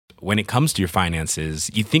when it comes to your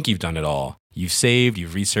finances, you think you've done it all. You've saved,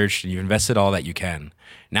 you've researched, and you've invested all that you can.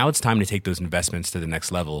 Now it's time to take those investments to the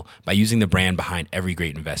next level by using the brand behind every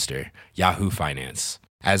great investor, Yahoo Finance.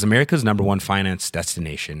 As America's #1 finance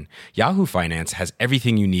destination, Yahoo Finance has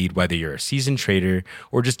everything you need, whether you're a seasoned trader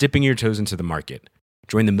or just dipping your toes into the market.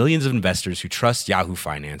 Join the millions of investors who trust Yahoo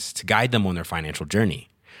Finance to guide them on their financial journey.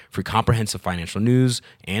 For comprehensive financial news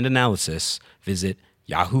and analysis, visit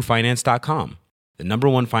yahoofinance.com, the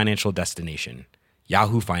 #1 financial destination,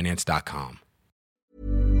 yahoofinance.com.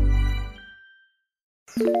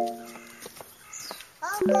 本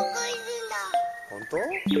当？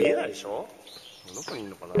見えないでしょ？どこにいる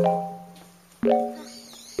のかな？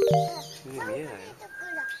見えないよ。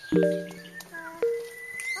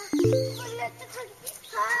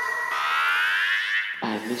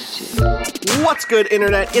 What's good,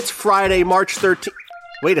 Internet? It's Friday, March 13th.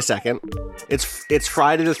 Wait a second. It's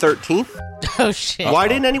Friday the 13th? Oh, shit. Why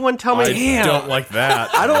didn't anyone tell me? I don't like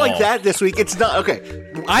that. I don't like that this week. It's not. Okay.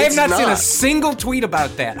 I have It's not seen a single tweet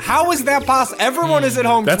about that. How is that possible? Everyone is at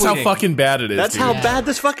home That's tweeting. how fucking bad it is. That's dude. how bad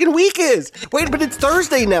this fucking week is. Wait, but it's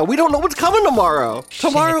Thursday now. We don't know what's coming tomorrow.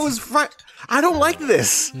 Tomorrow is Friday. I don't like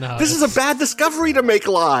this. No, this is a bad discovery to make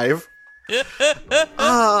live.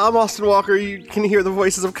 I'm Austin Walker. You can hear the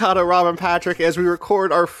voices of Kato, Rob, and Patrick as we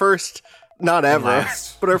record our first, not ever,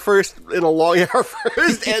 but our first in a long, our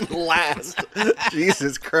first and last,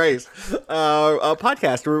 Jesus Christ,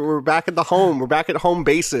 podcast. We're back at the home. We're back at home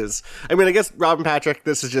bases. I mean, I guess, Rob and Patrick,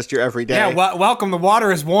 this is just your everyday. Yeah, welcome. The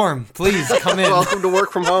water is warm. Please come in. Welcome to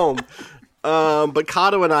work from home. But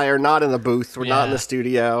Kato and I are not in the booth. We're not in the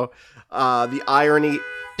studio. The irony,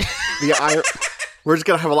 we're just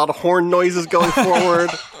going to have a lot of horn noises going forward.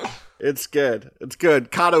 It's good. It's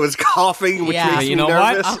good. Kato is coughing, which makes me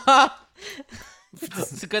nervous. What?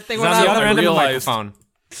 It's a good thing we're on not the other end of the realized- microphone.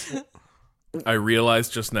 I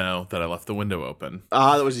realized just now that I left the window open.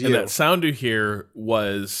 That was you. And that sound you hear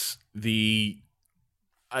was the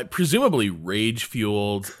presumably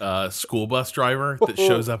rage-fueled school bus driver that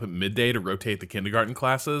shows up at midday to rotate the kindergarten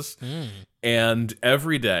classes. And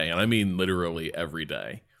every day, and I mean literally every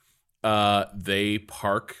day, they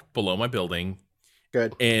park below my building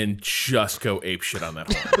Good. and just go apeshit on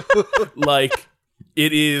that horn.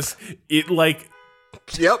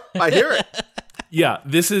 Yep, I hear it. Yeah,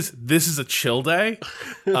 this is a chill day.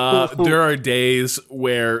 There are days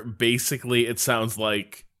where basically it sounds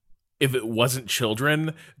like if it wasn't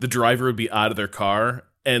children, the driver would be out of their car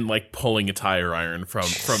and like pulling a tire iron from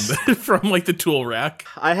the tool rack.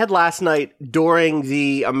 I had last night during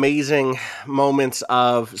the amazing moments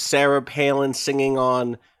of Sarah Palin singing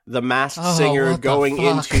on The Masked Singer going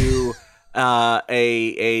into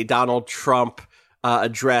a Donald Trump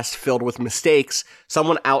address filled with mistakes.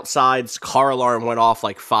 Someone outside's car alarm went off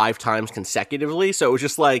like 5 times consecutively. So it was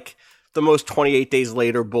just like the most 28 days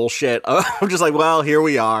later bullshit. I'm just like, well, here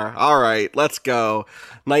we are. All right, let's go.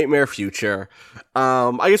 Nightmare future.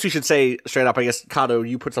 I guess we should say straight up, I guess, Kato,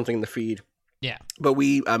 you put something in the feed. Yeah. But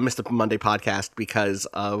we missed the Monday podcast because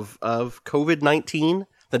of COVID-19,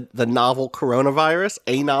 the novel coronavirus,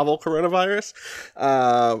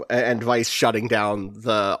 and Vice shutting down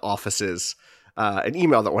the offices. An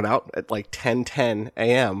email that went out at like 10:10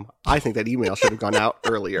 a.m. I think that email should have gone out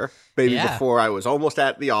earlier, maybe before I was almost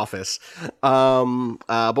at the office.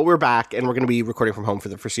 But we're back, and we're going to be recording from home for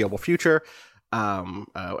the foreseeable future.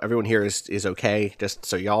 Everyone here is okay, just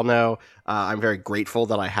so y'all know. I'm very grateful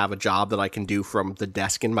that I have a job that I can do from the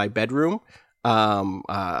desk in my bedroom.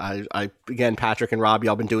 Again, Patrick and Rob,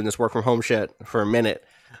 y'all been doing this work from home shit for a minute.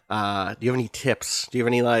 Do you have any tips? Do you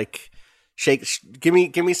have any give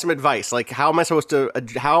me some advice. Like, how am I supposed to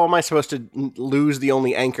lose the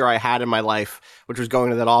only anchor I had in my life, which was going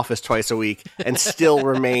to that office twice a week, and still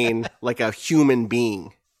remain like a human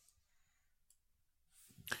being?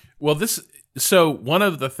 Well, so one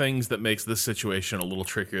of the things that makes this situation a little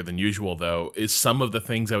trickier than usual, though, is some of the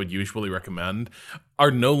things I would usually recommend are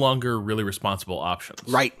no longer really responsible options.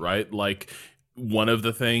 Right. Like, one of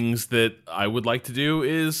the things that I would like to do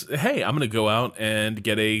is, hey, I'm going to go out and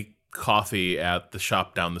get a coffee at the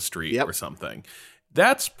shop down the street or something.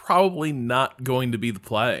 That's probably not going to be the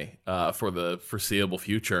play for the foreseeable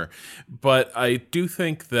future. But I do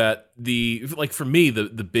think that for me,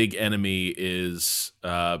 the big enemy is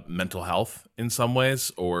mental health in some ways,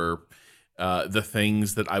 or the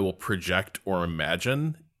things that I will project or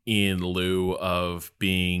imagine in lieu of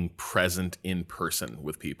being present in person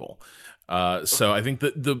with people. So I think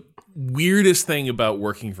that the weirdest thing about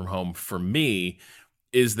working from home for me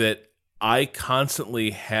is that I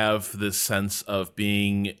constantly have this sense of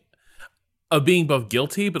being both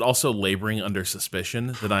guilty, but also laboring under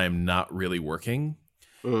suspicion that I am not really working.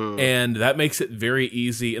 And that makes it very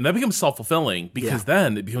easy. And that becomes self-fulfilling because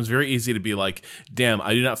then it becomes very easy to be like, damn,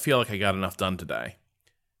 I do not feel like I got enough done today.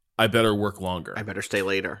 I better work longer. I better stay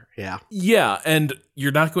later. Yeah. Yeah. And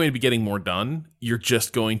you're not going to be getting more done. You're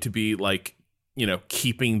just going to be like,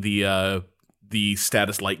 keeping the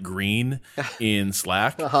status light green in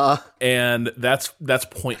Slack. And that's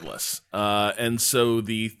pointless. And so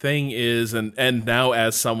the thing is, and now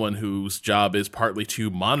as someone whose job is partly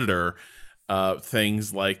to monitor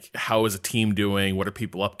things like how is a team doing, what are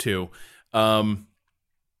people up to,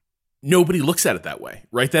 nobody looks at it that way,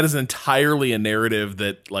 right? That is entirely a narrative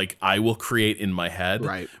that like I will create in my head,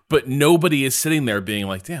 right? But nobody is sitting there being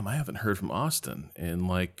like, damn, I haven't heard from Austin in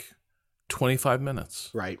like 25 minutes.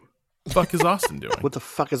 Right. What the fuck is Austin doing? What the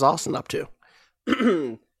fuck is Austin up to?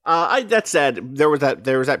 That said, there was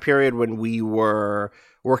that period when we were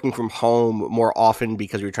working from home more often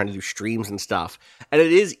because we were trying to do streams and stuff. And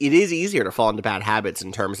it is easier to fall into bad habits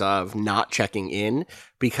in terms of not checking in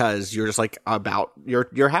because you're just like about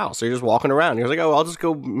your house. So you're just walking around. You're like, oh, I'll just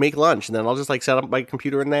go make lunch and then I'll just like set up my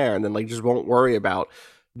computer in there and then like just won't worry about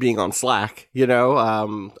being on Slack,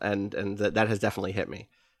 and that has definitely hit me.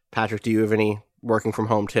 Patrick, do you have any working from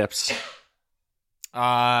home tips?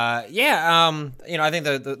 I think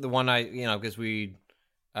the one because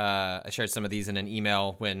I shared some of these in an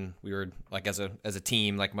email when we were like as a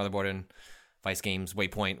team, like Motherboard and Vice Games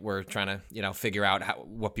Waypoint, we're trying to figure out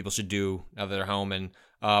what people should do now that they're home. And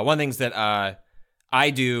one of the things that I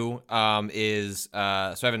do is so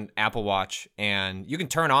I have an Apple Watch, and you can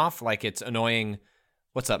turn off like it's annoying.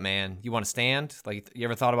 What's up, man? You want to stand? Like, you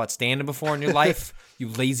ever thought about standing before in your life? You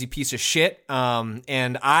lazy piece of shit.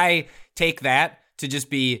 And I take that to just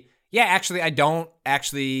be, I don't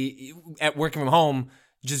actually, at working from home,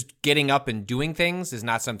 just getting up and doing things is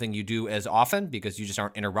not something you do as often because you just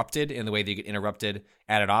aren't interrupted in the way that you get interrupted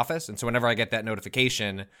at an office. And so whenever I get that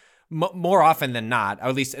notification, more often than not, or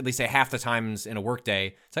at least say half the times in a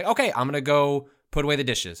workday, it's like, okay, I'm going to go put away the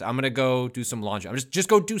dishes. I'm going to go do some laundry. I'm just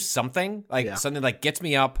go do something, something like gets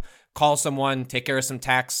me up, call someone, take care of some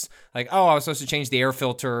texts. Like, oh, I was supposed to change the air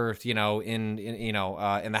filter, in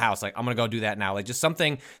the house. Like, I'm going to go do that now. Like, just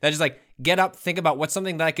something that just like get up, think about what's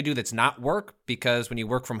something that I could do that's not work, because when you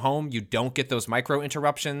work from home, you don't get those micro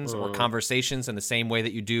interruptions or conversations in the same way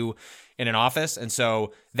that you do in an office. And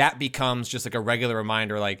so that becomes just like a regular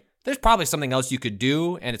reminder, like, there's probably something else you could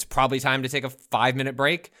do, and it's probably time to take a 5-minute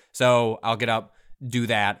break. So I'll get up, do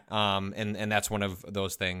that, and that's one of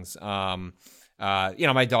those things. My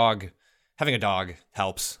dog, having a dog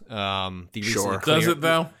helps. Does it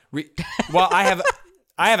though? Well, I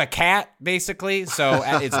have a cat basically, so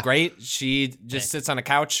it's great. She just sits on a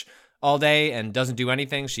couch all day and doesn't do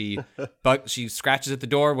anything. She scratches at the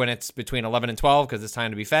door when it's between 11 and 12 because it's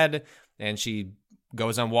time to be fed, and she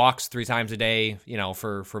goes on walks 3 times a day,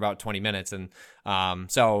 for about 20 minutes. And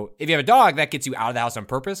so if you have a dog, that gets you out of the house on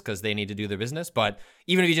purpose because they need to do their business. But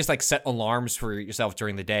even if you just like set alarms for yourself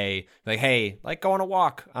during the day, like, hey, like go on a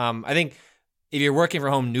walk. I think if you're working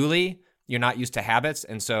from home newly, you're not used to habits.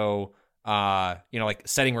 And so, like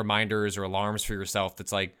setting reminders or alarms for yourself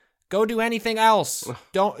that's like, go do anything else.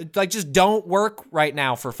 Don't work right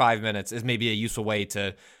now for 5 minutes is maybe a useful way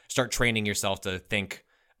to start training yourself to think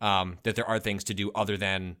that there are things to do other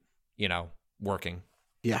than, working.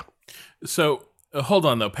 Yeah. So hold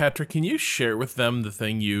on though, Patrick, can you share with them the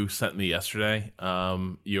thing you sent me yesterday?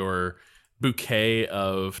 Your bouquet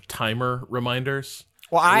of timer reminders.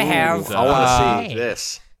 Well, I have. I want to see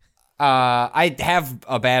this. I have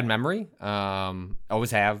a bad memory. Always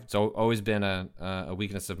have. It's always been a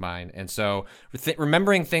weakness of mine. And so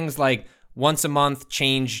remembering things like once a month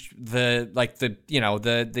change the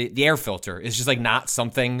air filter is just like not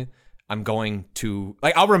something I'm going to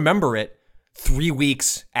like. I'll remember it 3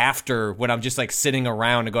 weeks after when I'm just like sitting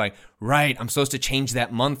around and going, right, I'm supposed to change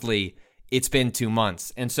that monthly. It's been 2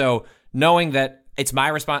 months. And so knowing that it's my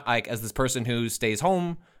response, like as this person who stays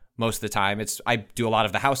home most of the time, I do a lot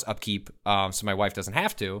of the house upkeep, so my wife doesn't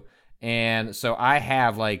have to. And so I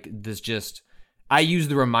have like this I use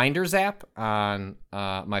the reminders app on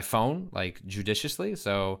my phone, like judiciously.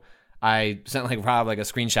 So I sent like Rob like a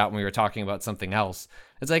screenshot when we were talking about something else.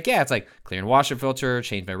 It's like, it's like clear and washer filter,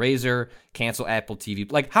 change my razor, cancel Apple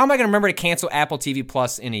TV. Like, how am I going to remember to cancel Apple TV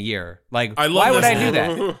Plus in a year? Like, why would I do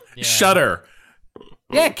that? Yeah. Shudder.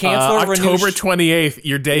 Yeah, cancel or renew. October 28th,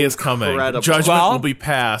 your day is coming. Incredible. Judgment will be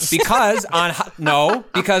passed. Because on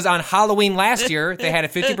Halloween last year, they had a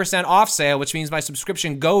 50% off sale, which means my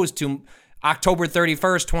subscription goes to October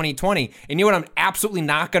 31st, 2020. And you know what I'm absolutely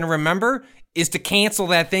not going to remember is to cancel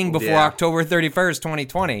that thing before October 31st,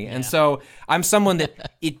 2020. And so I'm someone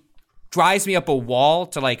that drives me up a wall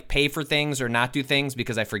to like pay for things or not do things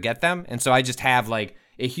because I forget them. And so I just have like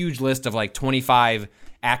a huge list of like 25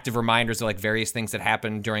 active reminders of like various things that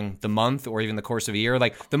happen during the month or even the course of a year.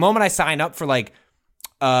 Like the moment I sign up for like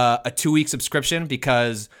a 2-week subscription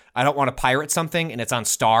because I don't want to pirate something and it's on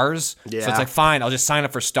Stars. Yeah. So it's like, fine, I'll just sign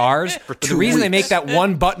up for Stars. But the reason they make that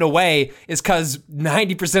one button away is because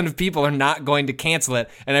 90% of people are not going to cancel it.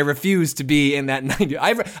 And I refuse to be in that 90.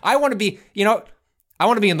 I want to be, I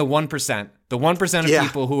want to be in the 1%. The 1% of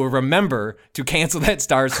people who will remember to cancel that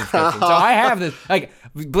Stars subscription. So I have this, like,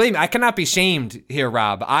 believe me, I cannot be shamed here,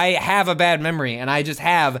 Rob. I have a bad memory and I just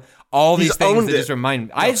have all these things that just remind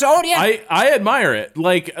me. I admire it.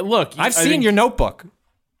 Like, look, I've seen your notebook.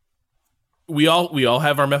 We all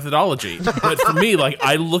have our methodology, but for me, like,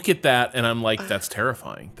 I look at that and I'm like, that's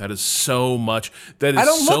terrifying. That is so much. That is I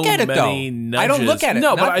don't so look at it many though. nudges. I don't look at it.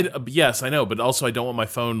 No, but yes, I know. But also, I don't want my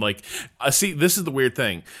phone like. See, this is the weird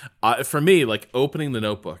thing. For me, like opening the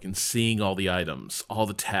notebook and seeing all the items, all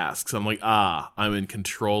the tasks, I'm like, I'm in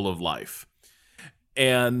control of life,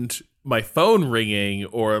 and my phone ringing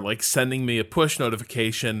or like sending me a push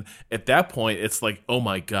notification, at that point it's like, oh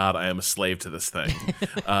my god, I am a slave to this thing.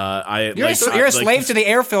 You're a slave to the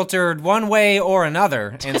air filter one way or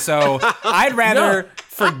another, and so I'd rather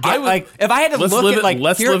forget. Like if I had to let's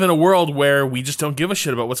live in a world where we just don't give a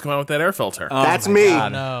shit about what's going on with that air filter. That's me.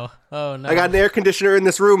 God. No. Oh no. I got an air conditioner in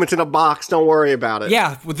this room. It's in a box. Don't worry about it.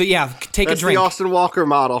 Yeah, take That's a drink. the Austin Walker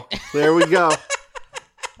model. There we go.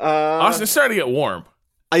 Austin's starting to get warm.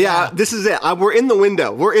 This is it. We're in the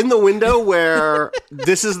window. We're in the window where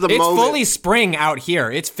this is the moment. It's fully spring out here.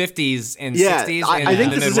 It's 50s and 60s I think in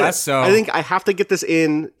the this Midwest. is it. So I think I have to get this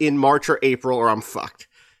in March or April or I'm fucked.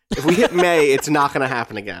 If we hit May, it's not going to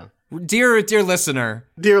happen again. Dear listener.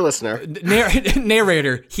 Dear listener.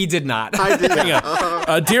 Narrator, he did not. I did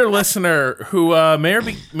not. Dear listener who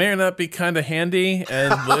may or not be kind of handy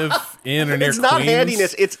and live in or near It's not Queens.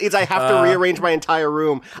 handiness. It's I have to rearrange my entire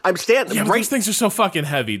room. I'm standing Yeah, right. those things are so fucking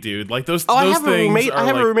heavy, dude. Like those. I those have a things roommate. are I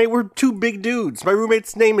have like, a roommate. We're two big dudes. My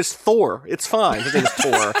roommate's name is Thor. It's fine. His name is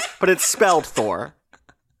Thor, but it's spelled Thor.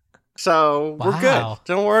 So we're good.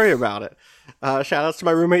 Don't worry about it. Shout outs to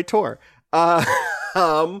my roommate Thor.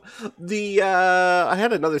 I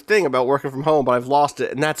had another thing about working from home, but I've lost it,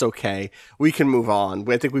 and that's okay. We can move on.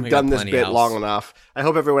 I think we've done this bit long enough. I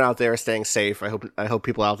hope everyone out there is staying safe. I hope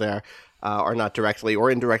people out there are not directly or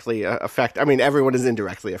indirectly affected. I mean, everyone is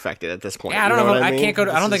indirectly affected at this point. Yeah, I don't know. What I mean? can't go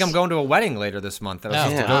to. I don't think I'm going to a wedding later this month that I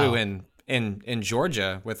was supposed to go to in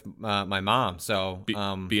Georgia with my mom. So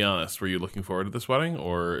be honest, were you looking forward to this wedding,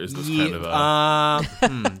 or is this kind of a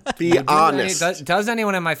be honest? Does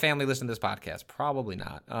anyone in my family listen to this podcast? Probably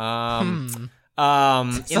not. In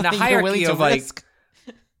the hierarchy of like,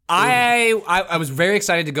 I was very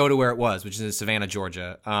excited to go to where it was, which is in Savannah,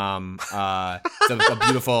 Georgia. It's a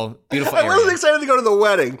beautiful area. I wasn't excited to go to the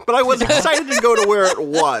wedding, but I was excited to go to where it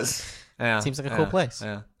was. Yeah, seems like a cool place.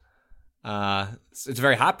 Yeah. It's a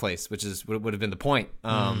very hot place, which is would have been the point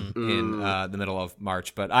in the middle of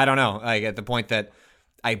March. But I don't know. Like at the point that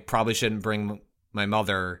I probably shouldn't bring my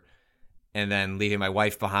mother and then leaving my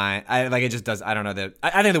wife behind. It just does. I don't know that.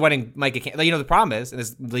 I think the wedding might get canceled. The problem is, and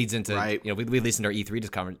this leads into we listened to our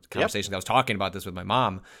E3 conversation. I was talking about this with my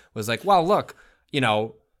mom. Was like, well, look,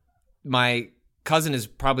 my cousin is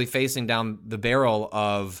probably facing down the barrel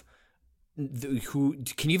of. Who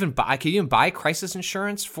can you even buy crisis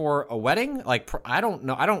insurance for a wedding? Like, I don't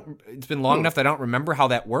know. It's been long enough that I don't remember how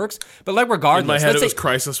that works. But like, regardless, in my head it was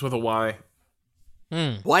crisis with a Y.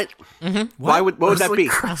 What? Mm-hmm. What would that be?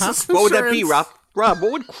 What would that be, Rob? What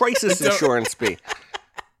would crisis insurance be?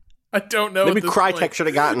 I don't know. Maybe Crytek should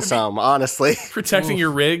have gotten some. Honestly, protecting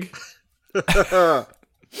your rig. Crytek,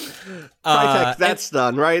 that's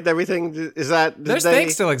done, right? Everything is that. Those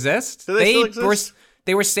things still exist. Do they still exist?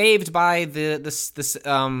 They were saved by by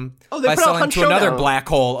selling to another black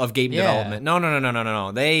hole of game development. No.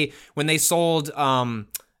 When they sold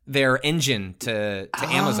their engine to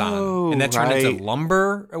Amazon, and that turned into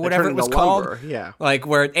lumber or whatever it was called. Yeah, like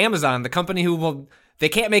where Amazon, the company who they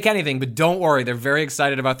can't make anything, but don't worry, they're very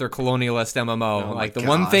excited about their colonialist MMO. Like the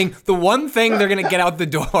one thing they're gonna get out the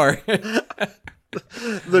door. I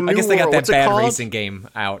guess they got that bad racing game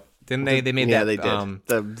out, didn't they? They made that. They did.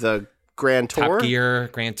 The Grand Tour? Top Gear,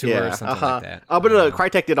 Grand Tour, or something like that. But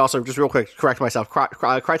Crytek did also, just real quick, correct myself,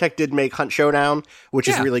 Crytek did make Hunt Showdown, which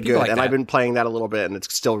is really good, and I've been playing that a little bit, and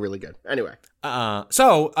it's still really good. Anyway.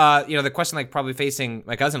 The question like probably facing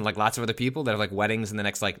my cousin, like lots of other people that have like weddings in the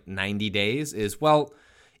next like 90 days is, well,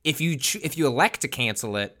 if you elect to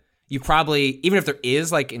cancel it, you probably, even if there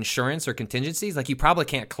is like insurance or contingencies, like you probably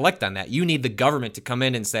can't collect on that. You need the government to come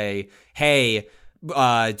in and say, hey,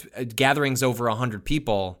 gatherings over 100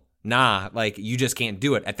 people, nah, like you just can't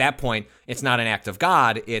do it. At that point, it's not an act of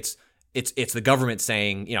God. It's the government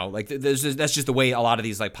saying, like that's just the way a lot of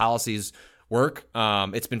these like policies work.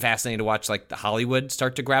 It's been fascinating to watch like the Hollywood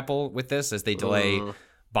start to grapple with this as they delay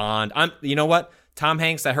Bond. You know what? Tom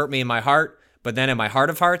Hanks, that hurt me in my heart, but then in my heart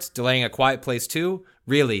of hearts, delaying A Quiet Place 2,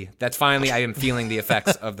 really, that's finally I am feeling the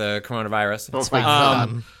effects of the coronavirus. Oh my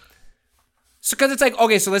God. So, because it's like,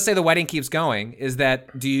 okay, so let's say the wedding keeps going. Is that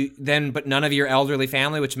but none of your elderly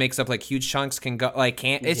family, which makes up like huge chunks, can go, like,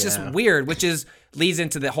 can't, it's just weird, which leads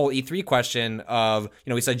into the whole E3 question of,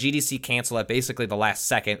 we saw GDC cancel at basically the last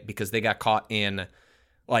second because they got caught in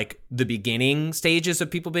like the beginning stages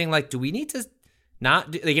of people being like, do we need to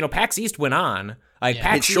not, PAX East went on. Like,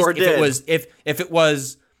 PAX East, sure did. If it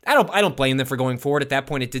was, I don't blame them for going forward. At that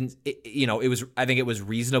point, I think it was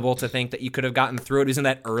reasonable to think that you could have gotten through it. It was in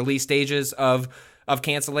that early stages of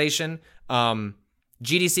cancellation.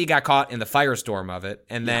 GDC got caught in the firestorm of it,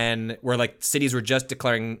 and then where like cities were just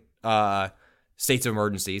declaring states of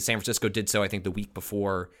emergency. San Francisco did so, I think, the week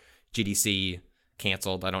before GDC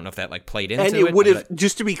canceled. I don't know if that like played into it. And it would have,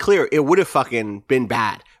 just to be clear, it would have fucking been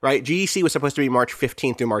bad, right? GDC was supposed to be March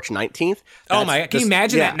 15th through March 19th. Oh my God. Can you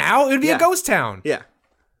imagine that now? It would be a ghost town. Yeah.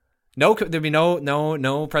 No, there'd be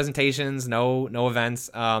no presentations, no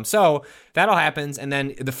events. So that all happens, and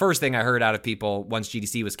then the first thing I heard out of people once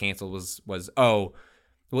GDC was canceled was well,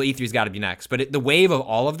 E3's got to be next. But the wave of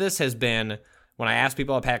all of this has been when I asked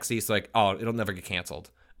people at PAX East, like, oh, it'll never get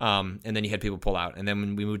canceled. And then you had people pull out, and then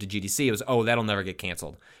when we moved to GDC, it was, oh, that'll never get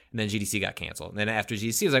canceled. And then GDC got canceled. And then after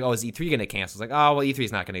GDC, it was like, oh, is E3 going to get canceled? It's like, oh, well,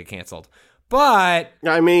 E3's not going to get canceled. But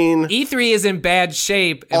I mean, E3 is in bad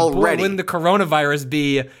shape, and already. Wouldn't the coronavirus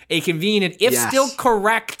be a convenient, if still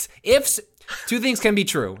correct, two things can be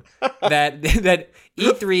true, that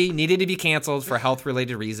E3 needed to be canceled for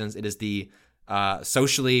health-related reasons. It is the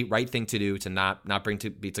socially right thing to do to not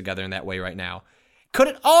be together in that way right now. Could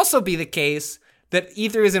it also be the case that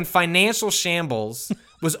E3 is in financial shambles,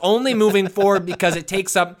 was only moving forward because it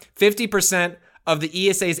takes up 50% of the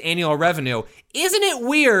ESA's annual revenue? Isn't it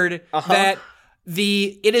weird that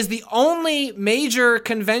it is the only major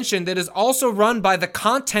convention that is also run by the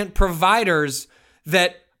content providers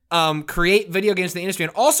that create video games in the industry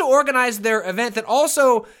and also organize their event that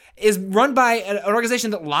also is run by an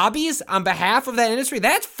organization that lobbies on behalf of that industry?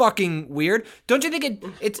 That's fucking weird. Don't you think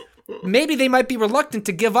it's maybe they might be reluctant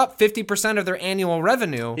to give up 50% of their annual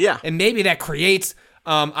revenue? Yeah. And maybe that creates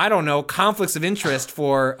I don't know, conflicts of interest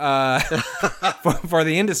for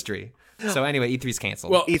the industry. So anyway, E3's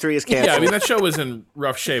canceled. Well, E3 is canceled. Yeah, I mean that show was in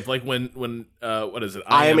rough shape. Like when what is it?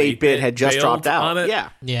 I Am 8-Bit had just dropped out on it.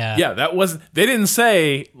 Yeah. That was. They didn't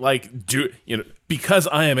say like because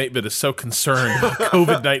I Am 8-Bit is so concerned about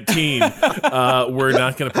COVID-19, we're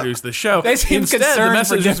not going to produce the show. They seem Instead, concerned the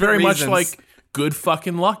message for is very different much reasons. like, good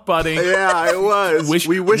fucking luck, buddy. Yeah, it was.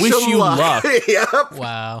 We wish you luck. Yep.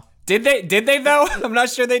 Wow. Did they though? I'm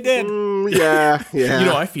not sure they did. Yeah.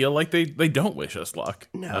 I feel like they don't wish us luck.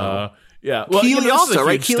 No. Yeah. Well, Keeley this is also, a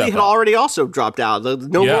right? huge Keeley step had up. already also dropped out.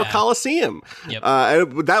 No more Coliseum. Yep.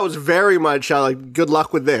 And that was very much like, good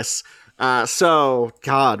luck with this. So,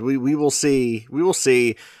 God, we will see. We will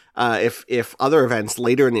see if other events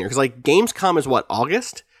later in the year, because like Gamescom is what,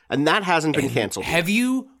 August, and that hasn't been canceled. Have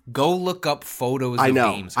you go look up photos? I know.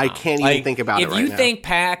 Of Gamescom? I can't even think about it right now. If you think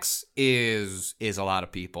PAX is a lot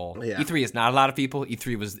of people, E3 is not a lot of people.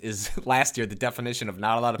 E3 is last year the definition of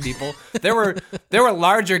not a lot of people. There were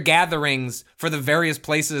larger gatherings for the various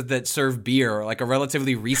places that serve beer, like a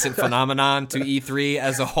relatively recent phenomenon to E3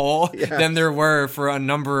 as a whole, than there were for a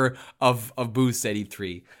number of booths at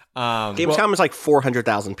E3. Gamescom is like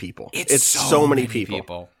 400,000 people. It's so many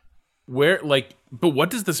people. But what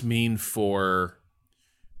does this mean for,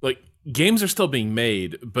 like, games are still being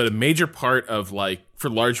made, but a major part of, like, for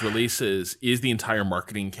large releases is the entire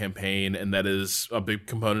marketing campaign, and that is a big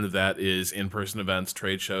component of that is in-person events,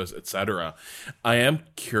 trade shows, etc. I am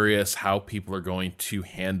curious how people are going to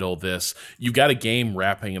handle this. You've got a game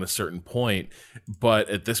wrapping at a certain point, but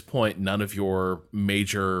at this point, none of your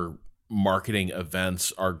major marketing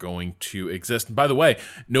events are going to exist. And by the way,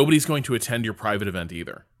 nobody's going to attend your private event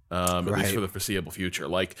either. At least for the foreseeable future.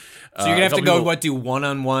 Like, so you're gonna have to go do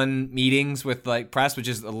one-on-one meetings with like press, which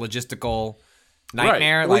is a logistical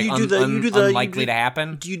nightmare. Right. Well, like unlikely to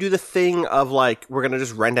happen. Do you do the thing of like, we're gonna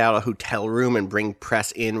just rent out a hotel room and bring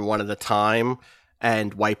press in one at a time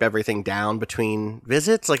and wipe everything down between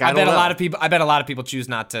visits? Like, I bet a lot of people choose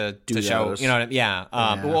not to show. You know what I mean? Yeah.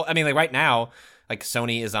 Well, I mean, like right now, like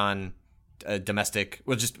Sony is on a domestic,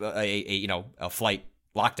 just a flight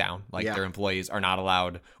lockdown. Like their employees are not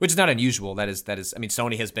allowed, which is not unusual. That is. I mean,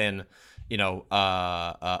 Sony has been,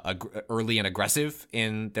 early and aggressive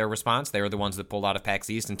in their response. They were the ones that pulled out of PAX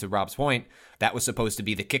East. And to Rob's point, that was supposed to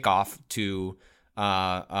be the kickoff to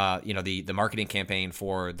the marketing campaign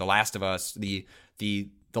for The Last of Us, the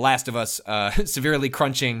Last of Us, severely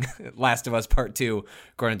crunching Last of Us Part 2,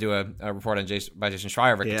 according to a report by Jason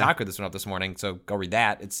Schreier of Kotaku this one up this morning. So go read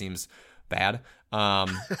that. It seems bad.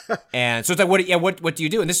 And so it's like, what do you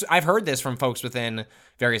do? And this, I've heard this from folks within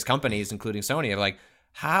various companies, including Sony, of like,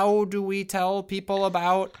 how do we tell people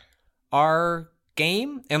about our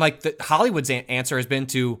game? And like Hollywood's answer has been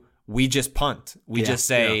we just punt. We just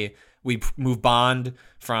say we move Bond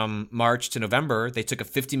from March to November. They took a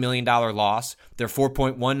 $50 million loss. Their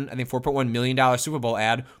 $4.1 million Super Bowl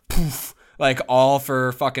ad, poof, like all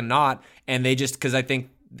for fucking naught. And they just, because I believe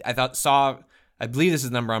this is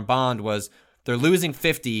the number on Bond was they're losing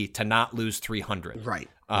 50 to not lose 300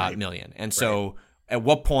 million. And so at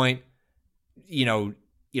what point,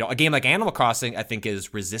 a game like Animal Crossing, I think,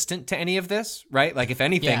 is resistant to any of this, right? Like, if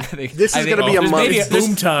anything, this is going to be a month. It's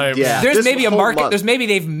boom time. Yeah, there's maybe a market. There's maybe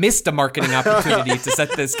they've missed a marketing opportunity to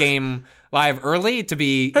set this game live early to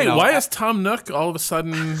be. Hey, why is Tom Nook all of a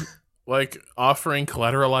sudden like offering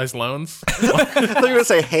collateralized loans? I thought you were going to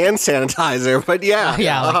say hand sanitizer, but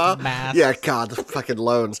like math. Yeah, God, the fucking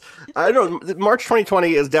loans. I don't know. March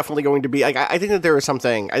 2020 is definitely going to be. Like, I think that there is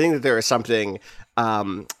something. I think that there is something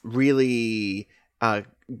really.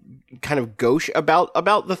 Kind of gauche about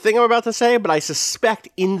the thing I'm about to say, but I suspect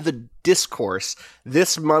in the discourse,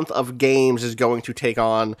 this month of games is going to take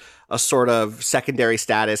on a sort of secondary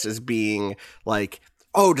status as being like,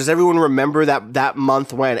 oh, does everyone remember that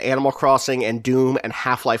month when Animal Crossing and Doom and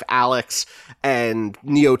Half-Life Alyx and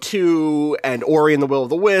Neo 2 and Ori and the Will of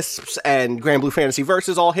the Wisps and Grand Blue Fantasy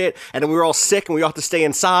Versus all hit, and we were all sick and we all had to stay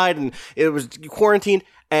inside and it was quarantined.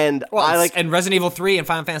 And and Resident Evil 3 and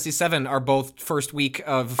Final Fantasy 7 are both first week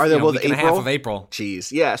of week and a half of April. Jeez,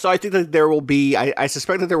 yeah. So I think that there will be, I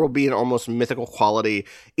suspect that there will be an almost mythical quality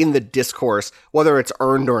in the discourse, whether it's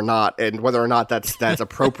earned or not, and whether or not that's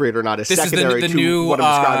appropriate or not is secondary to what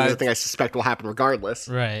I'm describing. I think I suspect will happen regardless.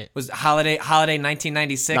 Right? Was holiday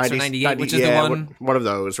 1996 or 98, which is the one of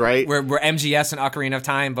those, right? Where MGS and Ocarina of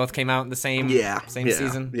Time both came out in the same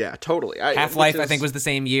season. Yeah, totally. Half-Life I think was the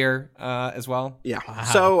same year as well. Yeah.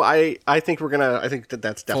 Wow. So I think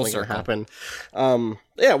that's definitely going to happen.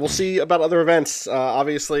 We'll see about other events.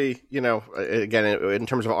 Obviously, again, in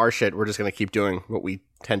terms of our shit, we're just going to keep doing what we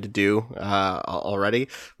tend to do already.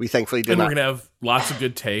 We thankfully did. And we're going to have lots of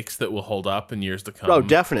good takes that will hold up in years to come. Oh,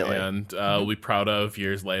 definitely. And we'll be proud of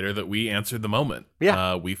years later that we answered the moment.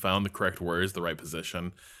 Yeah. We found the correct words, the right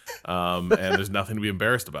position. And there's nothing to be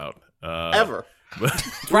embarrassed about. Ever.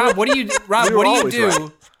 Rob, what do you do? Right.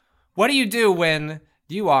 What do you do when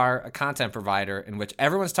you are a content provider in which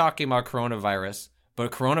everyone's talking about coronavirus,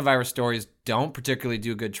 but coronavirus stories don't particularly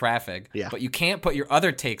do good traffic, but you can't put your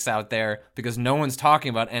other takes out there because no one's talking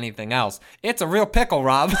about anything else? It's a real pickle,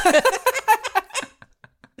 Rob.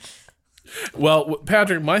 Well,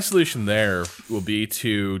 Patrick, my solution there will be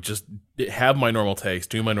to just have my normal takes,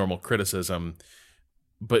 do my normal criticism,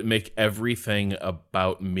 but make everything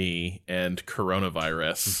about me and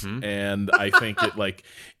coronavirus. Mm-hmm. And I think that,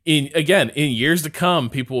 in years to come,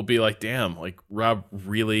 people will be like, damn, like Rob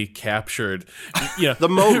really captured, the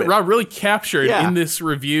moment. Rob really captured in this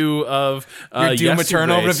review of your Doom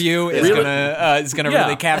Eternal review is gonna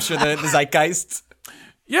really capture the zeitgeist.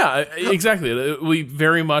 Yeah, exactly. We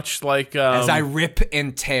very much like as I rip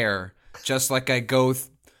and tear, just like I go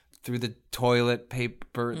through the toilet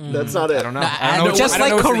paper. That's not it. I don't know. Just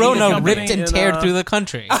like Corona ripped and teared through the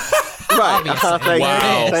country. Right.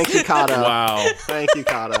 Thank you, Kato. Wow. Thank you,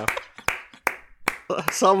 Kato.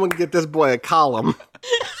 Someone get this boy a column.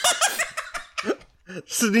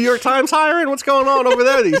 Is the New York Times hiring? What's going on over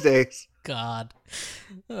there these days? God.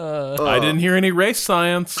 I didn't hear any race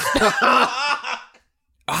science.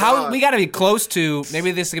 How we got to be close to,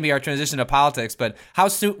 maybe this is going to be our transition to politics, but how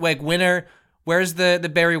soon, where's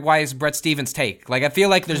the Barry Weiss, Brett Stevens take? Like, I feel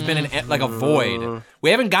like there's been a void.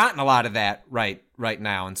 We haven't gotten a lot of that right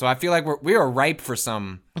now, and so I feel like we are ripe for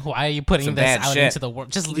some. Why are you putting this out into the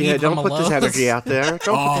world? Just leave them alone. Don't put this energy out there.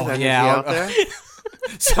 Don't put this energy out there.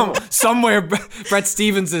 Somewhere Brett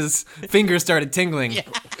Stevens' fingers started tingling. Yeah.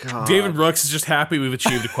 David Brooks is just happy we've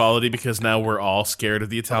achieved equality because now we're all scared of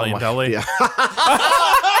the Italian deli. Yeah.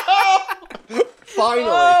 Finally.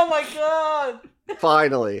 Oh my god.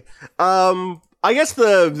 Finally. I guess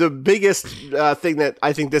the biggest thing that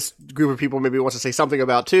I think this group of people maybe wants to say something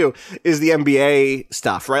about too is the NBA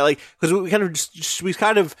stuff, right? Like, because we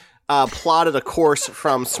kind of plotted a course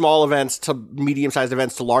from small events to medium-sized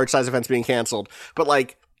events to large-sized events being canceled. But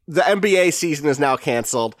like the NBA season is now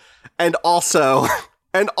canceled, and also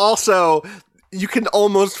you can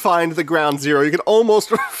almost find the ground zero. You can almost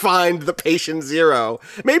find the patient zero.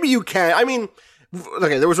 Maybe you can. I mean,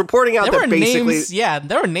 okay, there was reporting out that basically...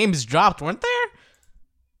 there were names dropped, weren't there?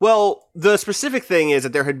 Well, the specific thing is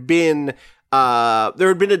that there had been a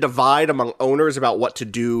divide among owners about what to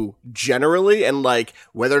do generally, and like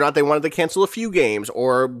whether or not they wanted to cancel a few games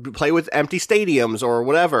or play with empty stadiums or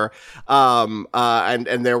whatever.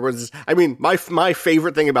 And there was, I mean, my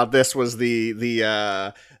favorite thing about this was the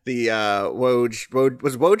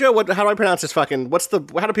Woj. How do I pronounce this fucking?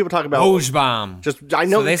 How do people talk about Woj-bomb? Just I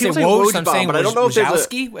know so they say Woj-bomb, but I don't know if there's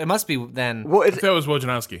it must be then. Well, if that was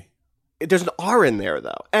Wojnarowski. There's an R in there,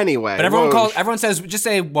 though. Anyway. But everyone says, just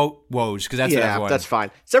say Woj, because that's what everyone... that's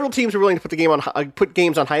fine. Several teams were willing to put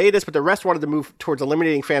games on hiatus, but the rest wanted to move towards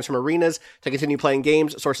eliminating fans from arenas to continue playing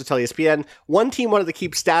games, sources tell ESPN. One team wanted to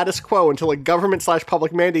keep status quo until a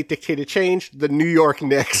government/public mandate dictated change, the New York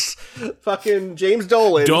Knicks. Fucking James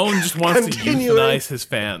Dolan. Dolan just wants to euthanize his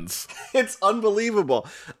fans. It's unbelievable.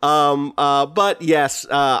 But yes,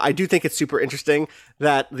 I do think it's super interesting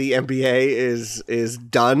that the NBA is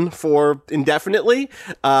done for indefinitely,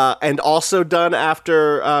 and also done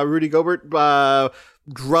after Rudy Gobert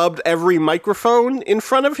drubbed every microphone in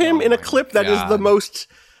front of him in a clip that is the most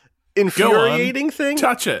infuriating thing.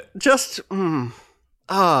 Touch it. Just,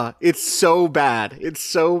 it's so bad. It's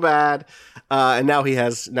so bad. And now he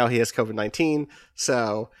has COVID-19.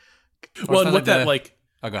 So, well, and with that, like,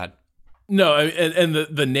 oh, go ahead. No, and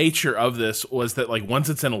the nature of this was that, like, once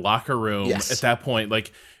it's in a locker room, at that point,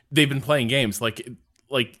 like, they've been playing games. Like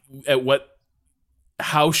at what?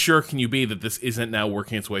 How sure can you be that this isn't now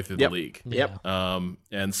working its way through the league? Yep.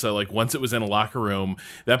 And so, like, once it was in a locker room,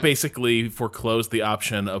 that basically foreclosed the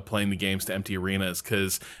option of playing the games to empty arenas,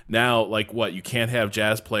 because now, like, you can't have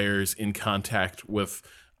Jazz players in contact with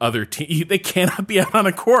other teams. They cannot be out on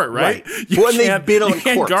a court, right? When they've been on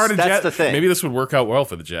courts, guard a that's Jazz. the thing. Maybe this would work out well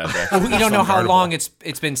for the Jazz. Well, you don't know how long it's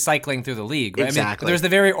been cycling through the league. Right? Exactly. I mean, there's the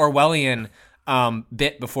very Orwellian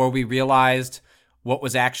bit before we realized what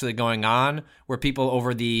was actually going on, where people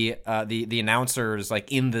over the announcers,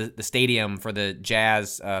 like in the stadium for the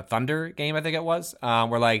Jazz Thunder game, I think it was,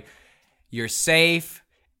 were like, "You're safe,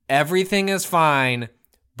 everything is fine,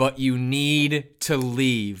 but you need to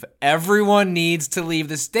leave. Everyone needs to leave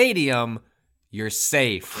the stadium. You're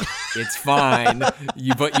safe. It's fine.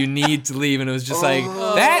 But you need to leave." And it was just like,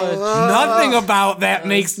 nothing about that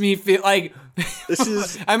makes me feel like, this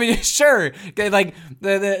is, I mean, sure. Like,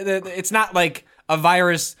 it's not like a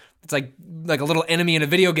virus. It's like a little enemy in a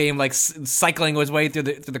video game, like cycling its way through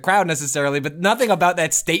the crowd necessarily. But nothing about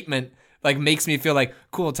that statement, like, makes me feel like,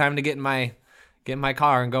 cool, time to get in my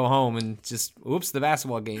car and go home, and just, oops, the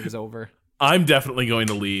basketball game is over. I'm definitely going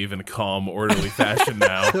to leave in a calm, orderly fashion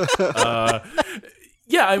now.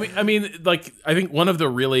 I mean, like, I think one of the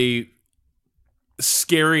really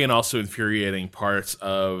scary and also infuriating parts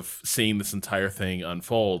of seeing this entire thing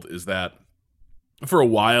unfold is that for a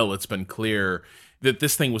while it's been clear that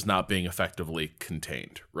this thing was not being effectively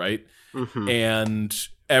contained, right? Mm-hmm. And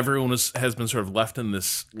everyone has been sort of left in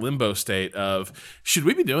this limbo state of, should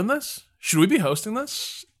we be doing this? Should we be hosting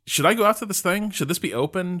this? Should I go out to this thing? Should this be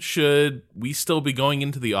open? Should we still be going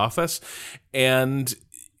into the office? And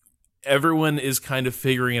everyone is kind of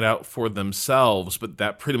figuring it out for themselves, but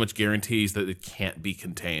that pretty much guarantees that it can't be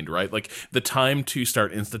contained, right? Like, the time to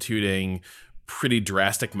start instituting pretty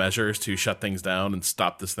drastic measures to shut things down and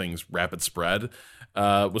stop this thing's rapid spread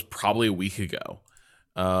was probably a week ago.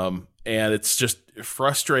 And it's just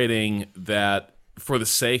frustrating that for the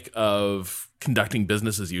sake of conducting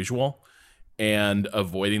business as usual and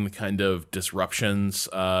avoiding the kind of disruptions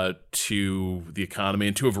to the economy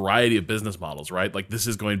and to a variety of business models, right? Like, this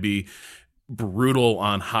is going to be brutal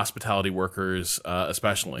on hospitality workers,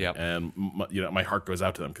 especially. Yep. And my heart goes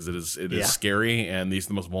out to them, because it is scary, and these are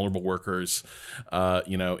the most vulnerable workers,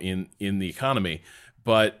 in the economy.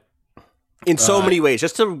 But in so many ways,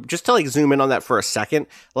 just to like zoom in on that for a second,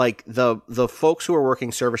 like the folks who are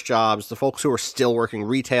working service jobs, the folks who are still working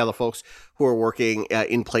retail, the folks who are working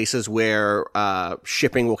in places where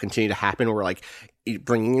shipping will continue to happen, or like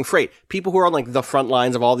bringing in freight, people who are on like the front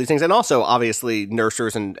lines of all these things, and also obviously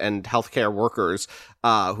nurses and healthcare workers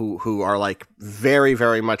who are like very,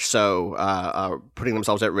 very much so putting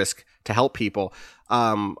themselves at risk to help people.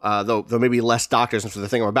 Though maybe less doctors. And so the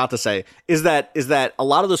thing I'm about to say is that a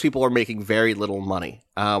lot of those people are making very little money.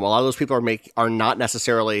 A lot of those people are not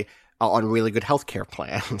necessarily on really good healthcare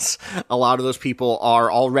plans. A lot of those people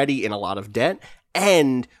are already in a lot of debt,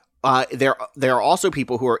 and there are also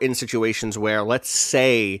people who are in situations where, let's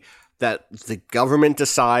say that the government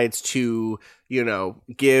decides to,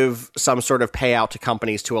 give some sort of payout to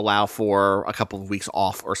companies to allow for a couple of weeks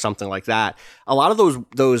off or something like that. A lot of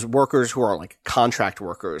those workers who are like contract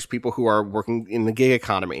workers, people who are working in the gig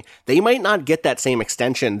economy, they might not get that same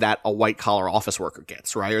extension that a white collar office worker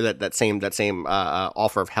gets, right? Or that same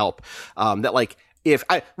offer of help. That like,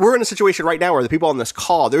 we're in a situation right now where the people on this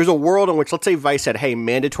call, there's a world in which, let's say Vice said, hey,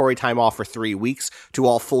 mandatory time off for 3 weeks to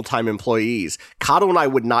all full-time employees. Cado and I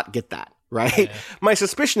would not get that, right? Yeah. My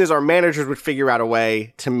suspicion is our managers would figure out a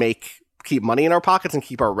way to keep money in our pockets and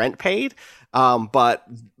keep our rent paid. But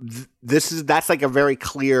that's like a very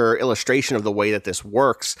clear illustration of the way that this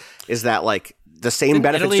works, is that like the same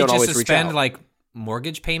benefits Italy don't just always reach out. Like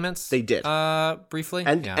mortgage payments. They did briefly,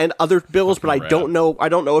 and other bills, but I don't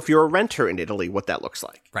know if you're a renter in Italy what that looks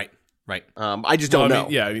like. Right. I just don't know.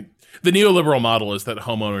 I mean, the neoliberal model is that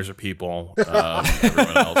homeowners are people.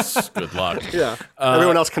 Everyone else, good luck. Yeah,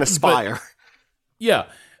 everyone else can aspire.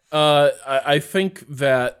 I think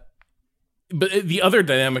that. But the other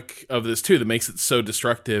dynamic of this, too, that makes it so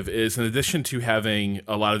destructive is, in addition to having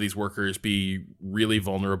a lot of these workers be really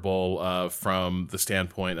vulnerable from the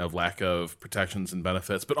standpoint of lack of protections and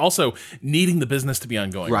benefits, but also needing the business to be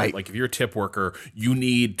ongoing. Right? Like if you're a tip worker, you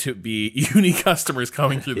need customers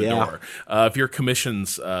coming through the door. If you're a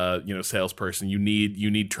commissions salesperson, you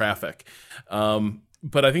need traffic.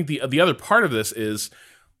 But I think the other part of this is,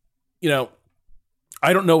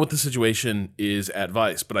 I don't know what the situation is at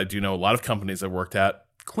Vice, but I do know a lot of companies I've worked at,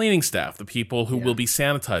 cleaning staff, the people who will be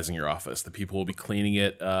sanitizing your office, the people who will be cleaning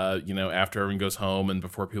it, after everyone goes home and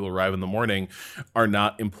before people arrive in the morning, are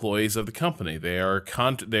not employees of the company. They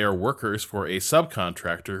are workers for a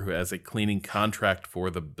subcontractor who has a cleaning contract for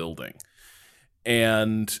the building.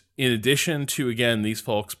 And in addition to, again, these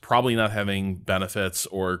folks probably not having benefits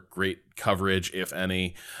or great coverage, if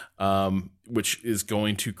any, which is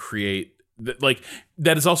going to create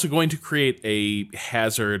that is also going to create a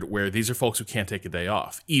hazard where these are folks who can't take a day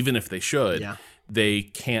off. Even if they should, they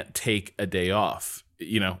can't take a day off.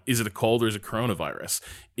 Is it a cold or is it coronavirus?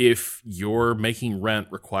 If your making rent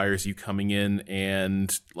requires you coming in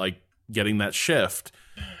and like getting that shift,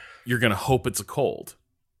 you're going to hope it's a cold.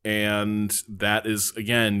 And that is,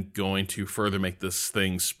 again, going to further make this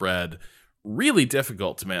thing spread really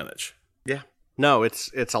difficult to manage. Yeah. No, it's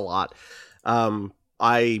a lot.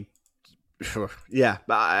 I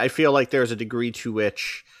feel like there's a degree to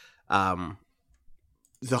which the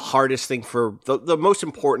hardest thing the most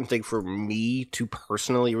important thing for me to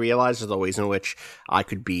personally realize is the ways in which I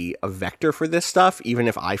could be a vector for this stuff, even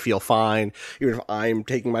if I feel fine, even if I'm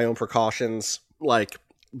taking my own precautions, like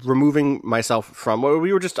removing myself from I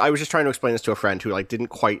was just trying to explain this to a friend who like didn't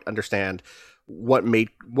quite understand what made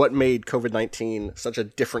COVID-19 such a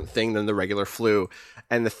different thing than the regular flu.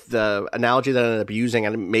 And the analogy that I ended up using,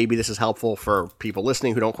 and maybe this is helpful for people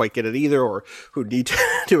listening who don't quite get it either, or who need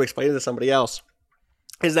to explain it to somebody else,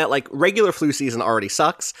 is that like regular flu season already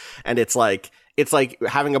sucks, and it's like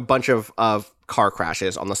having a bunch of car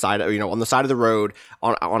crashes on the side of the road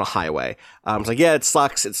on a highway. It's like, yeah, it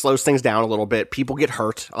sucks. It slows things down a little bit. People get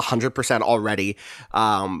hurt 100% already.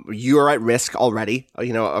 You're at risk already,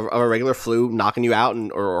 of a regular flu knocking you out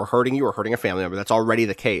or hurting you or hurting a family member. That's already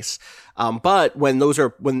the case. But when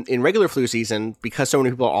in regular flu season, because so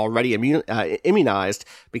many people are already immunized,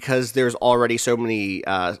 because there's already so many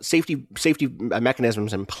safety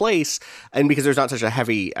mechanisms in place, and because there's not such a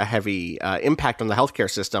heavy impact on the healthcare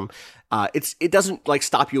system, it doesn't like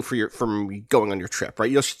stop you from going on your trip,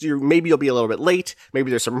 right? Maybe you'll be a little bit late, maybe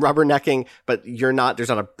there's some rubbernecking, but there's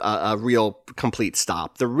not a real complete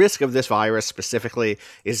stop. The risk of this virus specifically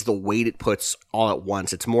is the weight it puts all at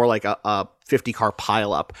once. It's more like a 50-car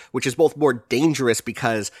pileup, which is both more dangerous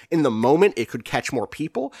because in the moment it could catch more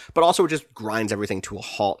people, but also it just grinds everything to a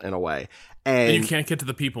halt in a way. And you can't get to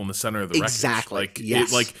the people in the center of the exactly. wreckage.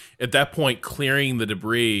 Yes. At that point, clearing the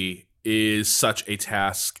debris is such a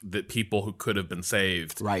task that people who could have been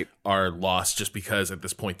saved are lost, just because at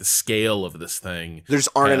this point the scale of this thing, there just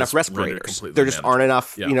aren't enough respirators. There just aren't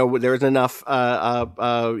enough. There isn't enough.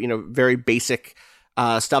 Very basic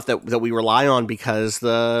stuff that we rely on because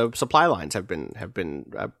the supply lines have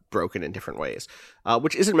been broken in different ways,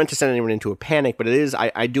 which isn't meant to send anyone into a panic, but it is.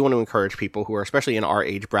 I do want to encourage people who are, especially in our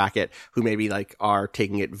age bracket, who maybe like are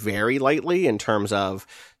taking it very lightly in terms of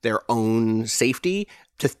their own safety,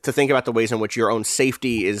 to think about the ways in which your own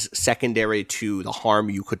safety is secondary to the harm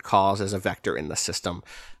you could cause as a vector in the system.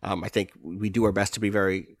 I think we do our best to be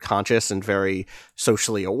very conscious and very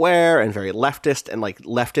socially aware and very leftist, and like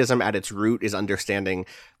leftism at its root is understanding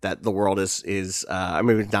that the world is not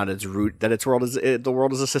at its root, that the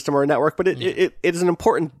world is a system or a network, but it is an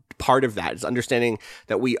important part of that is understanding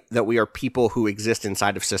that we are people who exist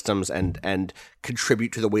inside of systems and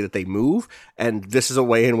contribute to the way that they move. And this is a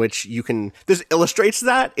way in which this illustrates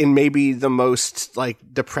that in maybe the most like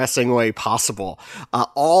depressing way possible.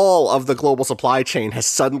 All of the global supply chain has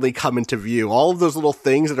suddenly come into view. All of those little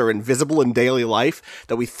things that are invisible in daily life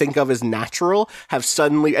that we think of as natural have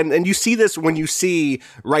suddenly, and you see this when you see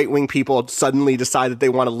right-wing people suddenly decide that they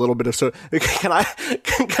want a little bit of, can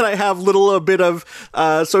I have a bit of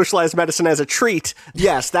socialized medicine as a treat?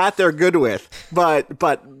 Yes, that they're good with. But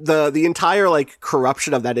the entire like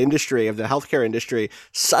corruption of that industry, of the healthcare industry,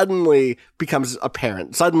 suddenly becomes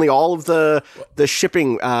apparent. Suddenly all of the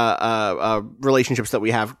shipping relationships that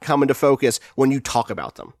we have come into focus when you talk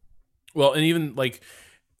about them. Well, and even like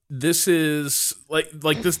this is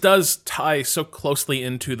like this does tie so closely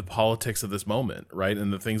into the politics of this moment, right?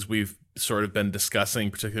 And the things we've sort of been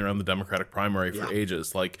discussing, particularly around the Democratic primary for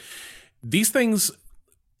ages. Like these things,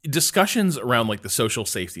 discussions around like the social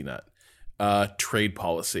safety net, trade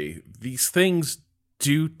policy, these things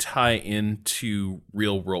do tie into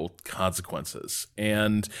real world consequences.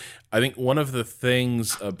 And I think one of the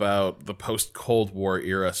things about the post Cold War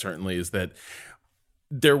era certainly is that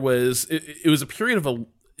there was it was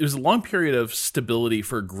a long period of stability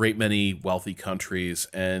for a great many wealthy countries,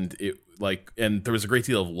 and there was a great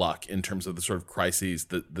deal of luck in terms of the sort of crises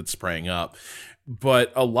that sprang up.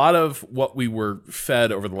 But a lot of what we were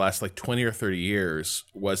fed over the last like 20 or 30 years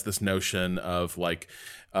was this notion of like,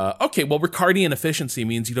 okay, well, Ricardian efficiency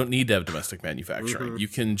means you don't need to have domestic manufacturing. Mm-hmm. You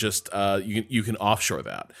can just you can offshore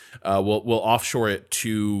that. We'll offshore it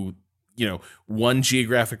to one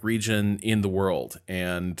geographic region in the world,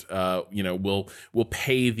 and we'll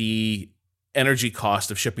pay the energy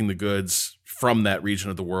cost of shipping the goods from that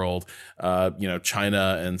region of the world,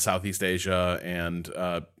 China and Southeast Asia, and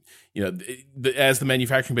as the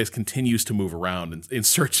manufacturing base continues to move around in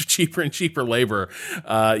search of cheaper and cheaper labor,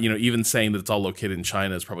 even saying that it's all located in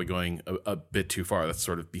China is probably going a bit too far. That's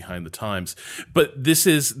sort of behind the times. But this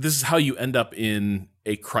is how you end up in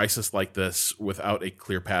a crisis like this without a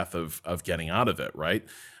clear path of getting out of it, right?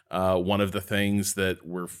 One of the things that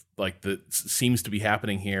that seems to be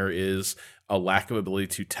happening here is a lack of ability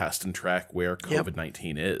to test and track where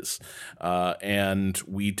COVID-19 is, and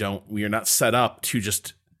we are not set up to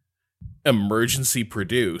just emergency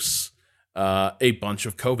produce a bunch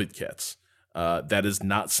of COVID kits. That is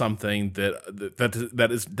not something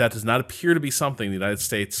that does not appear to be something the United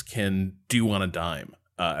States can do on a dime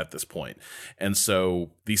at this point. And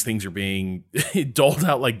so these things are being doled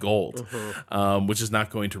out like gold, which is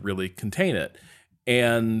not going to really contain it.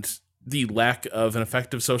 And the lack of an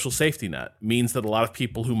effective social safety net means that a lot of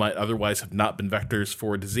people who might otherwise have not been vectors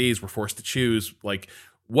for disease were forced to choose, like,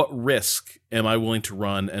 what risk am I willing to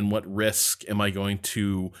run, and what risk am I going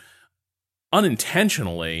to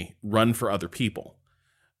unintentionally run for other people?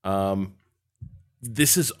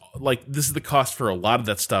 This is the cost for a lot of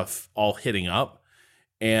that stuff all hitting up.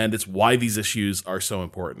 And it's why these issues are so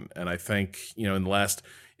important. And I think, in the last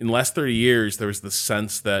 30 years, there was this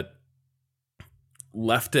sense that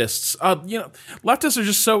leftists are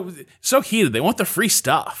just so heated. They want the free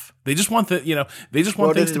stuff. They just want things to be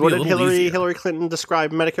a little easier. Hillary Clinton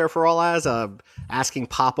describe Medicare for All as asking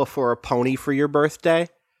Papa for a pony for your birthday?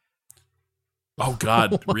 Oh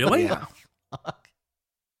God, really? Yeah.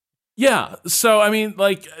 Yeah. So I mean,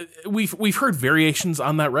 like we've heard variations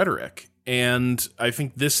on that rhetoric. And I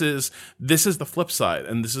think this is the flip side.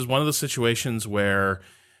 And this is one of the situations where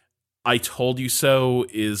I told you so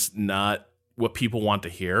is not what people want to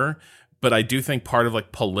hear. But I do think part of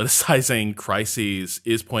like politicizing crises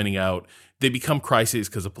is pointing out they become crises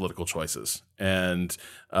because of political choices and,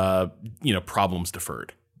 problems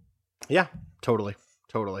deferred. Yeah, totally.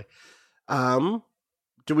 Do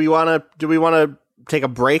we want to take a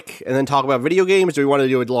break and then talk about video games? Do we want to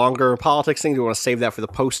do a longer politics thing? Do we want to save that for the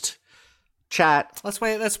post chat? Let's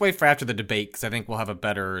wait for after the debate, because I think we'll have a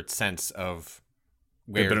better sense of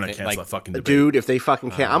where they better not cancel that fucking debate. Dude, if they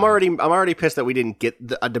fucking can't, I'm already pissed that we didn't get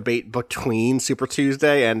a debate between Super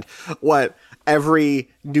Tuesday and what every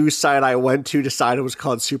news site I went to decided was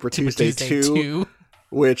called Super Tuesday 2,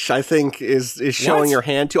 which I think is showing your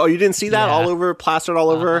hand too. Oh, you didn't see that all over, plastered all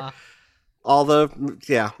over. All the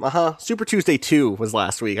Super Tuesday 2 was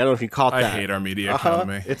last week. I don't know if you caught that. I hate our media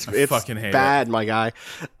economy. It's fucking hate bad, my guy.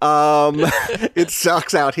 It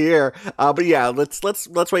sucks out here. But yeah, let's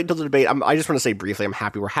wait until the debate. I just want to say briefly, I'm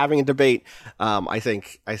happy we're having a debate. I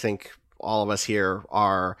think all of us here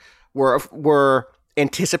we're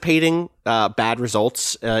anticipating bad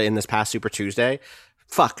results in this past Super Tuesday.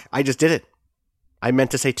 Fuck, I just did it. I meant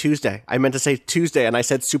to say Tuesday. And I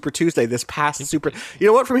said Super Tuesday this past Super. You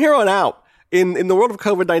know what? From here on out, In the world of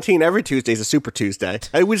COVID-19, every Tuesday is a Super Tuesday.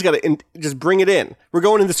 We just got to just bring it in. We're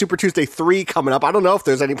going into Super Tuesday 3 coming up. I don't know if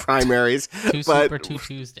there's any primaries. Super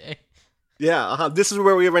Tuesday. Yeah, this is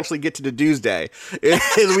where we eventually get to the Tuesday.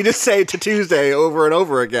 We just say to Tuesday over and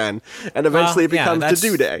over again, and eventually it becomes the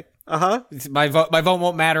Due Day. My vote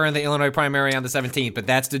won't matter in the Illinois primary on the 17th, but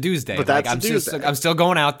that's the Tuesday. But that's the Tuesday. I'm still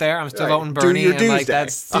going out there. I'm still voting Bernie. Do your Tuesday. Like,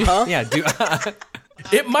 that's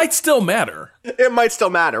It might still matter. It might still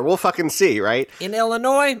matter. We'll fucking see, right? In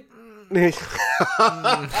Illinois. Wait,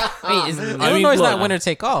 Illinois is not winner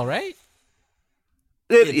take all, right?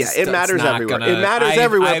 It matters everywhere. It matters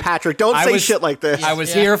everywhere, Patrick. Don't say shit like this. I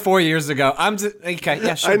was here 4 years ago. I'm just okay.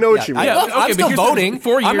 Yeah, sure. I know what you mean. I'm still voting.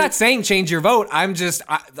 I'm not saying change your vote. I'm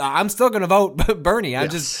still going to vote Bernie. I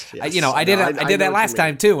did that last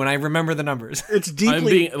time too, and I remember the numbers. It's deeply I'm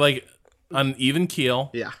being like on an even keel.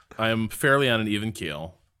 Yeah, I am fairly on an even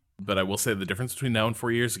keel, but I will say the difference between now and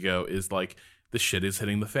 4 years ago is like the shit is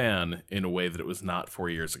hitting the fan in a way that it was not 4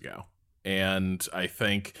 years ago, and I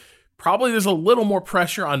think. Probably there's a little more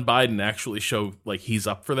pressure on Biden to actually show like he's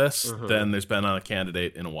up for this than there's been on a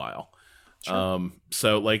candidate in a while. Sure.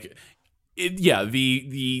 So like,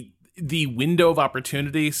 the window of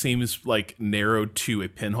opportunity seems like narrowed to a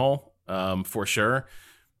pinhole for sure.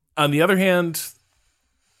 On the other hand,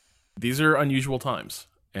 these are unusual times,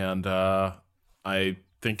 and I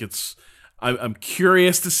think I'm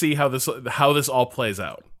curious to see how this all plays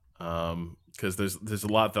out. Because there's a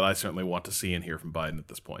lot that I certainly want to see and hear from Biden at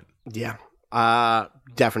this point. Yeah,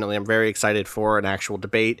 definitely. I'm very excited for an actual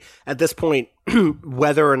debate. At this point,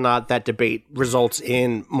 whether or not that debate results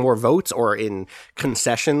in more votes or in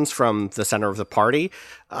concessions from the center of the party,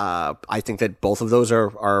 I think that both of those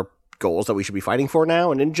are goals that we should be fighting for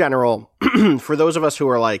now. And in general, for those of us who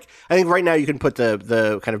are like, I think right now you can put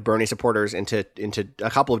the kind of Bernie supporters into a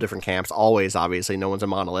couple of different camps. Always, obviously, no one's a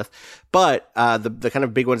monolith. But the kind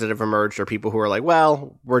of big ones that have emerged are people who are like,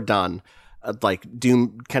 well, we're done. Like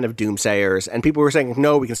doomsayers, and people who are saying,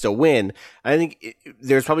 no, we can still win. I think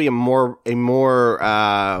there's probably a more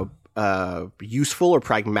useful or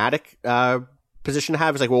pragmatic position to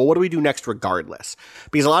have. Is like, well, what do we do next regardless?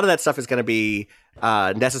 Because a lot of that stuff is going to be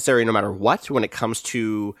necessary no matter what when it comes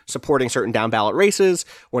to supporting certain down ballot races,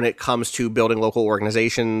 when it comes to building local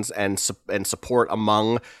organizations and support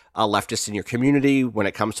among leftists in your community, when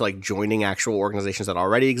it comes to like joining actual organizations that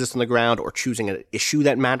already exist on the ground, or choosing an issue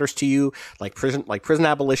that matters to you, like prison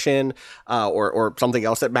abolition, or something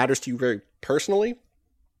else that matters to you very personally.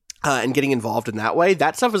 And getting involved in that way,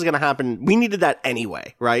 that stuff is going to happen. We needed that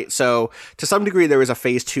anyway, right? So to some degree, there is a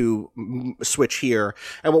phase 2 switch here.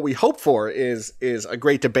 And what we hope for is a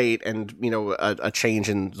great debate and, a change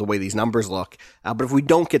in the way these numbers look. But if we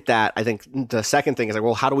don't get that, I think the second thing is like,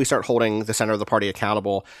 well, how do we start holding the center of the party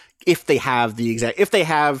accountable if they have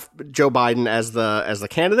Joe Biden as the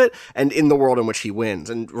candidate and in the world in which he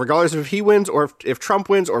wins? And regardless of if he wins or if Trump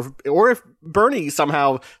wins or if Bernie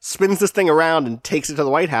somehow spins this thing around and takes it to the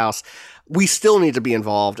White House, we still need to be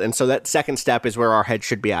involved. And so that second step is where our head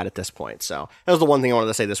should be at this point. So that was the one thing I wanted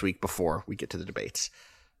to say this week before we get to the debates.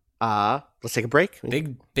 Let's take a break.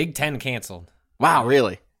 Big Ten canceled. Wow,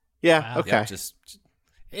 really? Yeah, okay.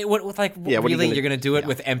 Yeah, you're gonna do it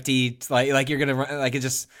with empty like you're gonna like it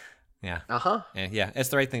just yeah, it's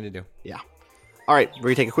the right thing to do. Yeah. All right, we're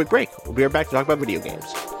gonna take a quick break. We'll be right back to talk about video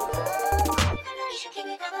games.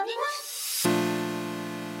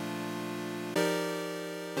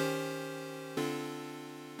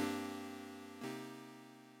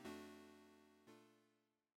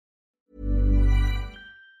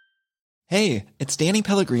 Hey, it's Danny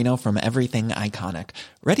Pellegrino from Everything Iconic.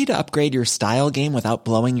 Ready to upgrade your style game without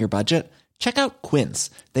blowing your budget? Check out Quince.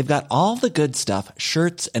 They've got all the good stuff,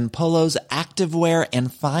 shirts and polos, activewear,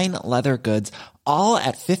 and fine leather goods, all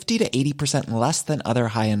at 50 to 80% less than other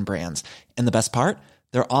high-end brands. And the best part?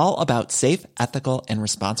 They're all about safe, ethical, and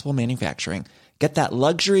responsible manufacturing. Get that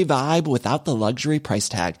luxury vibe without the luxury price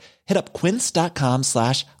tag. Hit up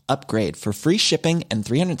quince.com/upgrade for free shipping and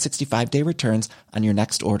 365-day returns on your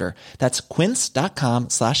next order. That's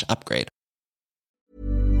quince.com/upgrade.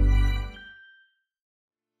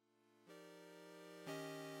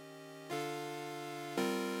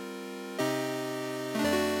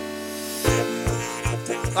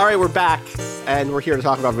 All right, we're back, and we're here to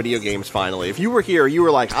talk about video games finally. If you were here, you were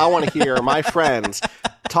like, I want to hear my friends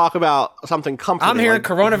talk about something comforting. I'm here, like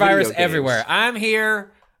coronavirus everywhere. I'm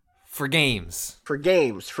here for games. For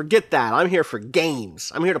games. Forget that. I'm here for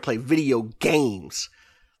games. I'm here to play video games.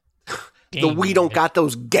 We don't got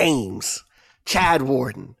those games. Chad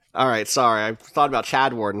Warden. All right, sorry. I thought about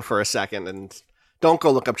Chad Warden for a second, and don't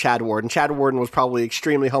go look up Chad Warden. Chad Warden was probably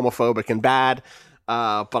extremely homophobic and bad.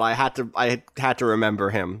 but I had to remember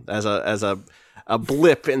him as a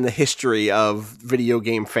blip in the history of video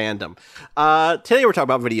game fandom. Today we're talking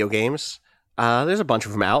about video games. There's a bunch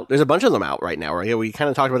of them out. There's a bunch of them out right now. Right? We kind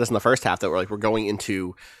of talked about this in the first half that we're going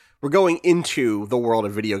into the world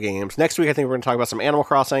of video games. Next week, I think we're going to talk about some Animal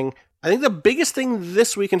Crossing. I think the biggest thing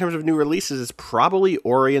this week in terms of new releases is probably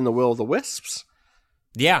Ori and the Will of the Wisps.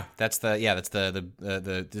 Yeah, that's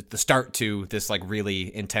the start to this like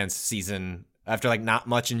really intense season. After like not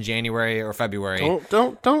much in January or February.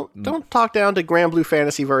 Don't talk down to Grand Blue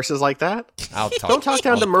Fantasy Verses like that. Don't talk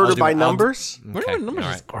down to Murder by Numbers. Murder by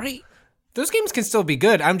Numbers is great. Those games can still be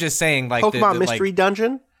good. I'm just saying, like Pokemon Mystery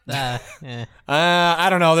Dungeon. I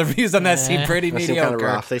don't know. The reviews on that seem pretty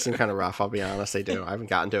mediocre. They seem kind of rough. I'll be honest. They do. I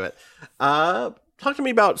haven't gotten to it. Talk to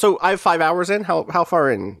me about. So I have 5 hours in. How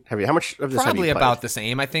far in have you? How much of this? Probably have you about the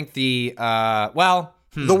same. I think the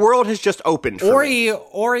the world has just opened for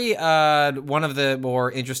Ori, one of the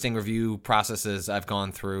more interesting review processes I've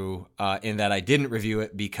gone through, in that I didn't review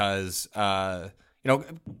it because,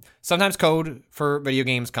 sometimes code for video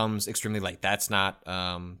games comes extremely late. That's not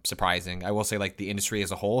surprising. I will say, like, the industry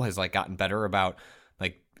as a whole has, like, gotten better about,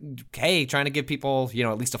 like, hey, trying to give people,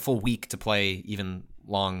 at least a full week to play even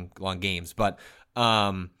long games. But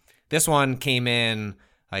this one came in,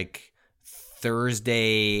 like,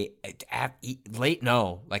 Thursday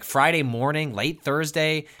Friday morning, late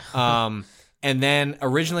Thursday. And then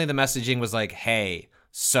originally the messaging was like, hey,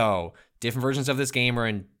 so different versions of this game are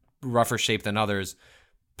in rougher shape than others.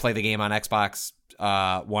 Play the game on Xbox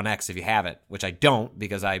One X if you have it, which I don't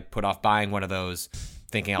because I put off buying one of those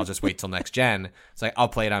thinking I'll just wait till next gen. It's like, I'll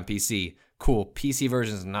play it on PC. Cool. PC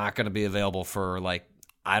version is not going to be available for like,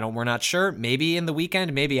 we're not sure. Maybe in the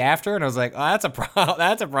weekend, maybe after. And I was like, oh,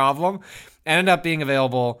 that's a problem. Ended up being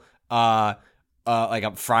available like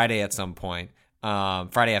on Friday at some point,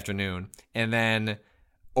 Friday afternoon. And then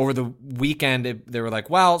over the weekend, they were like,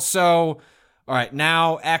 well, so, all right,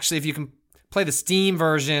 now actually if you can play the Steam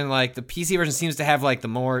version, like the PC version seems to have like the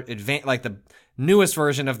more advanced, like the newest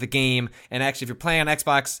version of the game. And actually if you're playing on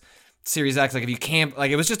Xbox Series X, like if you can't, like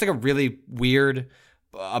it was just like a really weird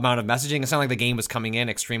amount of messaging. It sounded like the game was coming in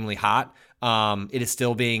extremely hot. It is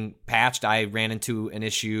still being patched. I ran into an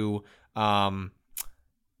issue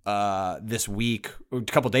this week, a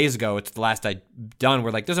couple days ago. It's the last I'd done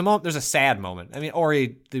where like there's a sad moment. I mean,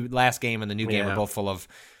 Ori, the last game and the new game are both full of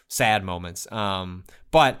sad moments.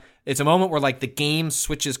 But it's a moment where like the game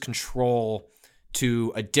switches control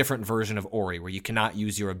to a different version of Ori where you cannot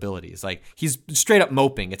use your abilities. Like he's straight up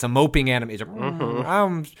moping. It's a moping animation.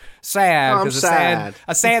 I'm sad because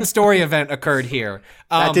a sad story event occurred here.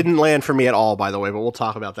 That didn't land for me at all, by the way, but we'll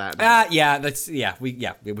talk about that. We can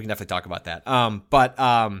definitely talk about that. But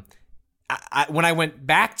when I went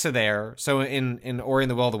back to there, so in Ori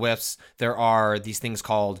and the Will of the Wisps, there are these things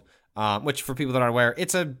called, which for people that aren't aware,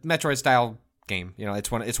 it's a Metroid style game.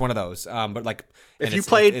 It's one of those. But like, if you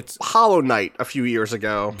played Hollow Knight a few years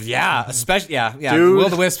ago, especially Dude. Will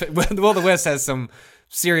of the Wisp has some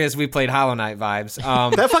serious we played Hollow Knight vibes.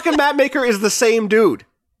 That fucking map maker is the same dude.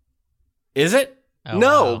 Is it? Oh,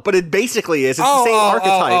 no, but it basically is. It's the same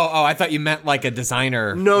archetype. I thought you meant like a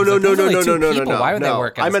designer. No. Why would they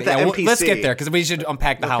work? I meant the NPC. Let's get there because we should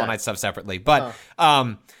unpack the Hollow Knight stuff separately. But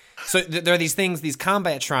so there are these things, these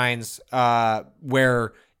combat shrines,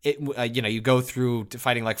 where you go through to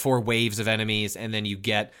fighting like 4 waves of enemies, and then you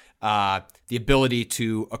get the ability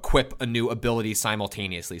to equip a new ability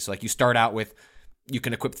simultaneously. So like you start out with, you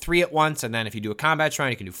can equip 3 at once, and then if you do a combat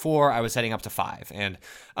shrine, you can do 4. I was heading up to 5, and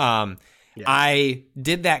I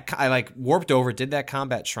did that. I like warped over, did that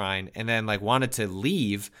combat shrine, and then like wanted to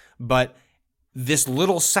leave, but this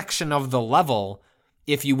little section of the level,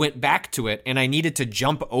 if you went back to it, and I needed to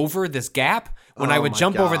jump over this gap, when I would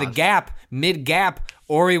jump over the gap, mid-gap,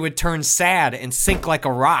 Ori would turn sad and sink like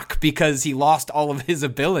a rock because he lost all of his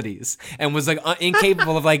abilities and was like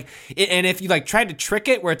incapable of like, and if you like tried to trick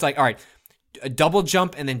it where it's like, all right, a double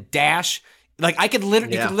jump and then dash, like I could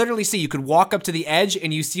literally, you could literally see, you could walk up to the edge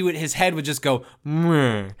and you see what his head would just go,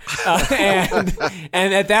 and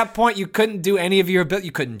at that point you couldn't do any of your ability.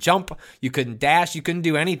 You couldn't jump, you couldn't dash, you couldn't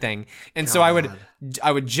do anything. And so I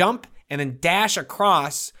would jump and then dash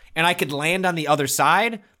across, and I could land on the other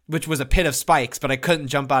side, which was a pit of spikes, but I couldn't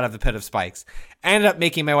jump out of the pit of spikes. I ended up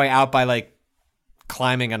making my way out by like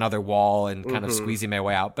climbing another wall and kind of squeezing my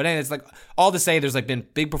way out. But it's like all to say, there's like been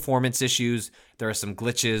big performance issues. There are some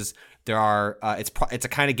glitches. There are. It's a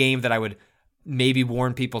kind of game that I would maybe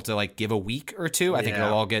warn people to like give a week or two. I think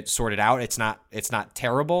it'll all get sorted out. It's not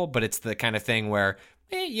terrible, but it's the kind of thing where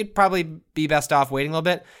you'd probably be best off waiting a little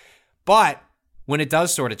bit. But when it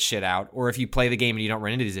does sort its shit out, or if you play the game and you don't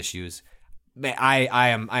run into these issues, I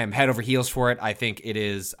am head over heels for it. I think it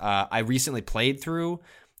is. I recently played through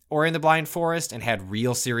Ori and the Blind Forest and had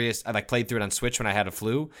real serious. I played through it on Switch when I had a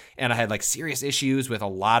flu, and I had serious issues with a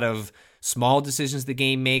lot of small decisions the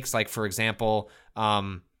game makes. Like, for example,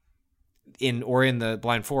 in Ori and the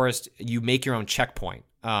Blind Forest, you make your own checkpoint.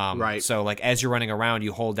 Right. So as you're running around,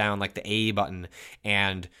 you hold down the A button,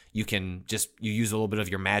 and you can you use a little bit of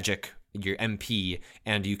your magic, your MP,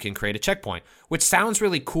 and you can create a checkpoint, which sounds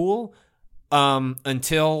really cool.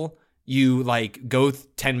 Until you go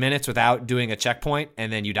 10 minutes without doing a checkpoint,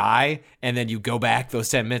 and then you die, and then you go back those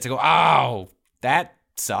 10 minutes and go, oh, that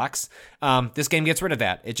sucks. This game gets rid of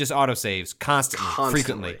that. It just autosaves constantly.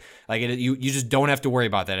 Frequently. You just don't have to worry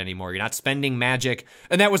about that anymore. You're not spending magic.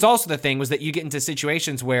 And that was also the thing, was that you get into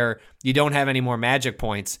situations where you don't have any more magic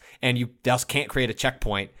points, and you just can't create a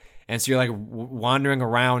checkpoint. And so you're wandering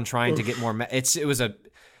around trying to get more. It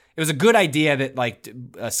was a good idea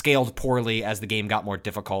that scaled poorly as the game got more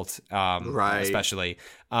difficult, right? Especially,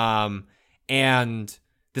 and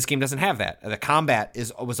this game doesn't have that. The combat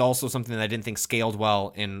was also something that I didn't think scaled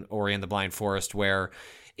well in Ori and the Blind Forest, where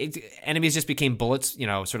enemies just became bullets,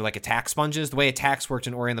 sort of like attack sponges. The way attacks worked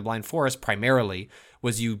in Ori and the Blind Forest primarily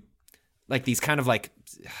was you these kind of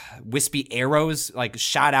wispy arrows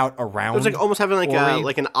shot out around. It was almost having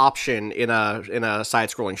an option in a side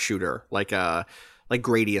scrolling shooter, like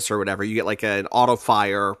Gradius or whatever. You get an auto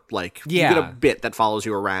fire, you get a bit that follows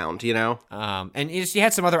you around, And you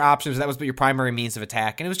had some other options. That was your primary means of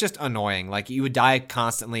attack, and it was just annoying. You would die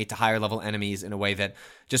constantly to higher level enemies in a way that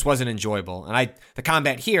just wasn't enjoyable. And the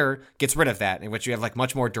combat here gets rid of that, in which you have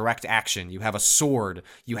much more direct action. You have a sword.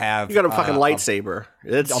 You got a fucking lightsaber.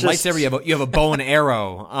 It's lightsaber. You have a bow and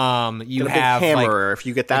arrow. You have a big hammer if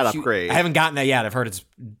you get that upgrade. I haven't gotten that yet. I've heard it's.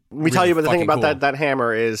 Let me tell you, but the thing about that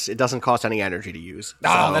hammer is it doesn't cost any energy to use.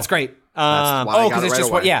 Oh, that's great. Because it's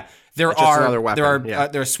just away. There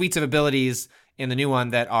are suites of abilities in the new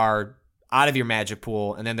one that are out of your magic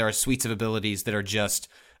pool, and then there are suites of abilities that are just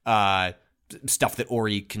stuff that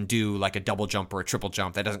Ori can do, like a double jump or a triple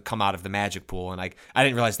jump that doesn't come out of the magic pool. And I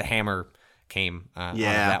didn't realize the hammer came out of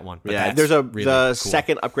that one. But there's really the cool.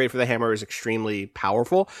 second upgrade for the hammer is extremely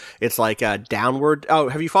powerful. It's a downward. Oh,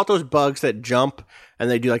 have you fought those bugs that jump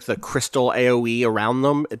and they do the crystal AoE around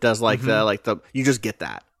them? It does the you just get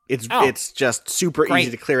that. It's just super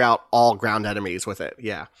easy to clear out all ground enemies with it.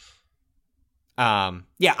 Yeah. I'm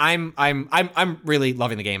really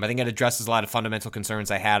loving the game. I think it addresses a lot of fundamental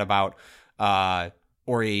concerns I had about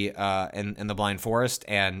Ori and the Blind Forest,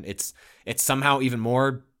 and it's somehow even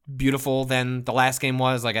more beautiful than the last game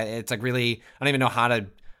was. It's really, I don't even know how to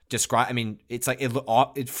describe. I mean, it's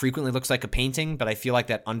it frequently looks like a painting, but I feel like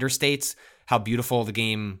that understates how beautiful the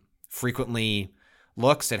game frequently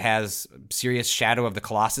looks. It has serious Shadow of the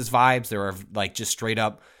Colossus vibes. There are just straight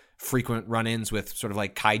up frequent run-ins with sort of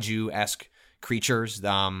kaiju-esque creatures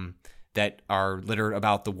that are littered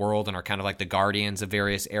about the world and are kind of the guardians of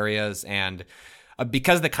various areas. And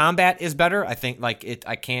because the combat is better, I think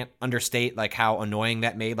I can't understate how annoying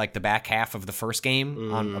that made the back half of the first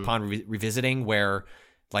game upon revisiting, where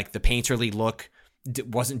the painterly look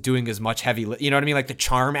wasn't doing as much heavy, you know what I mean? The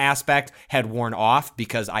charm aspect had worn off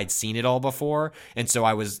because I'd seen it all before, and so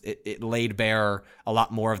it laid bare a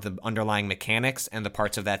lot more of the underlying mechanics and the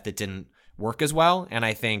parts of that didn't work as well. And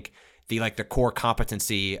I think the core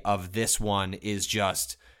competency of this one is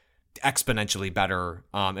just exponentially better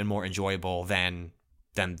and more enjoyable than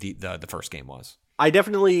the first game was. I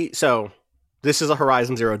definitely this is a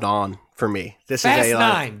Horizon Zero Dawn for me. This Fast is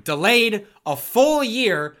 9 delayed a full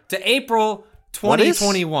year to April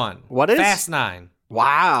 2021. What is Fast 9?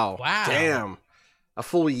 Wow. Damn. A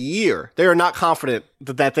full year. They are not confident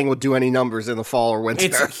that thing will do any numbers in the fall or winter.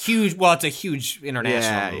 It's a huge. Well, it's a huge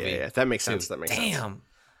international movie. Yeah. That makes sense. Sense. Damn.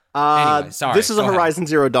 Anyway, sorry. This is a Horizon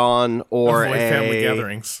Zero Dawn or avoid family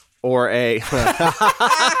gatherings or a.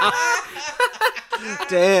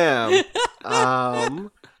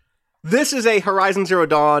 Damn. This is a Horizon Zero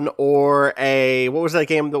Dawn or a what was that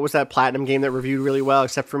game? What was that Platinum game that reviewed really well,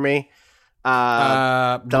 except for me?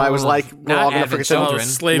 That I was like, we're all gonna forget children.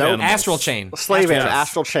 Slave animals. Astral Chain.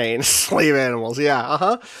 Astral Chain. Slave animals.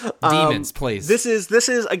 Yeah. Demons, please. This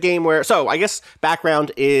is a game where. So I guess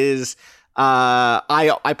background is,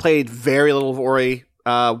 I played very little of Ori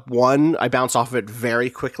 1. I bounced off of it very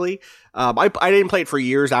quickly. I didn't play it for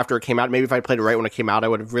years after it came out. Maybe if I played it right when it came out, I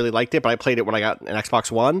would have really liked it. But I played it when I got an Xbox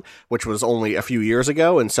One, which was only a few years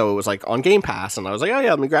ago, and so it was on Game Pass, and I was like, oh yeah,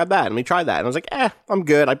 let me grab that, let me try that, and I was like, I'm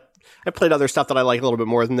good. I played other stuff that I like a little bit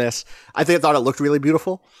more than this. I thought it looked really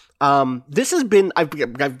beautiful. This has been, I've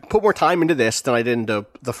put more time into this than I did into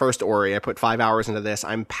the first Ori. I put 5 hours into this.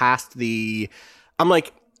 I'm past I'm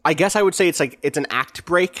I guess I would say it's an act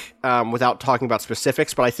break, without talking about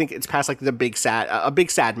specifics, but I think it's past like a big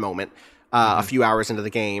sad moment, a few hours into the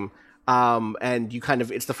game. And you kind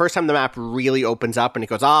of, it's the first time the map really opens up and it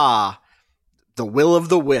goes, the will of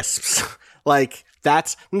the wisps. Like,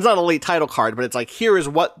 it's not a late title card, but it's like, here is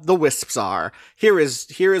what the wisps are. Here is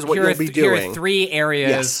what you'll be doing. Here are 3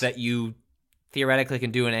 areas that you theoretically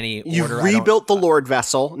can do in any order. You've rebuilt the Lord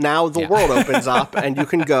Vessel. Now the world opens up and you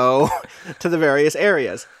can go to the various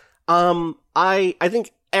areas. I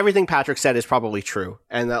think everything Patrick said is probably true.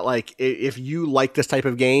 And that, like, if you like this type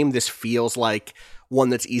of game, this feels like one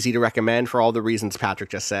that's easy to recommend for all the reasons Patrick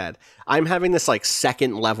just said. I'm having this like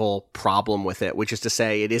second level problem with it, which is to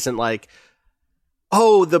say it isn't like,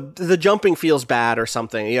 oh, the jumping feels bad or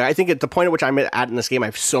something. You know, I think at the point at which I'm at in this game, I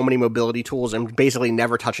have so many mobility tools and basically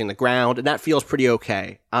never touching the ground, and that feels pretty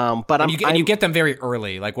okay. But you get them very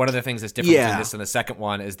early. Like, one of the things that's different between this and the second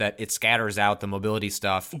one is that it scatters out the mobility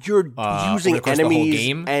stuff. You're using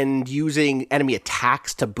enemies and using enemy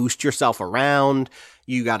attacks to boost yourself around.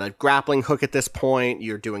 You got a grappling hook at this point.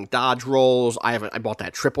 You're doing dodge rolls. I bought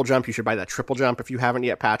that triple jump. You should buy that triple jump if you haven't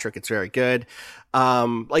yet, Patrick. It's very good.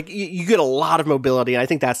 Like, you get a lot of mobility, and I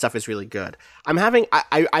think that stuff is really good.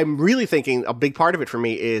 I'm really thinking a big part of it for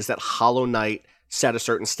me is that Hollow Knight set a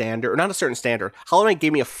certain standard, or not a certain standard. Hollow Knight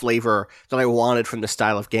gave me a flavor that I wanted from this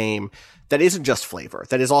style of game that isn't just flavor,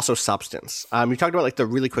 that is also substance. You talked about like the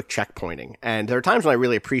really quick checkpointing, and there are times when I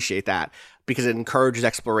really appreciate that because it encourages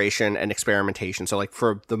exploration and experimentation. So like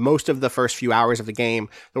for the most of the first few hours of the game,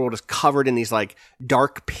 the world is covered in these like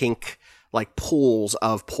dark pink like pools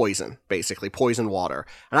of poison, basically poison water.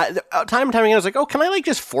 And time and time again, I was like, oh, can I like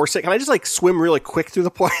just force it? Can I just like swim really quick through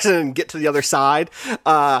the poison and get to the other side?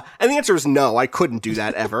 And the answer is no, I couldn't do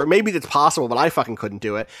that ever. Maybe it's possible, but I fucking couldn't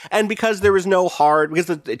do it. And because there was because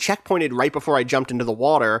it checkpointed right before I jumped into the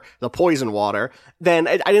water, the poison water, then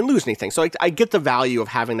I didn't lose anything. So I get the value of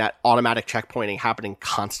having that automatic checkpointing happening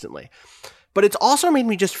constantly. But it's also made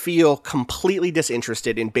me just feel completely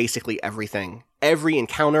disinterested in basically everything. Every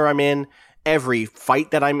encounter I'm in, every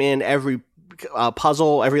fight that I'm in, every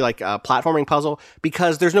puzzle, every platforming puzzle,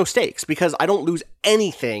 because there's no stakes, because I don't lose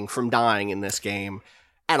anything from dying in this game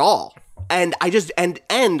at all. And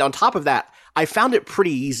and on top of that, I found it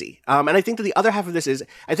pretty easy. And I think that the other half of this is,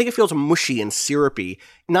 I think it feels mushy and syrupy,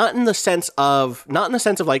 not in the sense of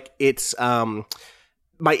like it's,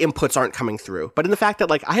 my inputs aren't coming through, but in the fact that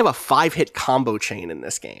like I have a 5-hit combo chain in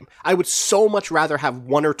this game. I would so much rather have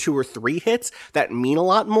 1 or 2 or 3 hits that mean a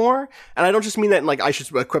lot more. And I don't just mean that in like I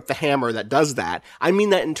should equip the hammer that does that. I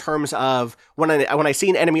mean that in terms of when I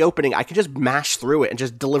see an enemy opening, I can just mash through it and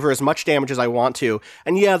just deliver as much damage as I want to.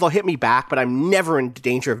 And yeah, they'll hit me back, but I'm never in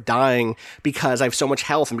danger of dying because I have so much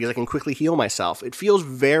health and because I can quickly heal myself. It feels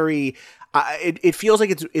very, it feels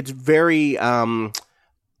like it's very,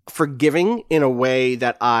 forgiving in a way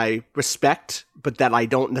that I respect, but that I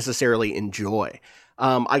don't necessarily enjoy.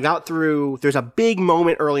 I got through, there's a big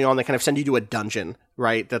moment early on that kind of send you to a dungeon,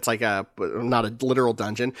 right? That's like not a literal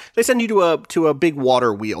dungeon. They send you to a big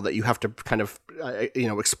water wheel that you have to kind of,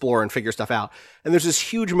 explore and figure stuff out. And there's this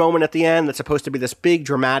huge moment at the end that's supposed to be this big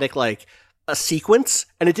dramatic, like, a sequence,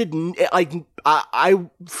 and it didn't, I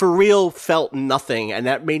for real felt nothing, and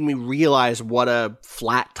that made me realize what a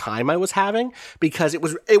flat time I was having, because it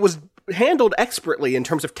was handled expertly in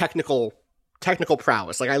terms of technical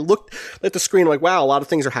prowess. Like, I looked at the screen like, wow, a lot of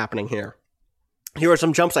things are happening here. Here are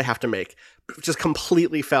some jumps I have to make. It just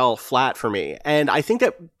completely fell flat for me. And I think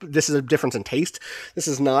that this is a difference in taste. This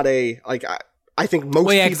is not I think most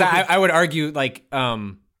people... I would argue, like,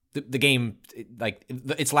 the game, like,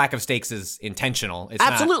 its lack of stakes is intentional. It's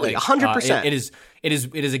absolutely, 100%. It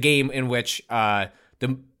is a game in which the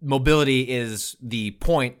mobility is the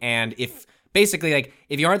point, and if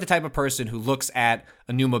you aren't the type of person who looks at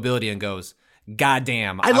a new mobility and goes, God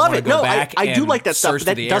damn, I love it. No, I do like that stuff.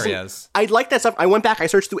 That doesn't. I like that stuff. I went back. I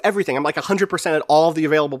searched through everything. I'm like 100% at all of the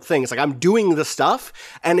available things. Like, I'm doing the stuff,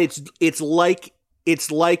 and it's like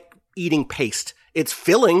eating paste. It's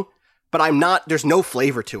filling, but I'm not. There's no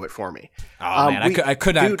flavor to it for me. Oh man, I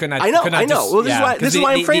could not. I know. Well, this is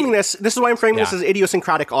why I'm framing this. This is why I'm framing this as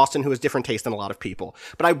idiosyncratic Austin, who has different taste than a lot of people.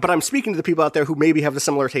 But I'm speaking to the people out there who maybe have the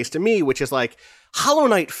similar taste to me, which is like, Hollow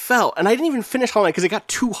Knight felt, and I didn't even finish Hollow Knight because it got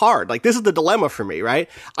too hard. Like, this is the dilemma for me, right?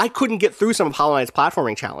 I couldn't get through some of Hollow Knight's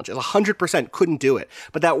platforming challenges. 100% couldn't do it.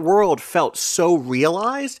 But that world felt so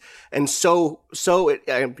realized and so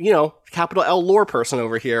capital L lore person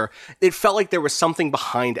over here. It felt like there was something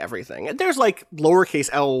behind everything. And there's like lowercase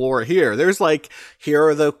L lore here. There's like, here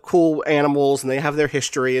are the cool animals and they have their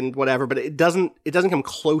history and whatever, but it doesn't come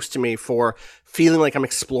close to me for feeling like I'm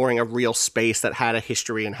exploring a real space that had a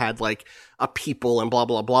history and had like a people and blah,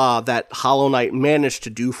 blah, blah that Hollow Knight managed to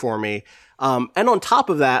do for me. And on top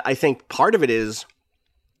of that, I think part of it is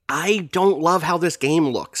I don't love how this game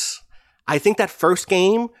looks. I think that first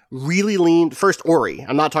game really leaned, first Ori,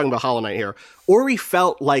 I'm not talking about Hollow Knight here. Ori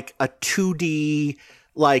felt like a 2D,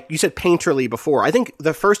 like you said painterly before. I think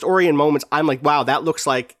the first Ori in moments, I'm like, wow, that looks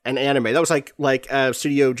like an anime. That was like a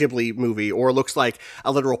Studio Ghibli movie, or looks like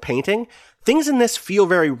a literal painting. Things in this feel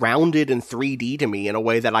very rounded and 3D to me in a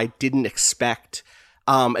way that I didn't expect.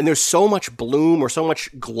 And there's so much bloom or so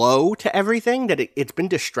much glow to everything that it's been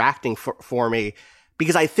distracting for me.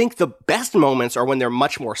 Because I think the best moments are when they're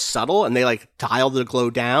much more subtle and they like dial the glow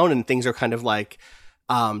down and things are kind of like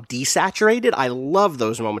desaturated. I love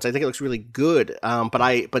those moments. I think it looks really good.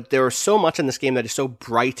 But there is so much in this game that is so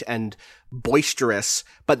bright and boisterous,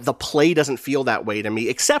 but the play doesn't feel that way to me,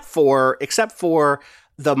 except for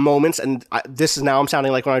the moments, and this is now I'm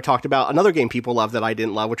sounding like when I talked about another game people love that I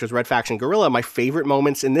didn't love, which was Red Faction Guerrilla. My favorite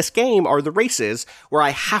moments in this game are the races where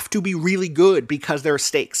I have to be really good because there are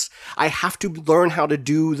stakes. I have to learn how to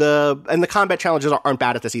do and the combat challenges aren't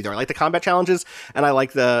bad at this either. I like the combat challenges and I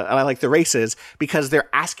like the races because they're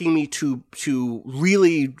asking me to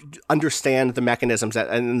really understand the mechanisms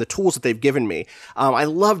and the tools that they've given me. I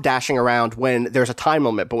love dashing around when there's a time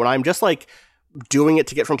limit, but when I'm just like doing it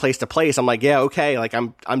to get from place to place, I'm like, yeah, okay, like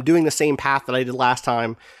I'm doing the same path that I did last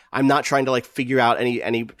time. I'm not trying to like figure out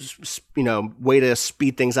any way to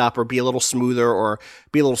speed things up or be a little smoother or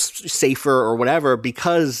be a little safer or whatever,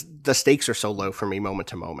 because the stakes are so low for me moment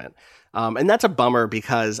to moment. And that's a bummer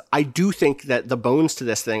because I do think that the bones to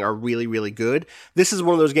this thing are really, really good. This is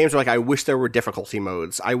one of those games where like I wish there were difficulty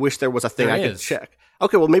modes. I wish there was a thing I could check.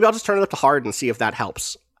 Okay, well maybe I'll just turn it up to hard and see if that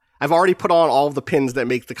helps. I've already put on all of the pins that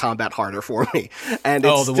make the combat harder for me, and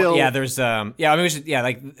it's still there's like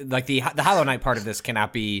the Hollow Knight part of this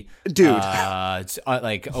cannot be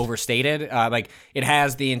like overstated. Like it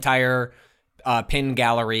has the entire pin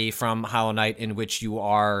gallery from Hollow Knight in which you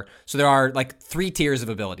are. So there are like 3 tiers of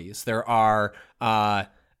abilities. There are I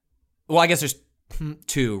guess there's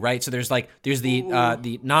 2, right? So there's the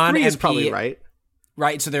non-MP. 3 is probably right.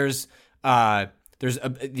 Right. So there's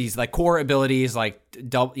these like core abilities like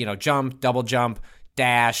jump, double jump,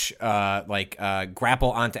 dash,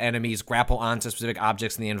 grapple onto enemies, grapple onto specific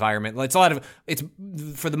objects in the environment. It's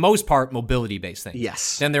for the most part mobility based things.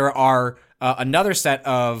 Yes. Then there are another set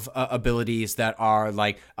of abilities that are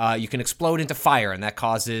like you can explode into fire, and that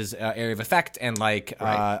causes area of effect and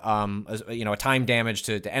a time damage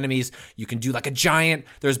to enemies. You can do like a giant.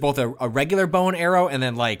 There's both a regular bow and arrow, and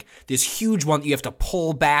then like this huge one that you have to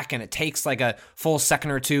pull back, and it takes like a full second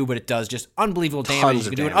or two, but it does just unbelievable damage. You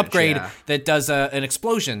can do an upgrade that does an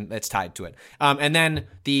explosion that's tied to it. And then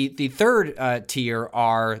the third tier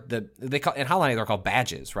are in Hollow Knight they're called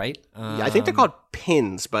badges, right? I think they're called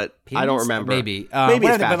pins, but I don't remember. Maybe it's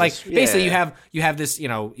but like basically yeah. you have this,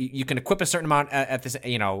 you can equip a certain amount at this,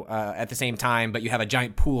 at the same time, but you have a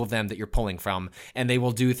giant pool of them that you're pulling from, and they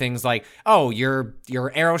will do things like, your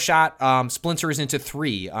arrow shot splinters into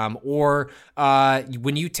 3, or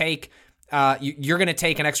when you take you're going to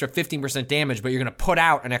take an extra 15% damage, but you're going to put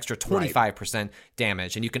out an extra 25%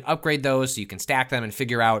 damage, and you can upgrade those so you can stack them and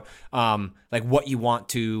figure out like what you want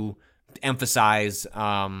to emphasize.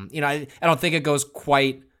 I don't think it goes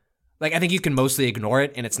quite like, I think you can mostly ignore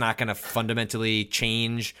it and it's not going to fundamentally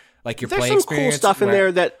change like your play experience. There's some cool stuff in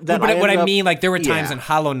there that I mean, like there were times in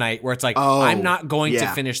Hollow Knight where it's like, I'm not going to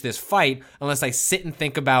finish this fight unless I sit and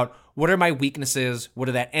think about what are my weaknesses, what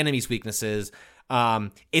are that enemy's weaknesses.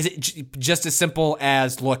 Is it just as simple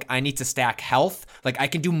as, look, I need to stack health? Like, I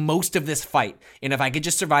can do most of this fight, and if I could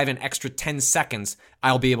just survive an extra 10 seconds,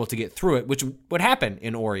 I'll be able to get through it, which would happen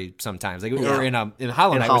in Ori sometimes, like, or in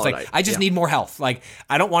Hollow Knight, where it's like, I just need more health. Like,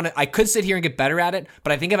 I don't want to, I could sit here and get better at it,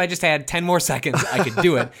 but I think if I just had 10 more seconds, I could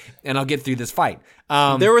do it, and I'll get through this fight.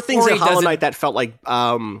 There were things in Hollow Knight that felt like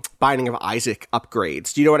Binding of Isaac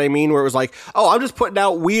upgrades. Do you know what I mean? Where it was like, I'm just putting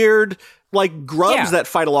out weird like grubs that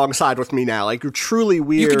fight alongside with me now. Like, you're truly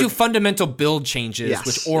weird. You can do fundamental build changes,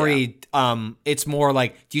 which Ori, it's more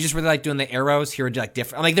like, do you just really like doing the arrows? Here are like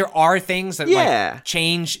different. Like, there are things that like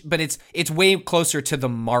change, but it's way closer to the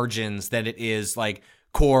margins than it is like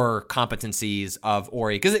core competencies of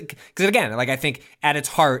Ori. Because again, like, I think at its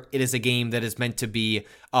heart, it is a game that is meant to be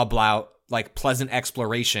about like pleasant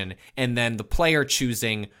exploration, and then the player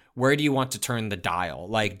choosing where do you want to turn the dial.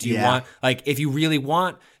 Like, do you want, like, if you really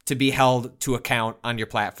want to be held to account on your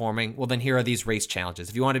platforming, well, then here are these race challenges.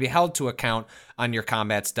 If you want to be held to account on your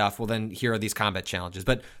combat stuff, well, then here are these combat challenges.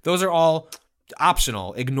 But those are all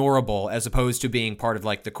optional, ignorable, as opposed to being part of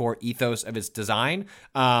like the core ethos of its design.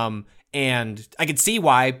 And I could see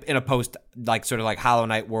why in a post like sort of like Hollow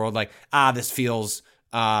Knight world, like this feels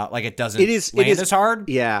like it doesn't land as hard.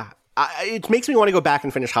 Yeah. It makes me want to go back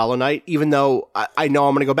and finish Hollow Knight, even though I know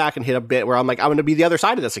I'm going to go back and hit a bit where I'm like, I'm going to be the other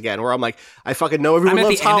side of this again, where I'm like, I fucking know everyone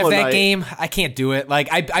loves Hollow Knight. I'm at the end of that game. I can't do it. Like,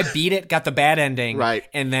 I beat it, got the bad ending, right,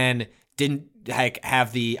 and then didn't I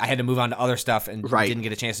had to move on to other stuff and didn't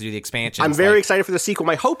get a chance to do the expansion. I'm very excited for the sequel.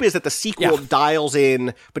 My hope is that the sequel dials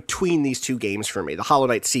in between these two games for me. The Hollow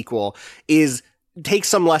Knight sequel takes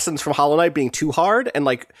some lessons from Hollow Knight being too hard and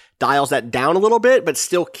like dials that down a little bit, but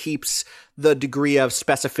still keeps the degree of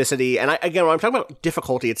specificity. And again, when I'm talking about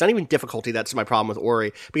difficulty, it's not even difficulty that's my problem with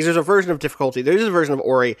Ori, because there's a version of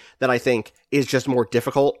Ori that I think is just more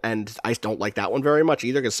difficult, and I don't like that one very much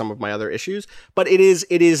either because some of my other issues. But it is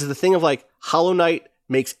the thing of like Hollow Knight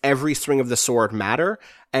makes every swing of the sword matter,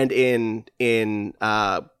 and in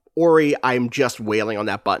Ori, I'm just wailing on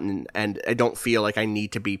that button, and I don't feel like I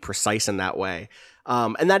need to be precise in that way.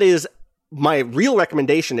 And that is my real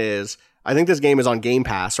recommendation is, I think this game is on Game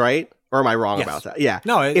Pass, right? Or am I wrong about that? Yeah.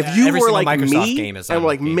 No, if you were like Microsoft me game is and were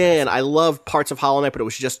like, Game man, Pass. I love parts of Hollow Knight, but it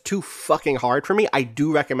was just too fucking hard for me, I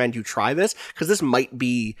do recommend you try this, because this might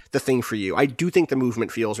be the thing for you. I do think the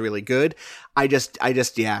movement feels really good. I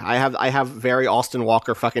have very Austin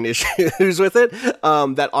Walker fucking issues with it,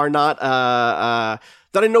 that are not,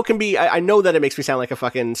 that I know can be, I know that it makes me sound like a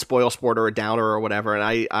fucking spoil sport or a downer or whatever,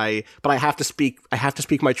 and but I have to speak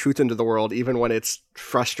my truth into the world, even when it's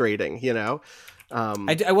frustrating, you know?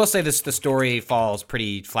 I will say the story falls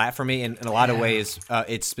pretty flat for me in a lot of ways.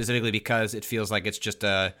 It's specifically because it feels like it's just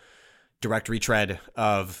a direct retread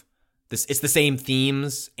of this. It's the same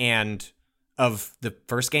themes and of the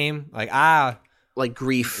first game, like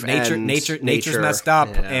grief, nature's messed up,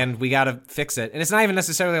 and we got to fix it. And it's not even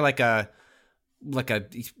necessarily like a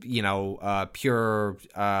pure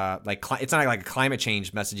it's not like a climate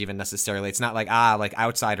change message even necessarily. It's not like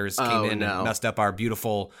outsiders came in and messed up our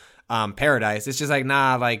beautiful paradise. It's just like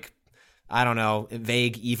I don't know,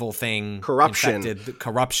 vague evil thing,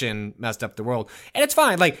 corruption messed up the world, and it's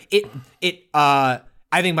fine. Like it I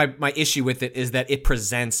think my issue with it is that it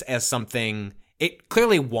presents as something. It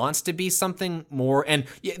clearly wants to be something more, and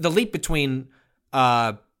the leap between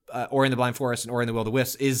Ori and the Blind Forest and Ori and the Will of the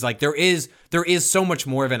Wisps is like there is so much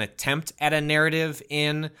more of an attempt at a narrative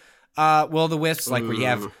in Will of the Wisps, like where you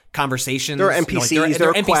have conversations. There are NPCs. There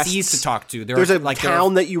are NPCs quests to talk to. There's a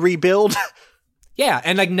town that you rebuild. Yeah,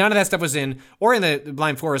 and like none of that stuff was in Ori and the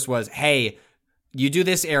Blind Forest. Was, hey, you do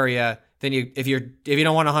this area, then if you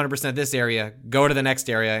don't want 100% this area, go to the next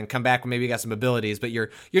area and come back when maybe you got some abilities. But you're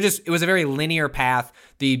just, it was a very linear path.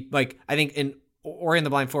 I think in Ori and the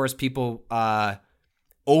Blind Forest, people have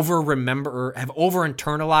over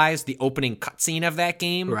internalized the opening cutscene of that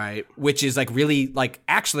game, right? Which is like really like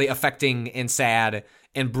actually affecting and sad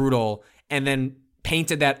and brutal, and then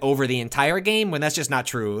painted that over the entire game when that's just not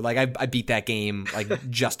true. Like I beat that game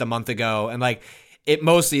like just a month ago, and like it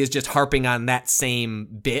mostly is just harping on that same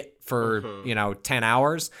bit for 10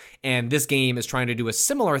 hours, and this game is trying to do a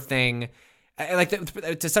similar thing. Like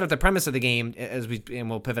to set up the premise of the game,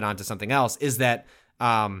 and we'll pivot on to something else, is that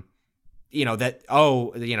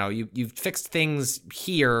you've fixed things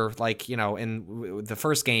here, like in the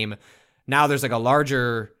first game. Now there's like a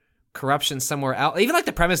larger corruption somewhere else. Even like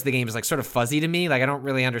the premise of the game is like sort of fuzzy to me. Like I don't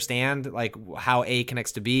really understand like how A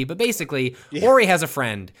connects to B. But basically, Ori has a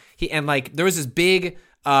friend. There was this big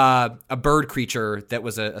a bird creature that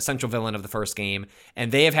was a central villain of the first game,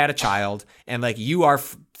 and they have had a child, and like you are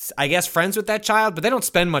I guess friends with that child, but they don't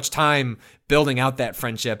spend much time building out that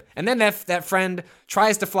friendship. And then that friend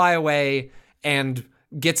tries to fly away and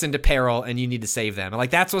gets into peril, and you need to save them. And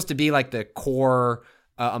like that's supposed to be like the core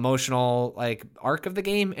emotional like arc of the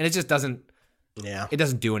game, and it just doesn't. Yeah, it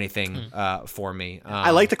doesn't do anything for me.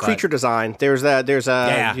 I like the creature design. There's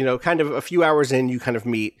kind of a few hours in, you kind of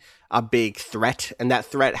meet a big threat, and that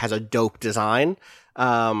threat has a dope design.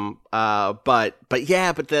 But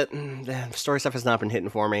the story stuff has not been hitting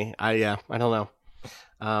for me. I don't know.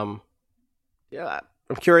 I'm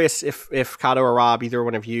curious if Kato or Rob, either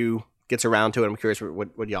one of you gets around to it. I'm curious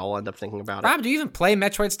what y'all end up thinking about it. Rob, do you even play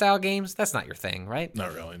Metroid style games? That's not your thing, right?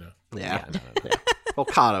 Not really, no. Yeah. Yeah. Well,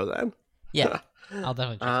 Kato then. Yeah, I'll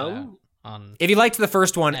definitely check it out. If you liked the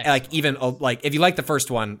first one, if you like the first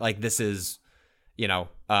one, like this is,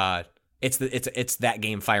 it's that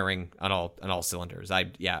game firing on all cylinders.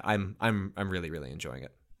 I'm really really enjoying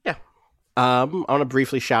it. Yeah. I want to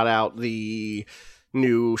briefly shout out the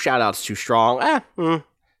new shout-outs too strong.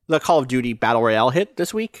 The Call of Duty Battle Royale hit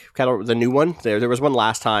this week. The new one. There was one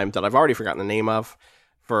last time that I've already forgotten the name of.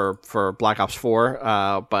 for Black Ops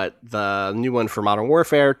 4, but the new one for Modern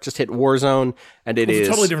Warfare just hit Warzone, and it's a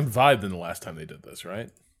totally different vibe than the last time they did this, right?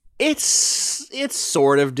 It's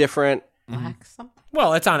sort of different.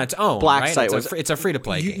 Well, it's on its own. Black right? Site it's a free to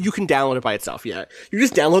play game. You can download it by itself. Yeah, you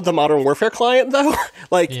just download the Modern Warfare client though.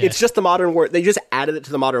 It's just the Modern War. They just added it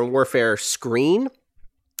to the Modern Warfare screen.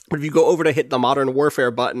 But if you go over to hit the Modern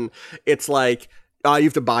Warfare button, it's like, you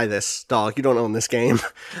have to buy this, dog. You don't own this game.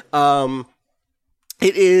 It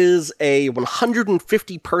is a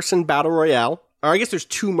 150-person battle royale. Or I guess there's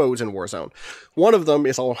 2 modes in Warzone. One of them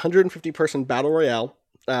is a 150-person battle royale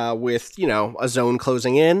with, a zone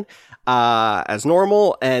closing in as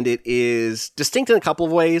normal, and it is distinct in a couple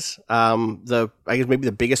of ways. I guess maybe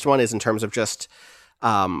the biggest one is in terms of just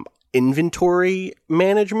inventory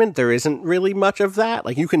management. There isn't really much of that.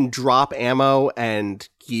 Like, you can drop ammo and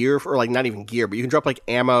gear, or like not even gear, but you can drop like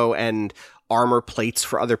ammo and armor plates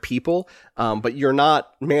for other people, but you're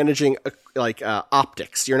not managing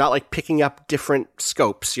optics. You're not like picking up different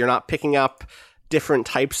scopes. You're not picking up different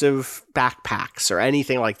types of backpacks or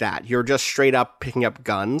anything like that. You're just straight up picking up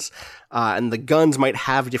guns, and the guns might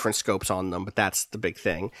have different scopes on them, but that's the big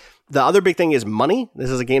thing. The other big thing is money. This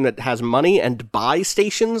is a game that has money and buy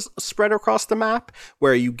stations spread across the map,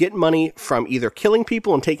 where you get money from either killing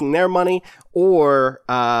people and taking their money, or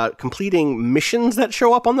completing missions that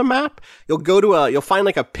show up on the map. You'll find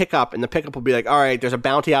like a pickup, and the pickup will be like, all right, there's a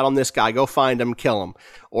bounty out on this guy, go find him, kill him.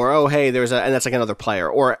 Or, oh, hey, and that's like another player.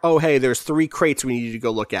 Or, oh, hey, there's 3 crates we need you to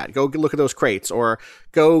go look at. Go look at those crates. Or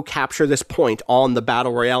go capture this point on the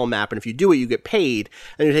Battle Royale map, and if you do it, you get paid.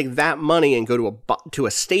 And you take that money and go to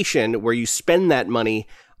a station where you spend that money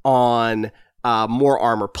on more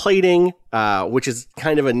armor plating, which is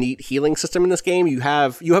kind of a neat healing system in this game. You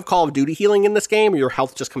have Call of Duty healing in this game, your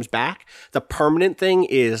health just comes back. The permanent thing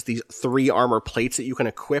is these 3 armor plates that you can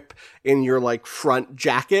equip in your like front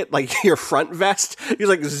jacket, like your front vest. You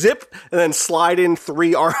like zip and then slide in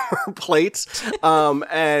 3 armor plates,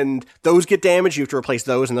 and those get damaged. You have to replace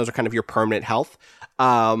those, and those are kind of your permanent health.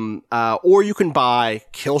 Or you can buy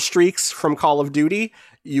kill streaks from Call of Duty.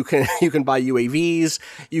 You can buy UAVs.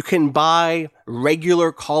 You can buy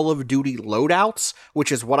regular Call of Duty loadouts,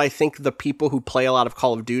 which is what I think the people who play a lot of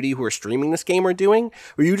Call of Duty who are streaming this game are doing.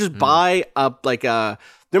 Where you just buy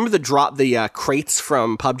remember the crates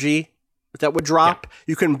from PUBG that would drop? Yeah.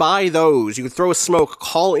 You can buy those. You can throw a smoke,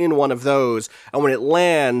 call in one of those, and when it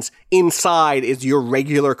lands, inside is your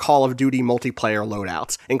regular Call of Duty multiplayer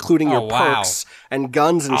loadouts, including your perks and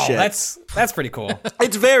guns and shit. That's pretty cool.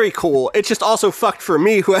 It's very cool. It's just also fucked for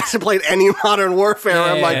me, who hasn't played any Modern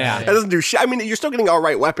Warfare. That doesn't do shit. I mean, you're still getting all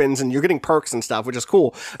right weapons, and you're getting perks and stuff, which is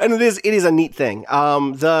cool. And it is a neat thing.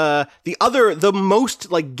 The most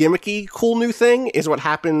like gimmicky cool new thing is what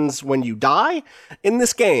happens when you die in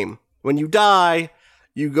this game. When you die,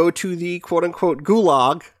 you go to the quote-unquote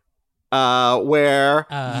gulag, where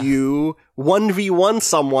you 1v1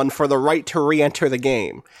 someone for the right to re-enter the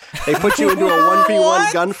game. They put you into a 1v1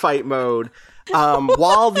 gunfight mode,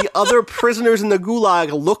 while the other prisoners in the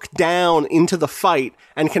gulag look down into the fight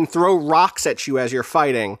and can throw rocks at you as you're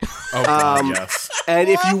fighting. Oh, God, yes. And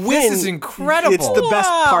if you win, this is incredible. It's the best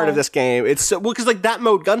part of this game. It's because like that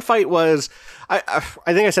mode, gunfight was. I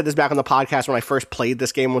think I said this back on the podcast when I first played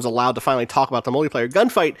this game and was allowed to finally talk about the multiplayer.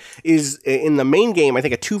 Gunfight is, in the main game, I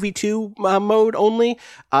think a 2v2 mode only.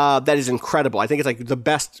 That is incredible. I think it's like the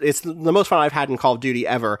best, it's the most fun I've had in Call of Duty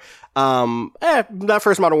ever. That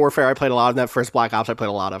first Modern Warfare I played a lot of, and that first Black Ops I played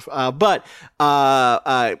a lot of. But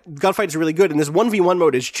Gunfight is really good, and this 1v1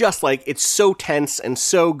 mode is just like, it's so tense and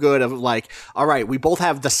so good of like, all right, we both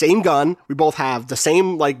have the same gun, we both have the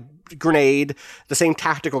same like grenade, the same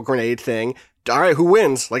tactical grenade thing. All right, who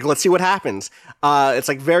wins? Like, let's see what happens. It's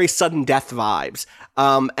like very sudden death vibes.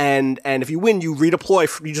 And if you win, you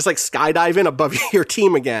redeploy. You just like skydive in above your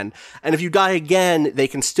team again. And if you die again, they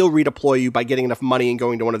can still redeploy you by getting enough money and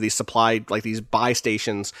going to one of these supply, like these buy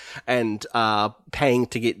stations, and paying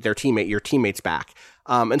to get your teammates back.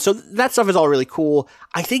 And so that stuff is all really cool.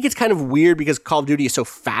 I think it's kind of weird because Call of Duty is so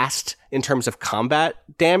fast in terms of combat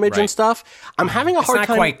damage and stuff. I'm having a hard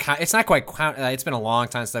time. It's not quite. It's been a long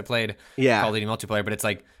time since I played Call of Duty multiplayer, but it's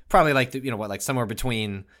like probably like like somewhere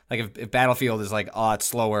between like if Battlefield is like a lot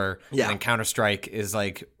slower, and then Counter-Strike is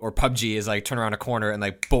like, or PUBG is like turn around a corner and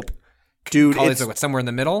like boop. Dude, it's like somewhere in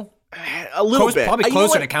the middle. A little bit. Probably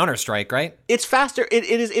closer to Counter-Strike, right? It's faster. It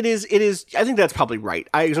is. I think that's probably right.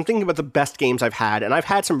 I'm thinking about the best games I've had, and I've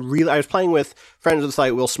had some I was playing with friends of the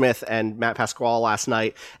site, Will Smith and Matt Pasquale last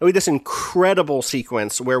night, and we had this incredible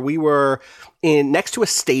sequence where we were next to a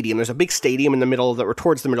stadium. There's a big stadium in the middle of or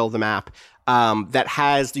towards the middle of the map. That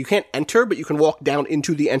has, you can't enter, but you can walk down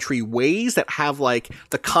into the entryways that have like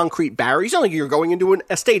the concrete barriers. It's not like you're going into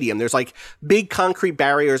a stadium. There's like big concrete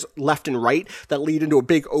barriers left and right that lead into a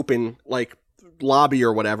big open like lobby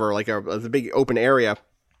or whatever, like a big open area.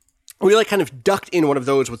 We like kind of ducked in one of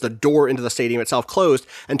those with the door into the stadium itself closed.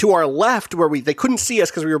 And to our left, where they couldn't see us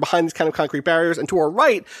because we were behind these kind of concrete barriers, and to our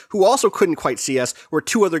right, who also couldn't quite see us, were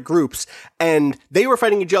two other groups. And they were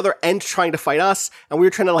fighting each other and trying to fight us. And we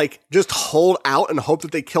were trying to like just hold out and hope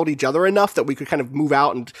that they killed each other enough that we could kind of move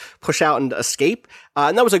out and push out and escape.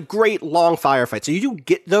 And that was a great long firefight. So you do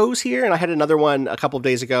get those here. And I had another one a couple of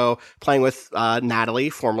days ago playing with Natalie,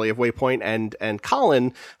 formerly of Waypoint, and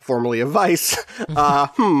Colin, formerly of Vice,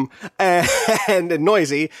 and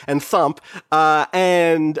Noisy and Thump.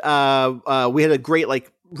 And we had a great like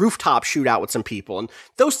rooftop shootout with some people. And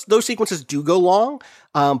those sequences do go long.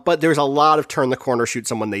 But there's a lot of turn the corner, shoot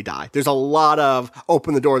someone, they die. There's a lot of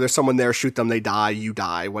open the door, there's someone there, shoot them, they die, you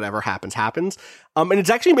die, whatever happens. And it's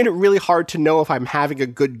actually made it really hard to know if I'm having a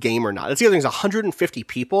good game or not. That's the other thing, is 150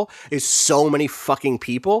 people is so many fucking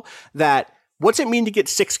people that what's it mean to get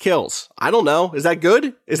 6 kills? I don't know. Is that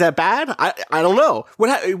good? Is that bad? I don't know.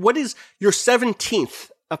 What is your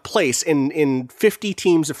 17th place in 50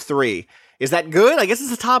 teams of 3? Is that good? I guess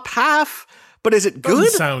it's the top half. But is it good?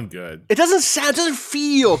 Doesn't sound good. It doesn't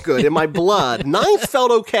feel good in my blood. 9th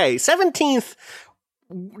felt okay. 17th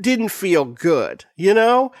didn't feel good, you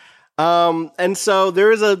know? And so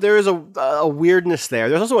there is a weirdness there.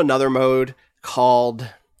 There's also another mode called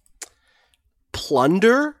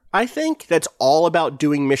Plunder, I think, that's all about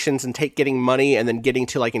doing missions and getting money and then getting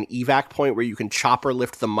to like an evac point where you can chopper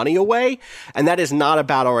lift the money away. And that is not a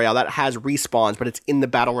battle royale. That has respawns, but it's in the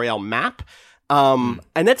battle royale map. And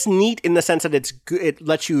that's neat in the sense that it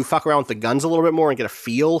lets you fuck around with the guns a little bit more and get a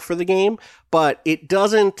feel for the game, but it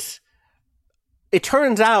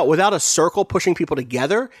turns out without a circle pushing people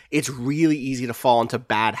together, it's really easy to fall into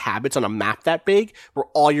bad habits on a map that big where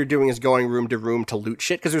all you're doing is going room to room to loot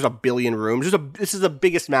shit because there's a billion rooms. This is the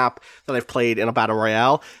biggest map that I've played in a battle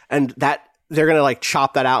royale, and that they're going to like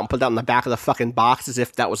chop that out and put that in the back of the fucking box as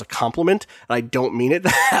if that was a compliment. And I don't mean it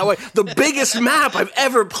that way. The biggest map I've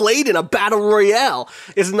ever played in a battle royale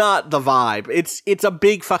is not the vibe. It's a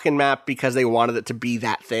big fucking map because they wanted it to be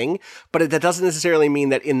that thing. But that doesn't necessarily mean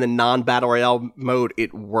that in the non-battle royale mode,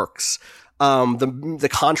 it works. The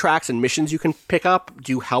contracts and missions you can pick up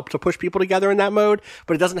do help to push people together in that mode,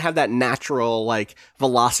 but it doesn't have that natural like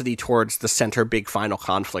velocity towards the center big final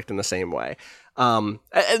conflict in the same way. And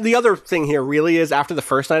the other thing here really is after the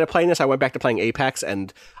first night of playing this, I went back to playing Apex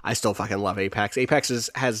and I still fucking love Apex. Apex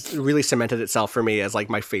has really cemented itself for me as like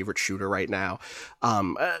my favorite shooter right now.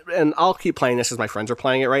 And I'll keep playing this as my friends are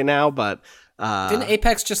playing it right now, but didn't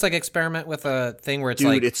Apex just like experiment with a thing where it's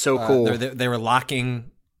dude, it's so cool. They were locking.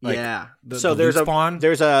 Like, yeah. So there's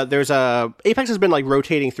a Apex has been like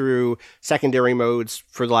rotating through secondary modes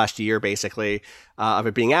for the last year, basically, of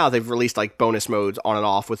it being out. They've released like bonus modes on and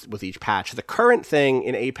off with each patch. The current thing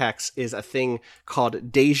in Apex is a thing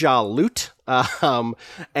called Deja Loot.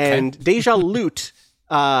 Deja Loot,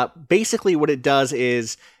 basically what it does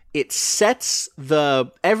is it sets there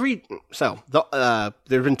have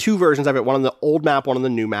been 2 versions of it, one on the old map, one on the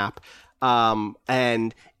new map.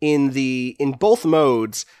 And in both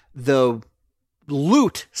modes, the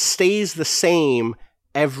loot stays the same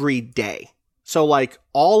every day. So like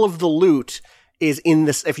all of the loot is in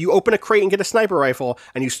this. If you open a crate and get a sniper rifle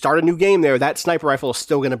and you start a new game there, that sniper rifle is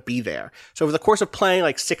still going to be there. So over the course of playing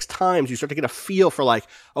like 6 times, you start to get a feel for like,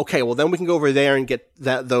 okay, well then we can go over there and get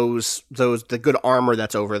the good armor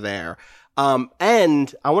that's over there.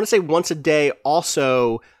 And I want to say once a day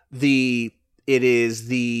also it is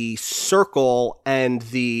the circle and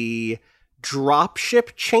the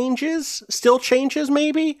dropship still changes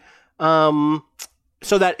maybe.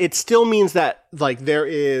 So that it still means that like there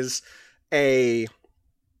is a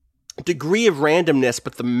degree of randomness,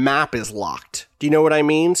 but the map is locked. Do you know what I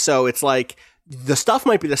mean? So it's like the stuff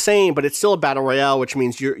might be the same, but it's still a battle royale, which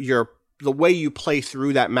means the way you play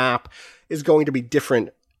through that map is going to be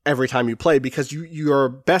different every time you play because your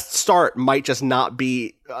best start might just not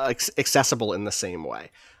be accessible in the same way.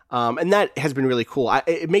 And that has been really cool.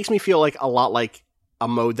 It makes me feel like a lot like a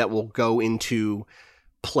mode that will go into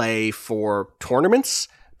play for tournaments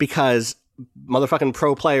because motherfucking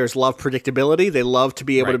pro players love predictability. They love to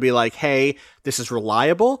be able to be like, hey, this is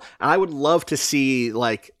reliable. And I would love to see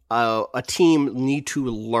like a team need to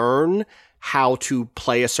learn how to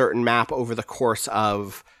play a certain map over the course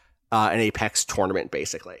of an Apex tournament,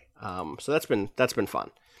 basically. So that's been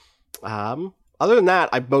fun. other than that,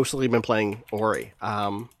 I've mostly been playing Ori.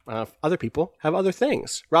 Other people have other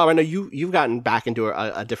things. Rob, I know you've gotten back into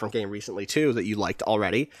a different game recently too that you liked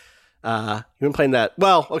already. You've been playing that.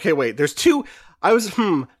 Well, okay, wait. There's two. I'm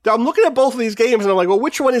looking at both of these games and I'm like, well,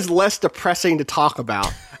 which one is less depressing to talk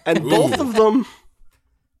about? And both of them,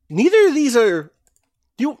 neither of these are.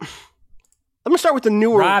 Let me start with the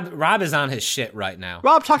newer. Rob is on his shit right now.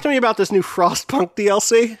 Rob, talk to me about this new Frostpunk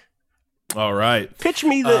DLC. All right. Pitch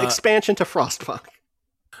me the expansion to Frostpunk.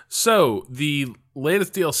 So the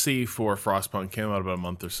latest DLC for Frostpunk came out about a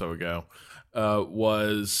month or so ago.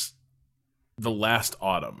 Was The Last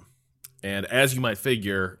Autumn, and as you might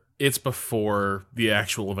figure, it's before the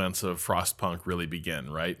actual events of Frostpunk really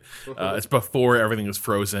begin, right? It's before everything is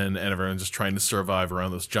frozen and everyone's just trying to survive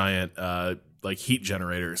around those giant heat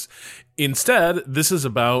generators. Instead, this is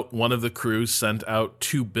about one of the crews sent out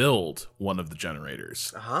to build one of the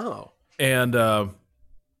generators. Oh. And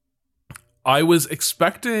I was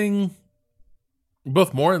expecting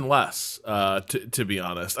both more and less, to be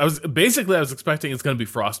honest. I was expecting it's going to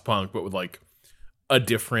be Frostpunk, but with like a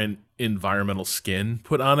different environmental skin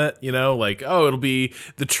put on it, it'll be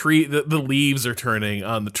the tree, the leaves are turning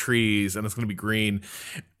on the trees and it's going to be green.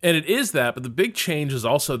 And it is that, but the big change is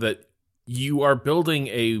also that you are building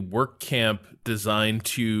a work camp designed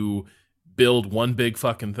to build one big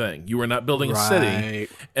fucking thing. You are not building a city.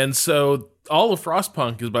 And so all of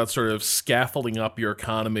Frostpunk is about sort of scaffolding up your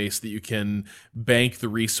economy so that you can bank the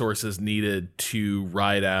resources needed to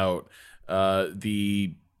ride out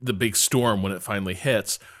the big storm when it finally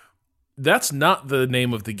hits. That's not the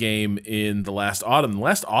name of the game in The Last Autumn. The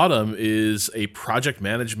Last Autumn is a project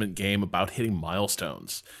management game about hitting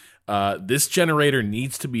milestones. This generator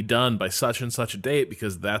needs to be done by such and such a date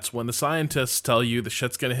because that's when the scientists tell you the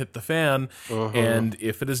shit's going to hit the fan. And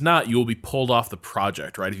if it is not, you will be pulled off the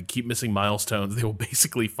project, right? If you keep missing milestones, they will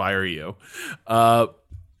basically fire you.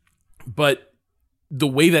 But the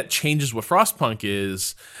way that changes with Frostpunk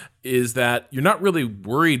is that you're not really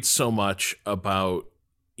worried so much about,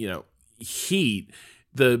 heat.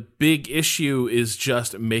 The big issue is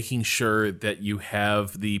just making sure that you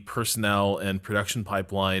have the personnel and production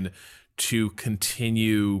pipeline to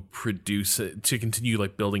continue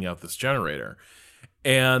building out this generator.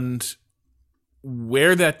 And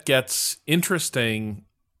where that gets interesting,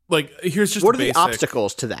 here's just what are the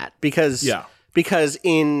obstacles to that? Because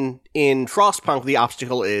in Frostpunk, the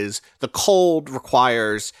obstacle is the cold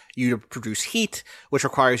requires you to produce heat, which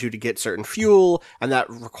requires you to get certain fuel, and that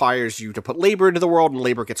requires you to put labor into the world, and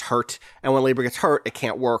labor gets hurt. And when labor gets hurt, it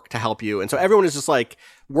can't work to help you. And so everyone is just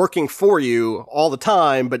working for you all the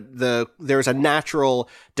time, but there's a natural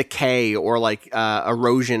decay or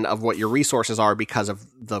erosion of what your resources are because of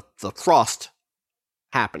the frost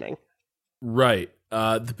happening. Right.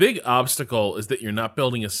 The big obstacle is that you're not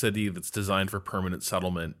building a city that's designed for permanent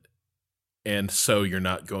settlement, and so you're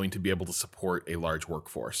not going to be able to support a large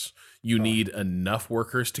workforce. You need enough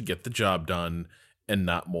workers to get the job done and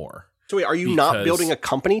not more. So wait, are you not building a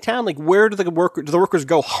company town? Where do the workers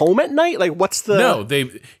go home at night? What's the... No, they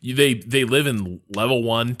live in level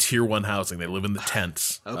 1, tier 1 housing. They live in the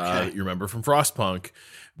tents. You remember from Frostpunk.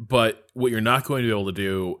 But what you're not going to be able to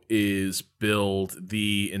do is build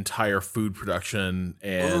the entire food production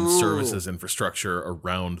and services infrastructure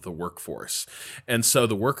around the workforce. And so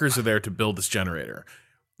the workers are there to build this generator.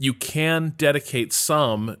 You can dedicate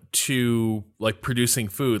some to producing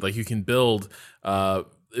food. You can build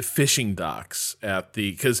fishing docks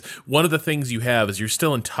because one of the things you have is you're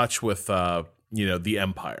still in touch with the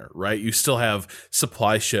Empire, right? You still have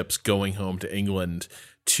supply ships going home to England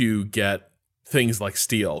to get things like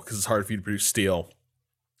steel, because it's hard for you to produce steel.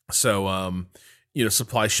 So,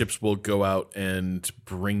 supply ships will go out and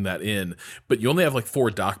bring that in, but you only have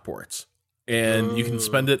 4 dock ports, and you can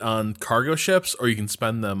spend it on cargo ships or you can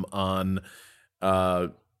spend them on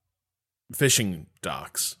fishing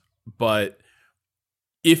docks. But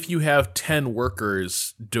if you have 10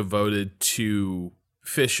 workers devoted to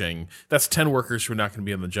fishing, that's 10 workers who are not going to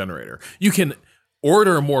be on the generator. You can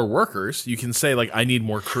order more workers. You can say I need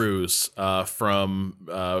more crews from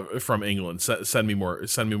England. Send me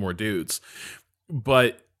more dudes.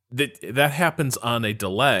 But that happens on a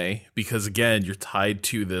delay because again you're tied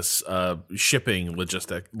to this shipping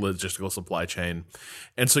logistical supply chain,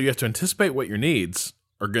 and so you have to anticipate what your needs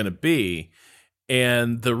are going to be.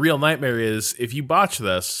 And the real nightmare is if you botch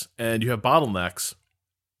this and you have bottlenecks,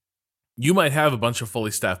 you might have a bunch of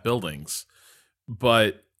fully staffed buildings,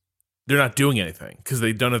 but they're not doing anything because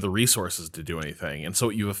they don't have the resources to do anything. And so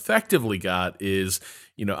what you've effectively got is,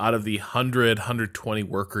 out of the 120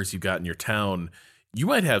 workers you've got in your town, you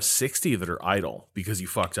might have 60 that are idle because you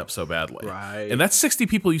fucked up so badly. Right. And that's 60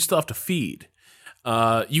 people you still have to feed.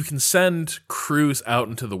 You can send crews out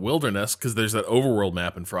into the wilderness because there's that overworld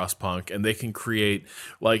map in Frostpunk, and they can create,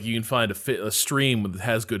 like, you can find a stream that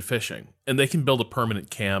has good fishing, and they can build a permanent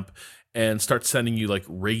camp and start sending you like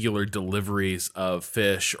regular deliveries of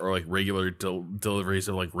fish or like regular deliveries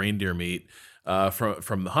of like reindeer meat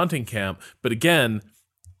from the hunting camp. But again,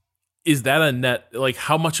 is that a net, like,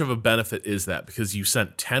 how much of a benefit is that? Because you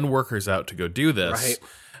sent 10 workers out to go do this.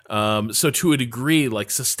 Right. So to a degree,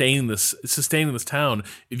 like sustaining this town,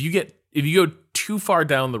 if you go too far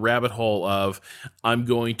down the rabbit hole of I'm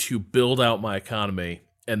going to build out my economy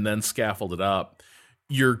and then scaffold it up,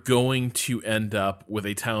 you're going to end up with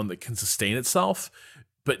a town that can sustain itself,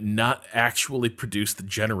 but not actually produce the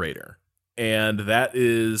generator. And that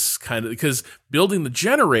is kind of because building the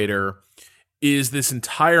generator is this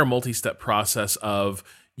entire multi-step process of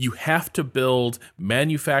you have to build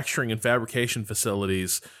manufacturing and fabrication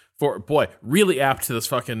facilities for, boy, really apt to this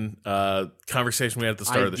fucking conversation we had at the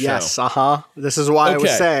start of the show. Yes, This is why I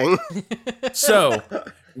was saying. So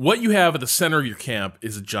what you have at the center of your camp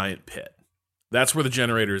is a giant pit. That's where the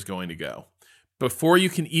generator is going to go. Before you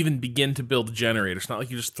can even begin to build the generator, it's not like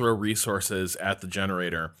you just throw resources at the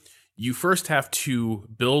generator. You first have to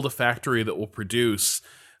build a factory that will produce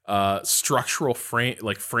structural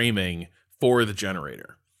framing for the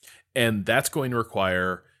generator. And that's going to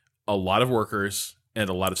require a lot of workers and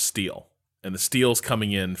a lot of steel. And the steel's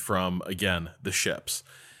coming in from, again, the ships.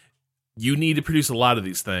 You need to produce a lot of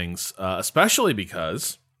these things, especially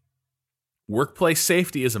because workplace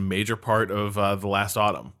safety is a major part of The Last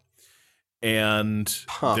Autumn. And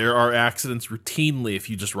there are accidents routinely if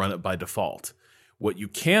you just run it by default. What you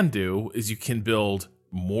can do is you can build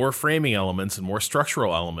more framing elements and more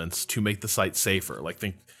structural elements to make the site safer. Like,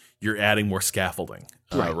 think you're adding more scaffolding,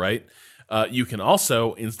 right? You can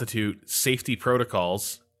also institute safety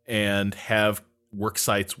protocols and have work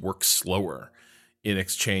sites work slower in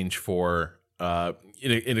exchange for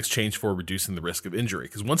reducing the risk of injury.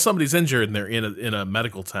 Because once somebody's injured and they're in a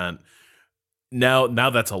medical tent, now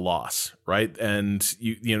that's a loss, right? And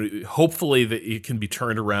you know, hopefully that it can be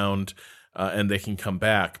turned around and they can come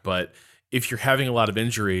back. But if you're having a lot of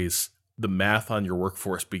injuries, the math on your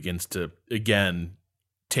workforce begins to, again,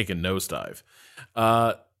 take a nosedive.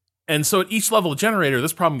 And so at each level of generator,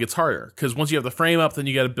 this problem gets harder because once you have the frame up, then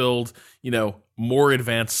you got to build, more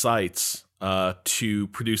advanced sites to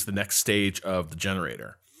produce the next stage of the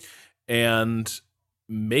generator. And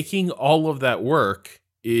making all of that work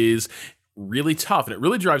is really tough. And it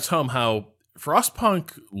really drives home how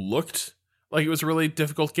Frostpunk looked like it was a really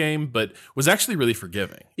difficult game, but was actually really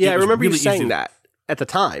forgiving. Yeah, I remember you saying that at the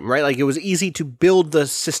time, right? Like, it was easy to build the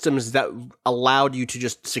systems that allowed you to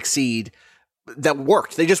just succeed, that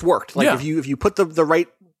worked. They just worked. Like, if you put the right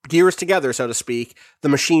gears together, so to speak, the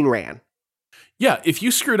machine ran. Yeah, if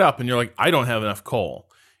you screwed up and you're like, I don't have enough coal,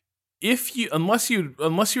 unless you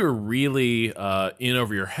were really in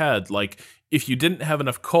over your head, like, if you didn't have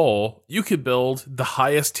enough coal, you could build the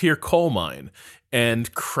highest tier coal mine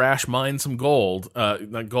and crash mine some coal,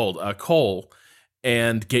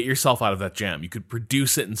 and get yourself out of that jam. You could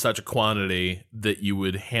produce it in such a quantity that you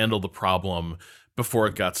would handle the problem before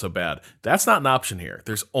it got so bad. That's not an option here.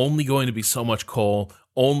 There's only going to be so much coal,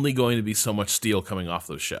 only going to be so much steel coming off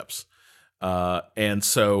those ships. And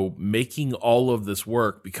so making all of this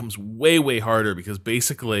work becomes way, way harder because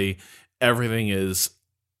basically everything is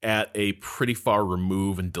at a pretty far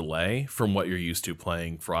remove and delay from what you're used to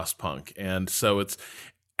playing Frostpunk. And so it's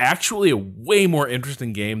actually a way more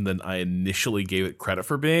interesting game than I initially gave it credit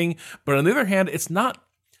for being. But on the other hand, it's not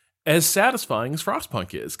as satisfying as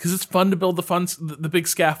Frostpunk is because it's fun to build the big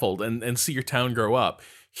scaffold and see your town grow up.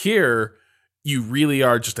 Here, you really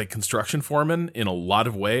are just a construction foreman in a lot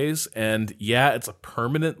of ways. And yeah, it's a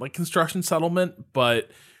permanent construction settlement, but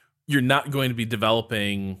you're not going to be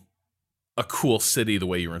developing a cool city the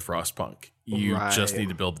way you were in Frostpunk. You just need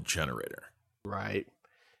to build the generator. Right.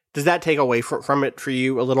 Does that take away from it for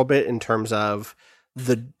you a little bit in terms of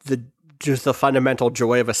the fundamental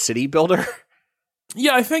joy of a city builder?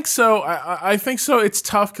 Yeah, I think so. I think so. It's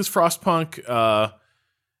tough because Frostpunk,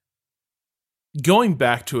 going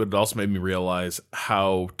back to it also made me realize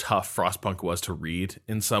how tough Frostpunk was to read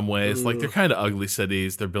in some ways. Like, they're kind of ugly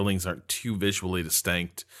cities. Their buildings aren't too visually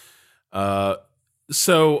distinct.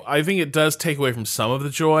 So I think it does take away from some of the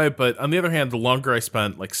joy, but on the other hand, the longer I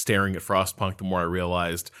spent staring at Frostpunk, the more I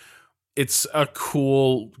realized it's a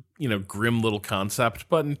cool, grim little concept,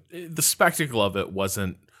 but the spectacle of it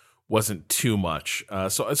wasn't too much.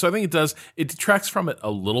 So I think it detracts from it a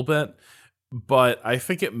little bit, but I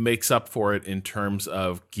think it makes up for it in terms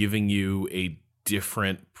of giving you a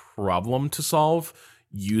different problem to solve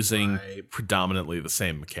using predominantly the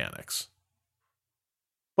same mechanics.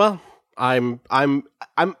 Well, I'm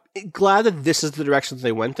glad that this is the direction that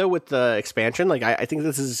they went though with the expansion. Like I think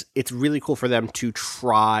it's really cool for them to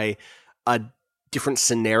try a different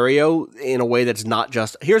scenario in a way that's not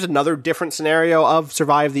just here's another different scenario of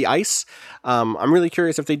Survive the Ice. I'm really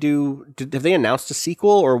curious if have they announced a sequel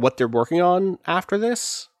or what they're working on after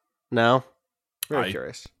this? No, really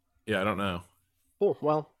curious. Yeah, I don't know. Cool.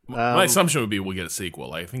 Well, my assumption would be we'll get a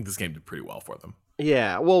sequel. I think this game did pretty well for them.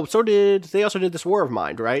 Yeah, well, they also did this War of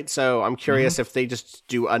Mind, right? So I'm curious if they just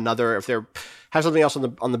do another, if they have something else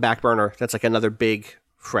on the back burner that's like another big,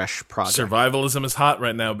 fresh project. Survivalism is hot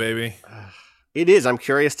right now, baby. It is. I'm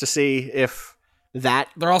curious to see if that.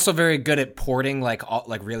 They're also very good at porting, like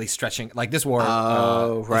really stretching. Like this War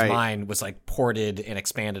of Mind was like ported and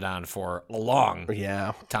expanded on for a long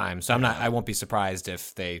time. So I won't be surprised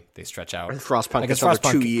if they stretch out. Frostpunk gets over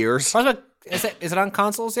 2 years. Frostpunk, is it on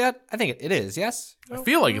consoles yet? I think it is. Yes. I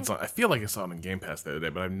feel like I saw it on Game Pass the other day,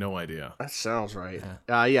 but I have no idea. That sounds right.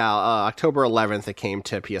 October 11th it came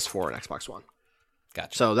to PS4 and Xbox One.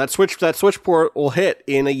 Gotcha. So that Switch port will hit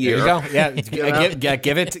in a year. There you go. Yeah,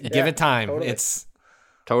 give it time. Totally. It's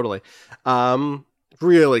totally.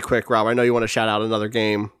 Really quick, Rob. I know you want to shout out another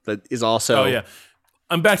game that is also. Oh yeah,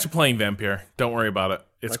 I'm back to playing Vampire. Don't worry about it.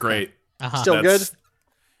 It's great. Still good.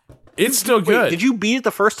 It's still good. Did you beat it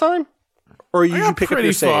the first time, or did you pick up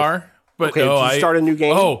your save? Far, but no, did you start a new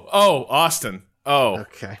game? Oh, Austin. Oh,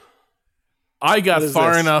 okay. I got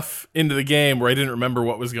far enough into the game where I didn't remember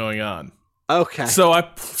what was going on. Okay. So I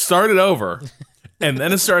started over, and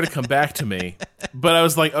then it started to come back to me. But I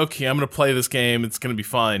was like, okay, I'm going to play this game. It's going to be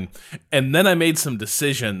fine. And then I made some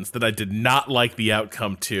decisions that I did not like the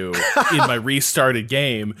outcome to in my restarted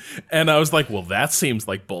game. And I was like, well, that seems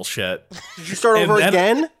like bullshit. Did you start over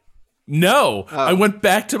again? No, I went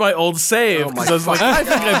back to my old save because I was like,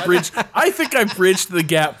 I think I bridged the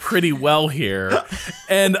gap pretty well here,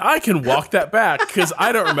 and I can walk that back because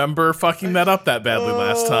I don't remember fucking that up that badly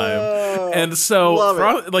last time. And so,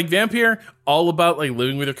 like Vampire, all about like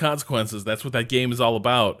living with your consequences. That's what that game is all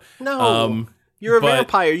about. No. You're a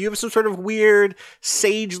vampire. You have some sort of weird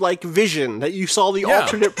sage-like vision that you saw the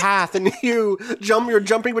alternate path, and you're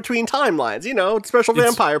jumping between timelines. You know, special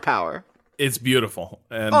vampire power. It's beautiful.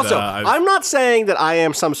 And also, I'm not saying that I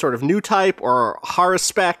am some sort of new type or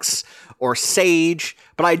Haruspex or Sage,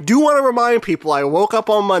 but I do want to remind people I woke up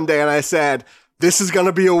on Monday and I said, this is going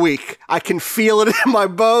to be a week. I can feel it in my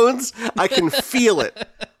bones. I can feel it.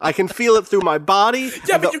 I can feel it through my body.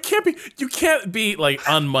 Yeah, but you can't be like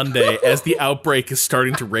on Monday as the outbreak is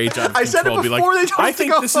starting to rage out of control. I said it before they told I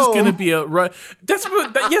think this is going to be a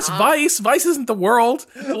yes, Vice isn't the world.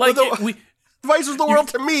 Like Vice was the world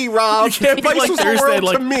to me, Rob. You can't be Vice like was Thursday, the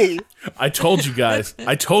world to me. I told you guys.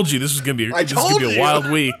 I told you this was gonna be a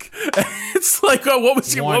wild week. It's like, what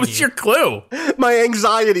was your clue? My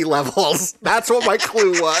anxiety levels. That's what my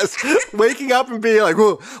clue was. Waking up and being like,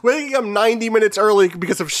 whoa, waking up 90 minutes early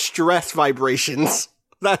because of stress vibrations.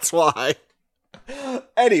 That's why.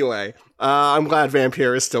 Anyway, I'm glad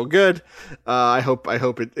Vampire is still good. I hope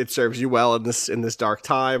it serves you well in this dark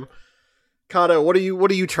time. Kato, what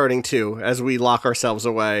are you turning to as we lock ourselves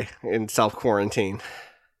away in self-quarantine?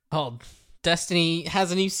 Oh, Destiny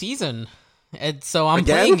has a new season, and so I'm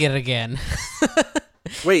playing it again.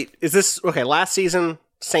 Wait, is this... Okay, last season,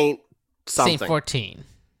 Saint something. Saint 14.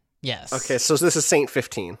 Yes. Okay, so this is Saint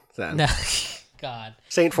 15, then. No, God.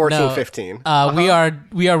 Saint 14, 15. We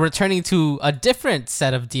are returning to a different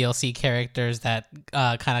set of DLC characters that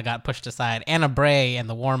kind of got pushed aside. Anna Bray and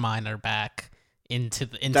the Warmind are back. Into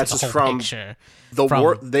That's the whole picture.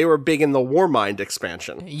 They were big in the Warmind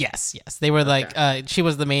expansion. Yes. They were she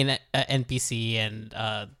was the main NPC, and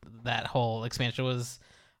that whole expansion was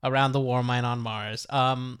around the Warmind on Mars.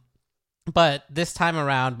 But this time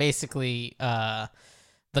around, basically, the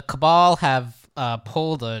Cabal have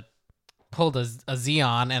pulled a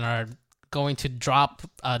Xeon and are going to drop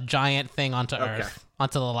a giant thing onto Earth,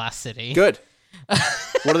 onto the last city. Good.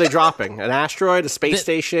 What are they dropping? An asteroid, a space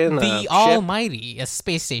station, the Almighty, a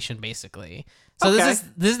space station, basically. So this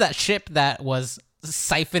is that ship that was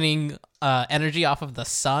siphoning energy off of the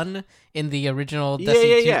sun in the original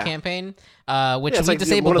Destiny 2 campaign, which we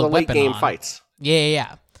disabled the weapon late game on. Fights.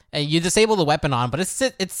 Yeah. And you disable the weapon on, but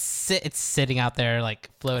it's sitting out there like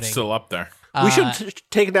floating. Still up there. We should have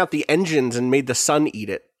taken out the engines and made the sun eat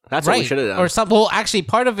it. That's what we should have done. Or something. Well, actually,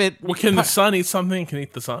 part of it. Well, can the sun eat something? Can it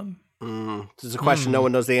eat the sun? This is a question no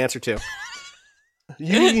one knows the answer to.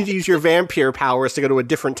 You need to use your vampire powers to go to a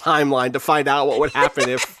different timeline to find out what would happen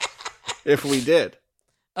if we did.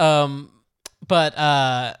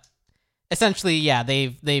 But essentially, yeah,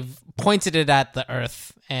 they've pointed it at the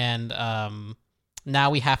Earth, and now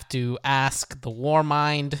we have to ask the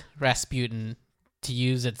Warmind Rasputin to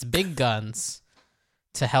use its big guns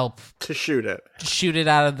to help to shoot it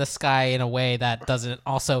out of the sky in a way that doesn't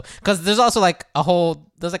also, because there's also like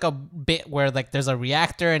there's like a bit where like there's a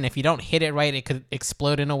reactor, and if you don't hit it right, it could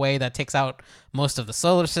explode in a way that takes out most of the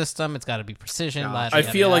solar system. It's got to be precision. I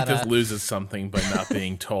feel like this loses something by not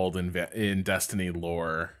being told in Destiny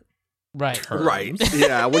lore. Right. Terms. Right.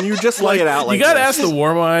 Yeah. When you just lay it out like you gotta this. ask the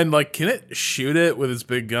Warmind, like, can it shoot it with its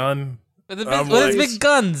big gun? With its big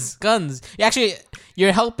guns. Actually,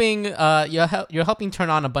 you're helping. You're helping turn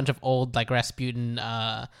on a bunch of old like Rasputin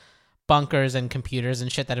bunkers and computers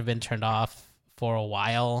and shit that have been turned off for a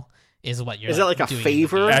while. Is what you're. Is that like a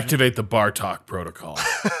favor? Activate the Bartok protocol.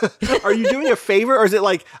 Are you doing a favor, or is it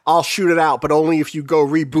like I'll shoot it out, but only if you go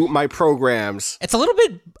reboot my programs? It's a little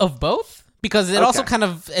bit of both. Because it also kind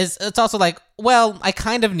of is, it's also like, well, I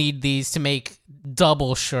kind of need these to make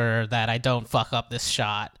double sure that I don't fuck up this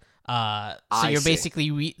shot. So you're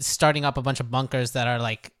basically starting up a bunch of bunkers that are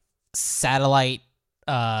like satellite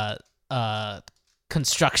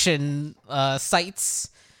construction sites,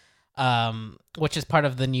 which is part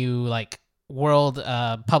of the new like world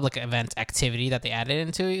public event activity that they added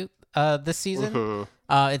into this season.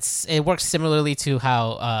 Mm-hmm. It works similarly to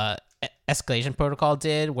how Escalation Protocol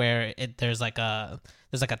did, where there's like a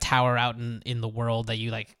tower out in the world that you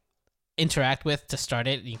like interact with to start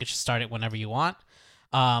it. You can just start it whenever you want,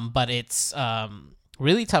 but it's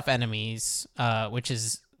really tough enemies, which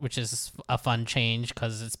is a fun change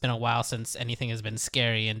because it's been a while since anything has been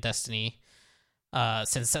scary in Destiny,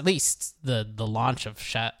 since at least the launch of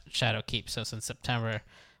Shadowkeep, so since September.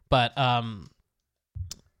 But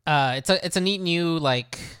it's a neat new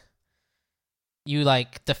like. You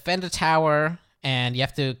like defend a tower, and you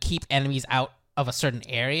have to keep enemies out of a certain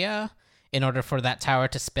area in order for that tower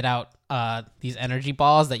to spit out these energy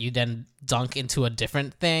balls that you then dunk into a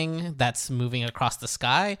different thing that's moving across the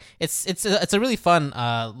sky. It's a really fun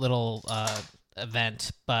little event,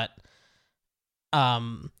 but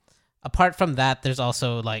apart from that, there's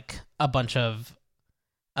also like a bunch of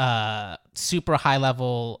super high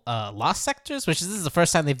level lost sectors, which this is the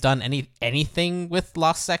first time they've done anything with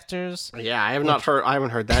lost sectors. Yeah, I haven't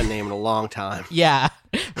heard that name in a long time. Yeah,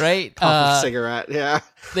 right. Puff a cigarette. Yeah,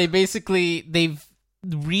 they've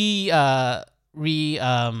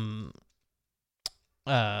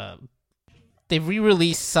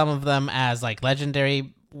re-released some of them as like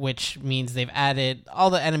legendary, which means they've added all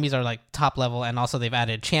the enemies are like top level, and also they've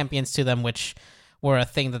added champions to them, which were a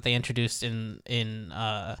thing that they introduced in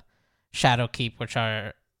Shadowkeep, which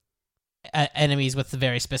are enemies with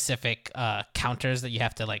very specific counters that you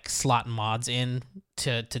have to like slot mods in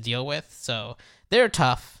to deal with. So they're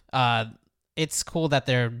tough. It's cool that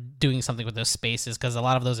they're doing something with those spaces, because a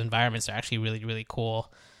lot of those environments are actually really, really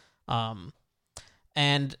cool.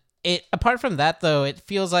 And apart from that, though, it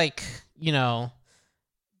feels like, you know,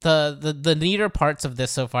 the neater parts of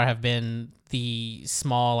this so far have been the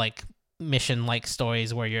small like mission like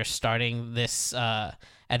stories where you're starting this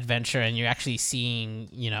adventure and you're actually seeing,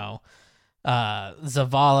 you know,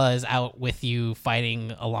 Zavala is out with you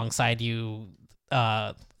fighting alongside you,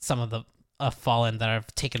 some of the Fallen that have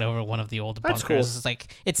taken over one of the old bunkers. Cool. It's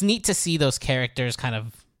like, it's neat to see those characters kind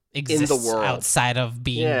of exist in the world outside of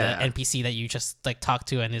being the NPC that you just like talk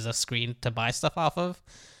to and is a screen to buy stuff off of.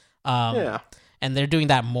 And they're doing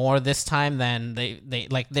that more this time than they've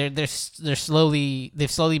slowly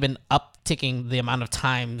been upticking the amount of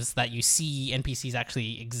times that you see NPCs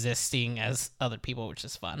actually existing as other people, which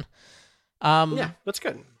is fun. That's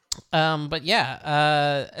good. But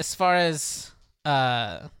yeah, as far as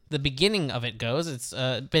the beginning of it goes, it's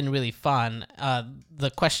been really fun. The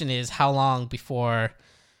question is how long before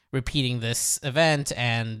repeating this event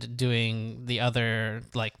and doing the other,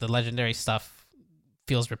 like the legendary stuff,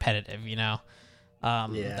 feels repetitive, you know?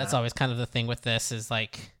 That's always kind of the thing with this, is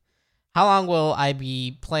like, how long will I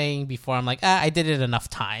be playing before I'm like, I did it enough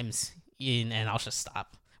times and I'll just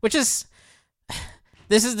stop. Which is,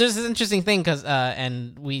 there's this interesting thing, because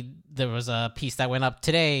there was a piece that went up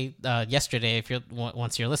yesterday,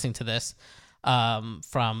 once you're listening to this,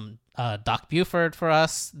 from Doc Buford for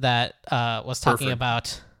us, that was talking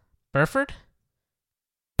about Burford.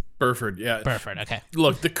 Burford, yeah. Burford, okay.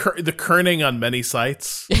 Look, the kerning on many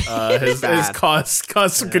sites has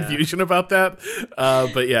caused some confusion about that.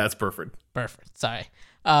 But yeah, it's Burford. Burford, sorry.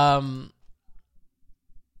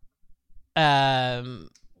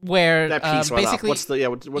 Where that piece basically, what's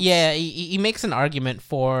he makes an argument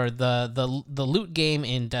for the loot game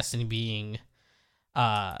in Destiny being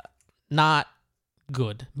not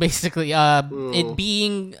good. Basically, it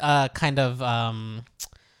being kind of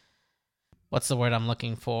what's the word I'm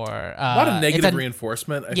looking for? Not a negative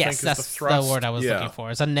reinforcement, I think is that's the thrust. the word I was looking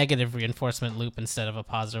for. It's a negative reinforcement loop instead of a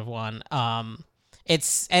positive one.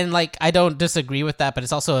 It's, and like, I don't disagree with that, but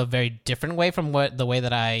it's also a very different way from the way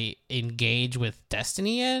that I engage with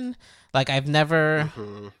Destiny in. Like, I've never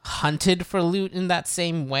hunted for loot in that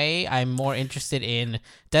same way. I'm more interested in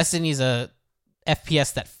Destiny's a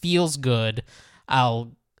FPS that feels good.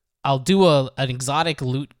 I'll do an exotic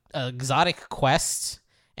quest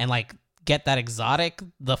and like get that exotic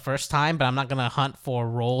the first time, but I'm not gonna hunt for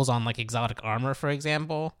rolls on like exotic armor, for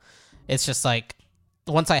example. It's just like,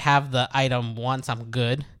 once I have the item once, I'm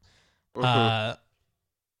good. And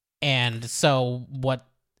so what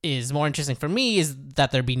is more interesting for me is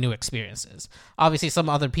that there be new experiences. Obviously, some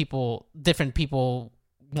other people, different people,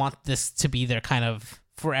 want this to be their kind of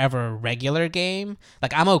forever regular game.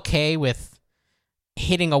 Like, I'm okay with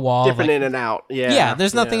hitting a wall. Dipping in and out. Yeah. Yeah,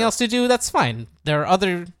 there's nothing else to do. That's fine. There are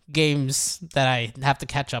other games that I have to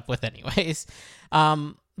catch up with anyways.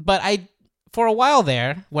 But for a while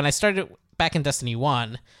there, when I started back in Destiny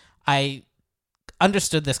 1, I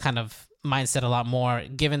understood this kind of mindset a lot more,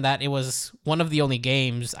 given that it was one of the only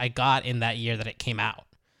games I got in that year that it came out.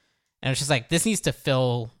 And it's just like, this needs to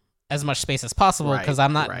fill as much space as possible because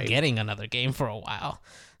I'm not getting another game for a while.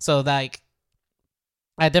 So like,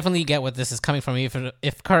 I definitely get what this is coming from, even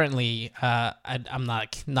if currently I'm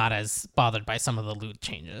not as bothered by some of the loot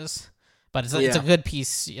changes. But it's a good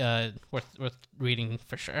piece, worth reading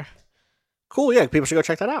for sure. Cool, yeah, people should go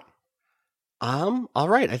check that out. All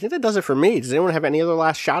right, I think that does it for me. Does anyone have any other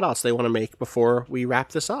last shout-outs they want to make before we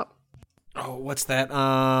wrap this up? Oh, what's that? Do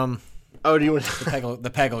you want the Peggle game?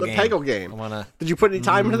 The Peggle game. I wanna. Did you put any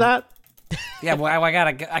time into that? Yeah, well,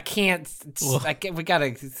 I can't. We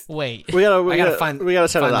gotta wait. We gotta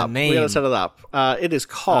set it up. We gotta set it up. It is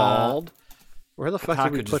called. Where the fuck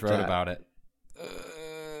did we put just wrote that? about it.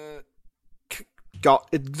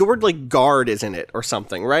 The word like guard is in it or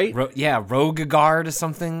something, right? Rogue Guard or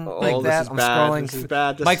something like that. I'm scrolling. This is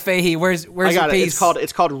bad. Mike Fahey, where's your piece?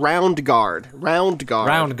 It's called Round Guard. Round Guard.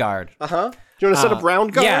 Round Guard. Do you want to set up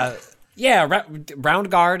Round Guard? Yeah.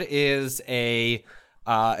 Round Guard is a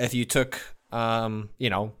if you took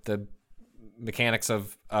the mechanics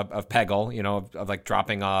of Peggle, of like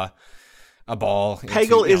dropping a ball.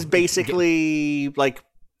 Peggle is basically like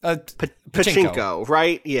pachinko,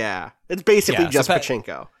 right? Yeah. It's basically just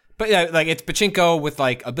pachinko. But yeah, like it's pachinko with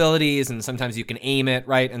like abilities, and sometimes you can aim it,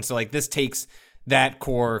 right? And so like this takes that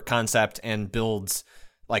core concept and builds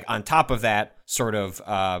like on top of that sort of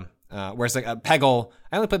whereas like Peggle,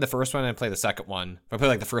 I only played the first one and I played the second one, but I played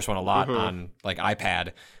like the first one a lot on like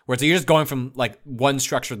iPad, where it's, you're just going from like one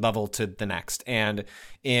structured level to the next. And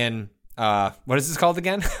in what is this called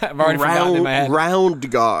again? I've already forgotten in my head.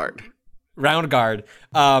 Round Guard. Round Guard.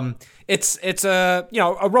 It's a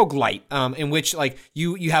a roguelite in which like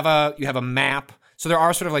you have a map. So there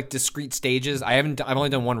are sort of like discrete stages. I've only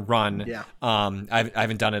done one run. Yeah. I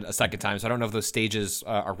haven't done it a second time, so I don't know if those stages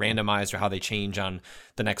are randomized or how they change on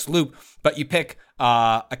the next loop. But you pick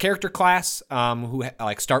a character class who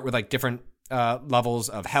like start with like different levels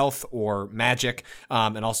of health or magic,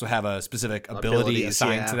 and also have a specific ability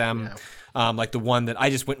assigned to them. Yeah. Like the one that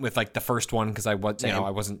I just went with, like the first one, because I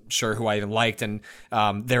wasn't sure who I even liked, and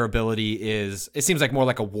their ability it seems like more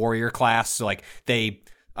like a warrior class. So like they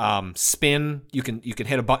spin. You can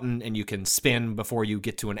hit a button and you can spin before you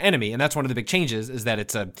get to an enemy, and that's one of the big changes. Is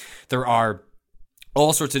that there are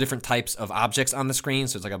all sorts of different types of objects on the screen,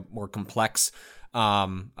 so it's like a more complex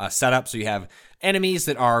setup. So you have enemies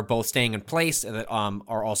that are both staying in place and that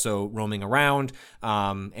are also roaming around,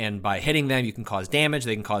 and by hitting them you can cause damage.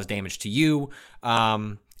 They can cause damage to you,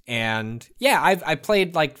 and yeah, I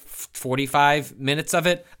played like 45 minutes of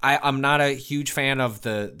it. I'm not a huge fan of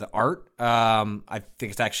the art. I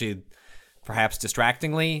think it's actually perhaps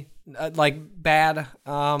distractingly like bad. It's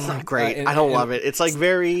not great. I don't love it. It's like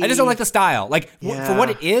very. I just don't like the style. Like for what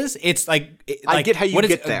it is, it's like I get how you what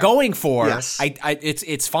get it's there. Going for. Yes.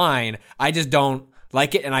 It's fine. I just don't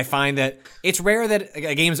like it, and I find that it's rare that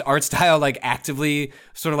a game's art style like actively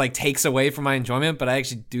sort of like takes away from my enjoyment, but I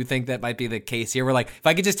actually do think that might be the case here, where like if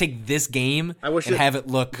I could just take this game and have it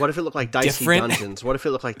look what if it looked like Dicey different? Dungeons? What if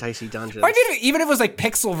it looked like Dicey Dungeons? Or even if it was like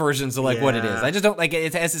pixel versions of like what it is. I just don't like it.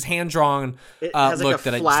 It has this hand-drawn it has look like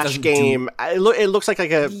a that flash it just game. It looks like a I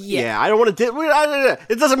don't want to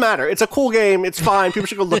it doesn't matter. It's a cool game. It's fine. People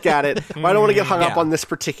should go look at it. But I don't want to get hung up on this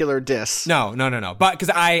particular diss. No. But because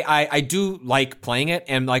I do like playing it,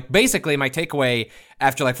 and like basically my takeaway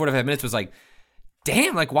after like 45 minutes was like,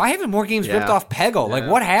 damn, like why haven't more games ripped off Peggle? Like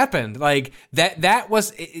what happened? Like that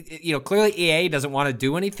was clearly EA doesn't want to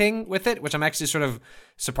do anything with it, which I'm actually sort of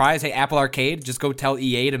surprised. Hey, Apple Arcade, just go tell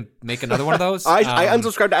EA to make another one of those. I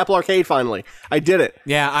unsubscribed to Apple Arcade finally. I did it.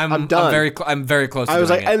 Yeah, I'm done. I'm very close to I was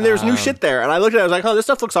doing like, it. and there's new shit there. And I looked at it, I was like, oh, this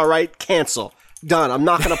stuff looks all right. Cancel. Done. I'm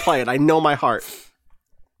not going to play it. I know my heart.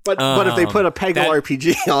 But if they put a Peggle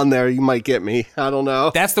RPG on there, you might get me. I don't know.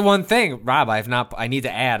 That's the one thing, Rob. I need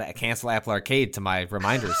to add a cancel Apple Arcade to my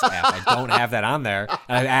reminders app. I don't have that on there,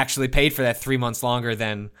 and I actually paid for that 3 months longer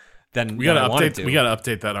than we got to update. We got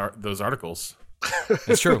to update those articles.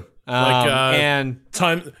 It's true. And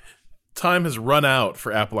time has run out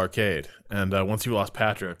for Apple Arcade, and once you lost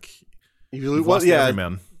Patrick, you've lost every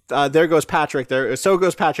man. There goes Patrick. So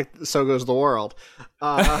goes Patrick. So goes the world.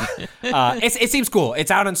 It seems cool.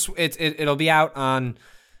 It's out on. It'll be out on,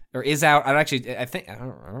 or is out. I think. I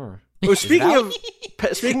don't know. Speaking of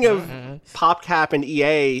PopCap and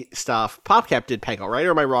EA stuff, PopCap did Peggle, right?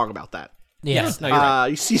 Or am I wrong about that? Yes. No, you're right.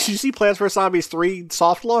 You see Plants vs Zombies 3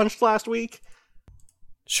 soft launched last week?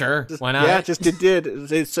 Sure. Why not? Yeah, it did.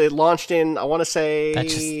 It launched in, I want to say... That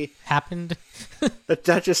just happened?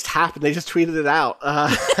 that just happened. They just tweeted it out.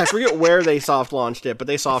 I forget where they soft launched it, but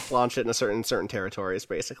they soft launched it in certain territories,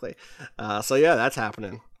 basically. So yeah, that's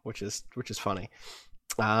happening, which is funny.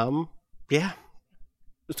 Yeah.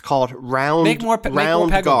 It's called Round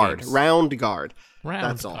Guard. Round Guard.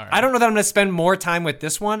 That's all. I don't know that I'm going to spend more time with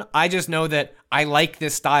this one. I just know that I like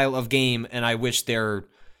this style of game, and I wish there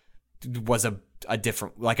was a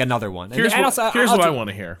different, like another one. Here's what I want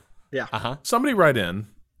to hear. Yeah. Somebody write in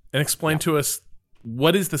and explain to us,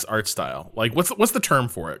 what is this art style? Like, what's the term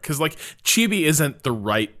for it? Because like chibi isn't the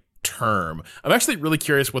right term. I'm actually really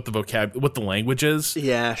curious what the language is.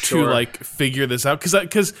 Yeah, sure. To like figure this out,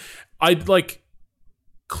 because I'd like.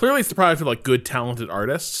 Clearly, it's the product of like good, talented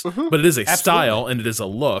artists, but it is a style and it is a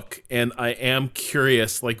look. And I am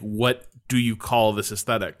curious, like, what do you call this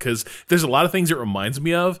aesthetic? Because there's a lot of things it reminds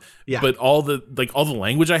me of, but all the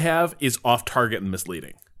language I have is off target and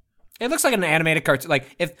misleading. It looks like an animated cartoon.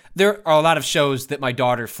 Like, if there are a lot of shows that my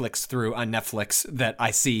daughter flicks through on Netflix that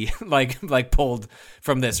I see like pulled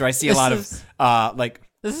from this, or I see a lot of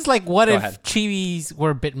This is like, what if chibis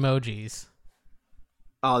were Bitmojis?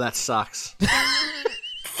 Oh, that sucks.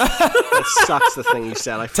 That sucks, the thing you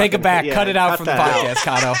said. Take it back. Cut it out from the podcast,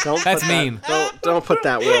 Kato. That's mean. Don't put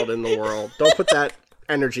that world in the world. Don't put that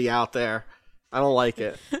energy out there. I don't like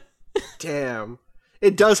it. Damn.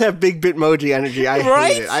 It does have big Bitmoji energy. I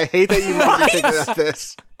hate it. I hate that you made me think about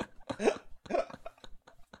this.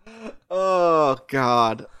 Oh,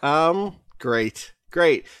 God. Great.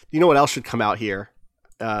 You know what else should come out here?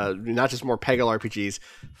 Not just more Peggle RPGs.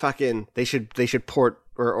 Fucking, they should port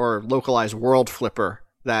or localize World Flipper.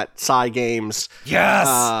 That Cygames.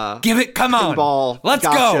 Yes. Give it. Come on. Pinball. Let's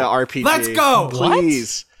gotcha go. RPG. Let's go.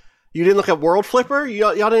 Please. What? You didn't look at World Flipper?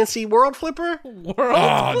 Y'all didn't see World Flipper?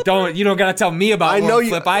 You don't gotta tell me about World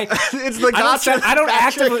Flip. It's the gotcha. I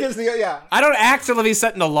don't actively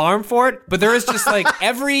set an alarm for it, but there is just like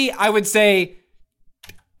every, I would say,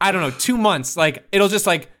 I don't know, 2 months, like it'll just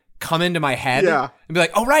like come into my head and be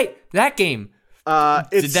like, oh right, that game.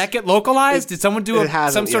 Did that get localized? Did someone do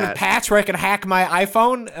some sort of patch where I can hack my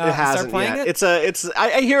iPhone and start playing it?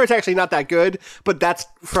 I hear it's actually not that good, but that's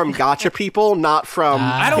from gotcha people, not from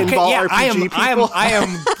pinball RPG people. I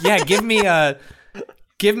am.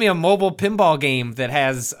 Give me a mobile pinball game that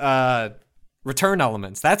has return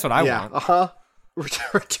elements. That's what I want.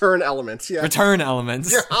 Return elements. Yeah. Return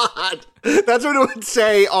elements. God. That's what it would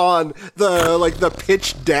say on the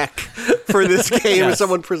pitch deck for this game if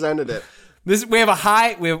someone presented it. We have a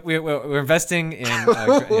high. We're investing in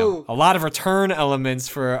a lot of return elements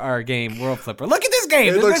for our game, World Flipper. Look at this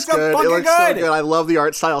game. It looks good. It looks so good. I love the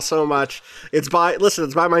art style so much. It's by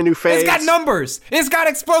my new phase. It's got numbers. It's got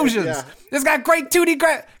explosions. Yeah. It's got great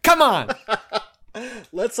 2D. Come on.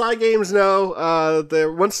 Let Cygames know.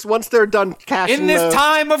 Once they're done cashing in this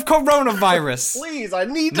time of coronavirus. Please, I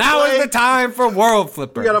need to now is the time for World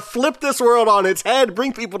Flipper. We gotta flip this world on its head,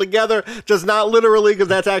 bring people together, just not literally, because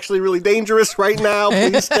that's actually really dangerous right now.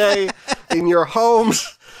 Please stay in your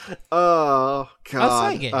homes. Oh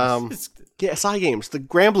God. Cygames. Cygames, the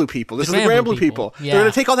Granblue people. This is the Granblue people. Yeah. They're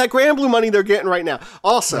going to take all that Granblue money they're getting right now.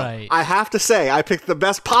 Also, I have to say, I picked the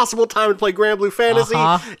best possible time to play Granblue Fantasy.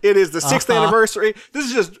 It is the 6th anniversary. This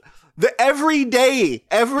is just Every day,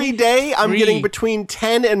 I'm getting between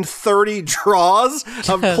 10 and 30 draws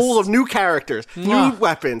of pools of new characters, new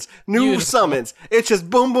weapons, new summons. It's just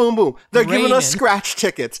boom, boom, boom. They're giving us scratch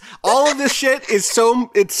tickets. All of this shit is so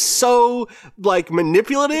like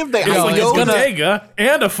manipulative. It's like a bodega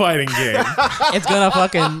and a fighting game. It's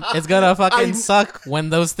gonna fucking suck when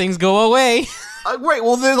those things go away. Right.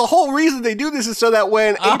 Well, the whole reason they do this is so that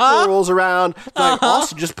when April rolls around, like,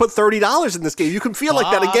 also just put $30 in this game. You can feel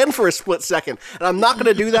like that again for a split second. And I'm not going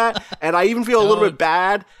to do that. And I even feel a little bit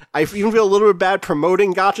bad. I even feel a little bit bad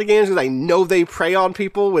promoting gacha games because I know they prey on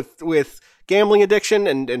people with gambling addiction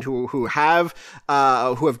and who have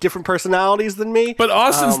different personalities than me. But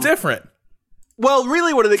Austin's different. Well,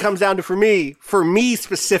 really, what it comes down to for me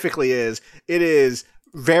specifically is it is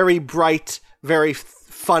very bright, very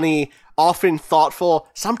funny, often thoughtful,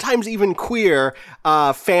 sometimes even queer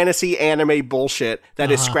fantasy anime bullshit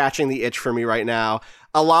that is scratching the itch for me right now.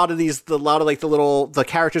 A lot of the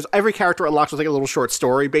characters, every character unlocks with like a little short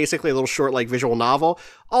story, basically a little short like visual novel.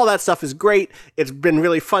 All that stuff is great. It's been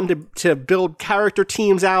really fun to build character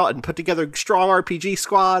teams out and put together strong RPG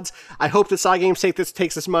squads. I hope that Cygames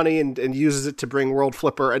takes this money and uses it to bring World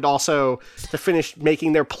Flipper and also to finish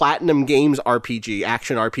making their Platinum Games RPG,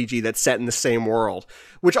 action RPG that's set in the same world,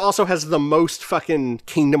 which also has the most fucking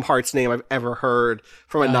Kingdom Hearts name I've ever heard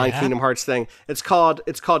from a non-Kingdom Hearts thing. It's called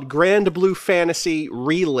Grand Blue Fantasy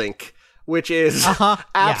Relink, which is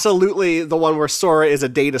absolutely the one where Sora is a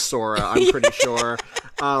data Sora, I'm pretty sure.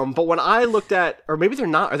 But when I looked at, or maybe they're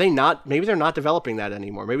not, maybe they're not developing that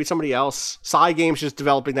anymore. Maybe somebody else, Cygames just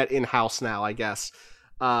developing that in-house now, I guess.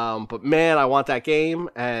 But man, I want that game,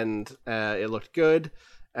 and it looked good.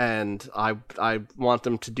 And I want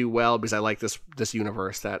them to do well because I like this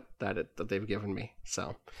universe that they've given me.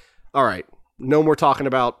 So, all right, no more talking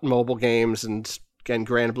about mobile games and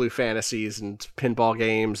Grand Blue Fantasies and pinball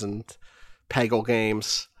games and Peggle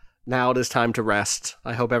games. Now it is time to rest.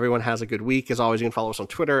 I hope everyone has a good week. As always, you can follow us on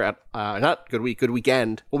Twitter at not good week, good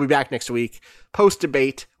weekend. We'll be back next week post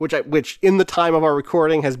debate, which in the time of our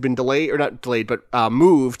recording has been delayed or not delayed, but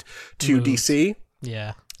moved to DC.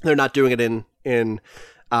 Yeah, they're not doing it in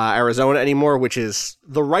Arizona anymore, which is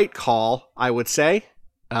the right call, I would say.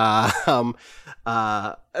 As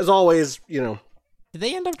always, did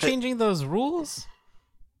they end up changing those rules?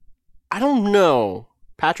 I don't know.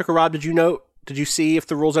 Patrick or Rob, did you see if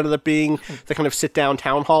the rules ended up being the kind of sit down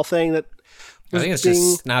town hall thing that I think it's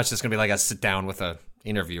just gonna be like a sit down with a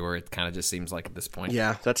interviewer. It kind of just seems like at this point.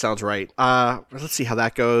 Yeah, that sounds right. Let's see how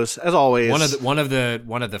that goes. As always, one of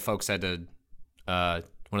the folks had to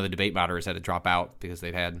one of the debate moderators had to drop out because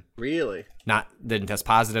they've had didn't test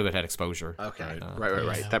positive, but had exposure. Okay,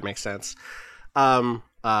 right. Yeah. That makes sense. I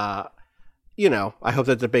hope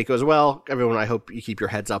that the debate goes well. Everyone, I hope you keep your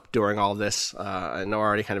heads up during all this. I know I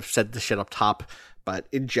already kind of said the shit up top, but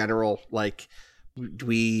in general, like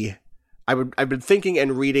I've been thinking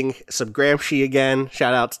and reading some Gramsci again.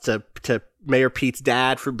 Shout outs to Mayor Pete's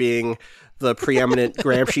dad for being the preeminent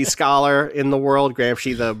Gramsci scholar in the world.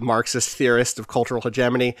 Gramsci, the Marxist theorist of cultural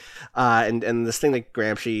hegemony. And this thing that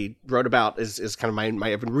Gramsci wrote about is kind of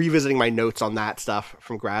my I've been revisiting my notes on that stuff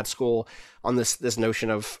from grad school on this notion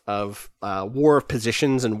of war of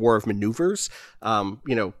positions and war of maneuvers.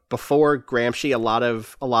 Before Gramsci, a lot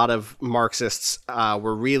of Marxists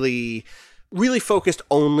were really focused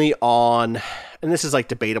only on, and this is like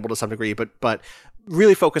debatable to some degree, but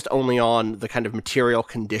really focused only on the kind of material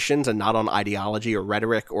conditions and not on ideology or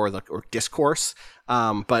rhetoric or discourse.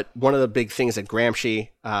 But one of the big things that Gramsci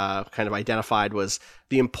kind of identified was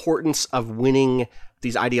the importance of winning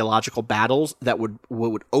these ideological battles that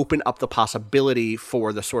would open up the possibility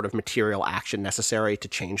for the sort of material action necessary to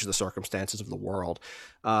change the circumstances of the world.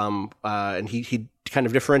 And he kind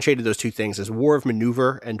of differentiated those two things as war of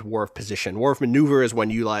maneuver and war of position. War of maneuver is when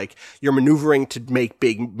you're maneuvering to make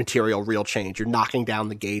big material real change. You're knocking down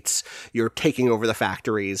the gates. You're taking over the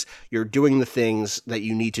factories. You're doing the things that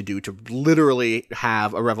you need to do to literally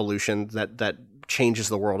have a revolution that changes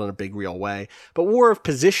the world in a big real way. But war of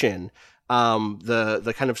position,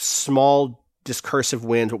 the kind of small discursive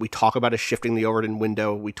wins, what we talk about is shifting the Overton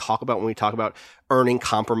window. We talk about when we talk about earning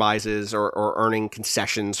compromises or earning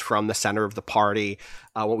concessions from the center of the party.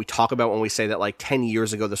 What we talk about when we say that like 10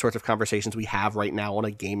 years ago, the sorts of conversations we have right now on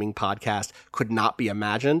a gaming podcast could not be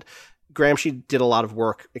imagined. Gramsci did a lot of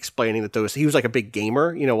work explaining that he was like a big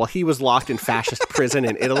gamer, while he was locked in fascist prison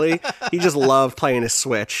in Italy, he just loved playing his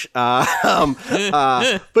Switch. But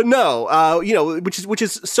no, which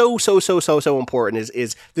is so important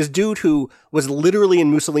is this dude who was literally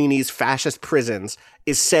in Mussolini's fascist prisons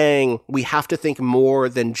is saying we have to think more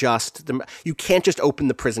than just you can't just open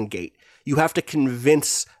the prison gate. You have to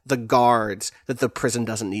convince the guards that the prison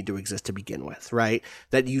doesn't need to exist to begin with, right?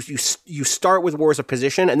 That you start with wars of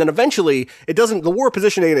position, and then eventually the war of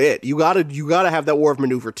position ain't it. You gotta have that war of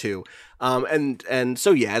maneuver too. And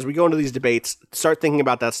so yeah, as we go into these debates, start thinking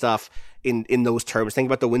about that stuff in those terms. Think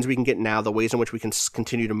about the wins we can get now, the ways in which we can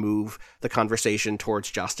continue to move the conversation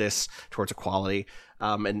towards justice, towards equality,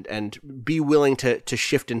 and be willing to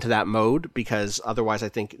shift into that mode, because otherwise I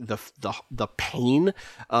think the pain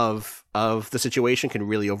of the situation can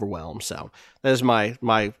really overwhelm. So that is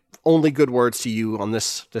my only good words to you on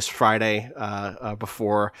this Friday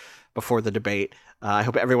before the debate. I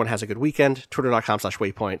hope everyone has a good weekend.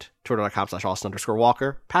 Twitter.com/Waypoint,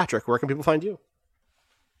 Twitter.com/Austin_Walker. Patrick, where can people find you?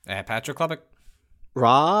 At Patrick Lubbock.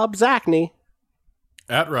 Rob Zachney.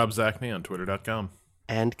 At Rob Zachney on Twitter.com.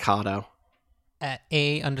 And Cotto. At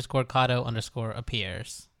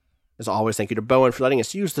A_Cotto_appears. As always, thank you to Bowen for letting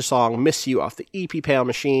us use the song Miss You off the EP Pale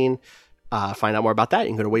Machine. Find out more about that.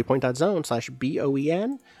 You can go to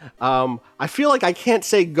waypoint.zone/BOEN. I feel like I can't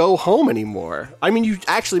say go home anymore. I mean, you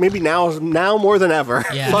actually, maybe now more than ever.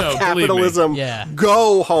 Yeah. Fuck capitalism. Yeah.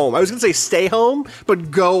 Go home. I was going to say stay home, but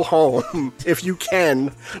go home. If you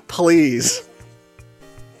can, please.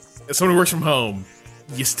 As someone who works from home,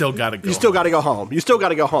 you still got to go. You still got to go home. You still got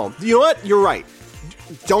to go home. You know what? You're right.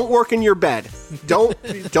 Don't work in your bed. Don't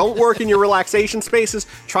work in your relaxation spaces.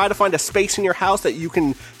 Try to find a space in your house that you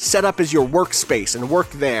can set up as your workspace and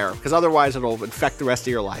work there, because otherwise it'll infect the rest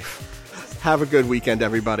of your life. Have a good weekend,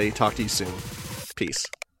 everybody. Talk to you soon. Peace.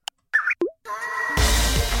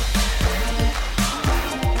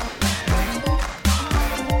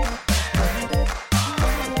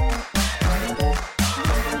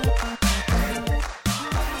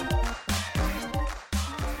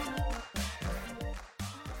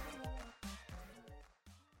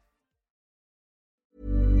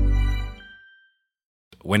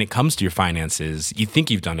 When it comes to your finances, you think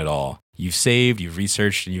you've done it all. You've saved, you've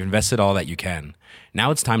researched, and you've invested all that you can. Now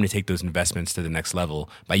it's time to take those investments to the next level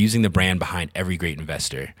by using the brand behind every great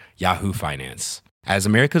investor, Yahoo Finance. As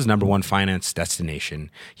America's #1 finance destination,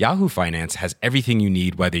 Yahoo Finance has everything you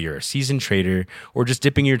need, whether you're a seasoned trader or just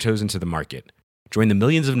dipping your toes into the market. Join the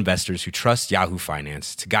millions of investors who trust Yahoo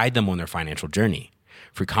Finance to guide them on their financial journey.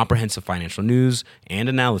 For comprehensive financial news and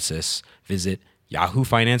analysis, visit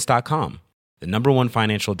yahoofinance.com. The #1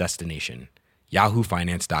 financial destination,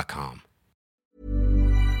 yahoofinance.com.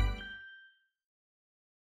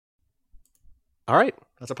 All right.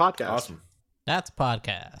 That's a podcast. Awesome. That's a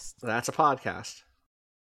podcast. That's a podcast.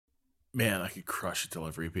 Man, I could crush a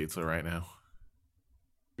delivery pizza right now.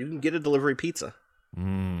 You can get a delivery pizza.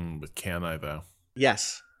 But can I, though?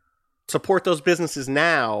 Yes. Support those businesses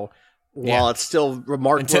now while it's still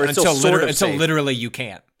remarkable. Until literally you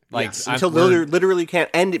can't. Like, yes, until literally can't.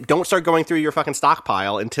 And don't start going through your fucking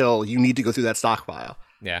stockpile until you need to go through that stockpile.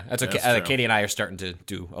 Yeah, that's okay. Katie and I are starting to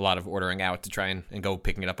do a lot of ordering out to try and go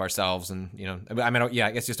picking it up ourselves. And, you know, I mean, yeah,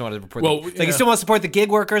 I guess you still want to report. You still want to support the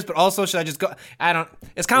gig workers, but also should I just go? I don't.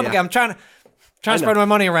 It's complicated. Yeah. I'm trying to spread my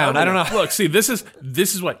money around. I don't know. Look, see, this is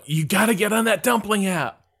what you got to get on that dumpling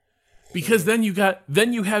app, because then you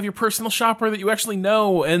have your personal shopper that you actually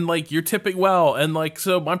know, and like you're tipping well, and like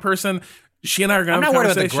so one person. She and I are going to have a conversation. I'm not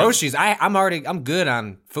worried about the groceries. I'm good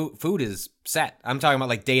on food. Food is set. I'm talking about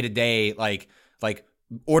like day to day, like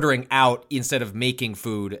ordering out instead of making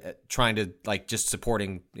food, trying to like just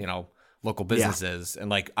supporting, you know, local businesses, and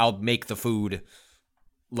like I'll make the food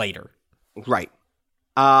later. Right.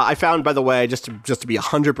 I found, by the way, just to be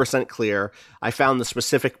 100% clear, I found the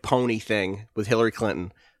specific pony thing with Hillary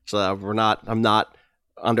Clinton. So I'm not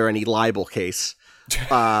under any libel case.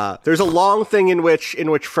 There's a long thing in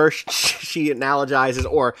which first she analogizes,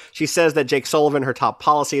 or she says that Jake Sullivan, her top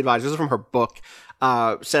policy advisor, this is from her book,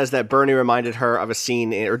 says that Bernie reminded her of a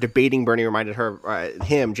scene, or debating Bernie reminded her,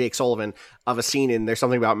 Jake Sullivan, of a scene in There's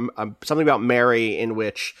Something About Mary, in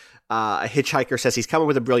which a hitchhiker says he's coming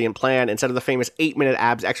with a brilliant plan. Instead of the famous 8-minute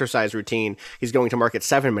abs exercise routine, he's going to market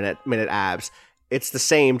 7-minute abs. It's the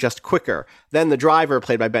same, just quicker. Then the driver,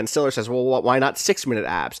 played by Ben Stiller, says, well, why not 6-minute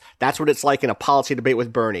abs? That's what it's like in a policy debate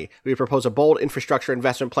with Bernie. We propose a bold infrastructure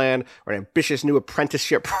investment plan or an ambitious new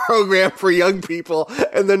apprenticeship program for young people.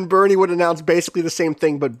 And then Bernie would announce basically the same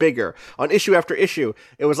thing, but bigger. On issue after issue,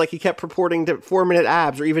 it was like he kept purporting to 4-minute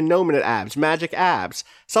abs or even no-minute abs, magic abs.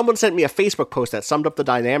 Someone sent me a Facebook post that summed up the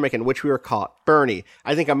dynamic in which we were caught. Bernie,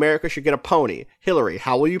 I think America should get a pony. Hillary,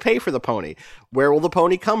 how will you pay for the pony? Where will the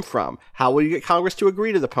pony come from? How will you get Congress to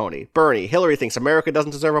agree to the pony. Bernie, Hillary thinks America doesn't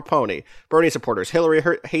deserve a pony. Bernie supporters, Hillary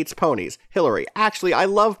hates ponies. Hillary, actually, I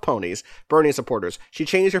love ponies. Bernie supporters, she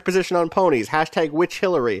changed her position on ponies. Hashtag which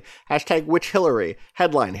Hillary. Hashtag which Hillary.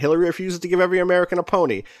 Headline, Hillary refuses to give every American a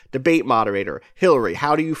pony. Debate moderator, Hillary,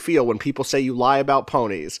 how do you feel when people say you lie about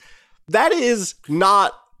ponies? That is...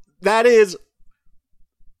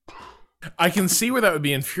 I can see where that would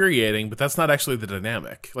be infuriating, but that's not actually the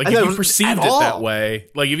dynamic. Like, if you perceived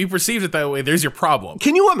it that way, there's your problem.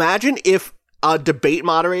 Can you imagine if a debate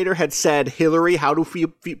moderator had said, Hillary, how do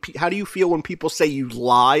you feel when people say you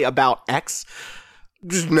lie about X?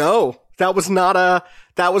 Just no. That was never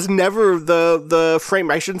the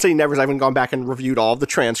frame. I shouldn't say never, I haven't gone back and reviewed all of the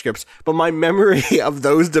transcripts, but my memory of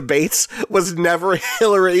those debates was never,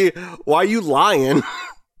 Hillary, why are you lying?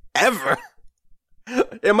 Ever.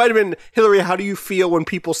 It might have been, Hillary, how do you feel when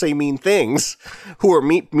people say mean things? Who are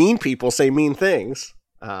mean people say mean things.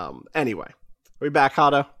 Anyway, are we back,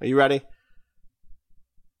 Hado? Are you ready?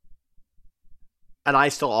 And I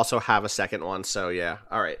still also have a second one, so yeah.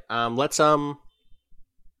 All right. Let's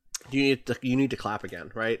you need to clap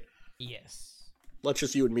again, right? Yes. Let's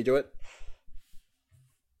just you and me do it.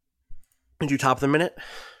 Did you top the minute?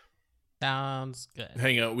 Sounds good.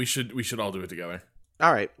 Hang on, we should all do it together.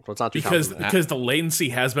 All right, well, it's not too because the latency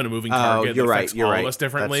has been a moving target. You're that right. affects You're all right. of us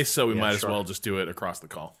differently, so we might as sure. well just do it across the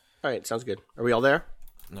call. All right, sounds good. Are we all there?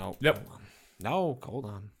 No. Yep. No, hold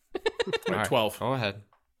on. All right, 12. Go ahead.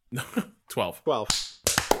 12. 12.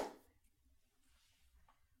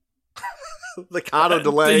 The Kato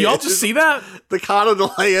delay. Did y'all just see that? The Kato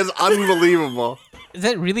delay is unbelievable. Is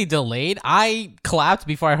that really delayed? I clapped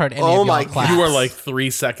before I heard any Oh of my y'all clap. God. You are like 3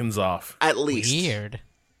 seconds off. At least. Weird.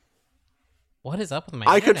 What is up with my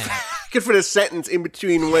I could internet? fit a sentence in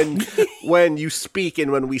between when you speak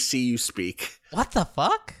and when we see you speak. What the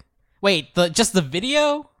fuck? Wait, just the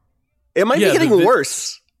video? It might be getting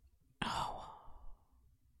worse.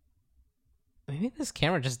 Maybe this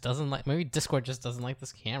camera just doesn't like. Maybe Discord just doesn't like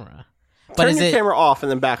this camera. But Turn is your it camera off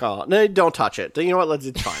and then back on. No, don't touch it. You know what?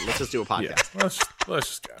 It's fine. Let's just do a podcast. Yeah, let's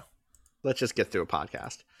just go. Let's just get through a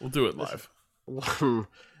podcast. We'll do it live.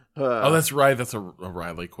 Oh, that's right. That's a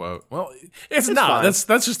Riley quote. Well, it's not. fine. That's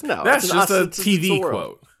just a TV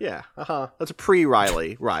quote. Yeah. That's a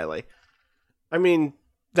pre-Riley. Riley. I mean,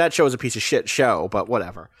 that show is a piece of shit show, but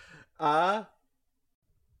whatever. World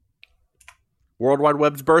Wide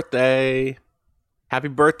Web's birthday. Happy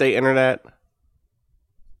birthday, Internet.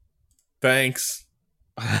 Thanks.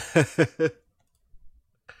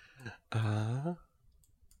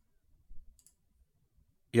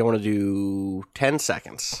 You want to do 10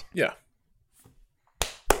 seconds? Yeah.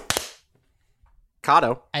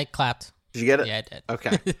 Kato, I clapped. did you get it? Yeah, I did.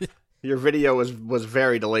 Okay. Your video was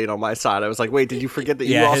very delayed on my side. I was like, wait, did you forget that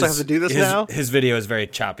you also have to do this now? His video is very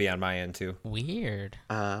choppy on my end too. Weird.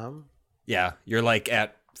 Yeah, you're like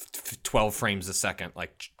at 12 frames a second.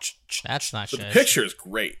 Like, That's not But the good. picture is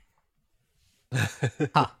great.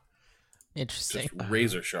 Interesting. Just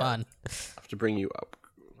razor sharp. Fun. I have to bring you up.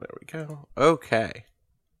 There we go. Okay.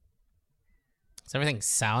 Does everything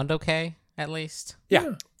sound okay? At least.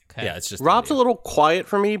 yeah. Okay. Yeah, it's just Rob's a little quiet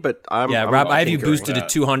for me, but I'm Rob, I have you tinkering. boosted to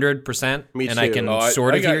 200%, Me and I too. can Oh,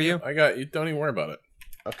 sort of got hear you. I got you. Don't even worry about it.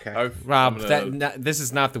 Okay. Rob, this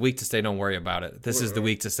is not the week to say don't worry about it. This is the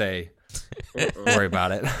week to say worry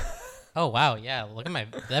about it. Oh wow, yeah. Look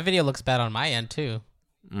at that video looks bad on my end too.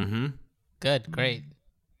 Mm-hmm. Good, great.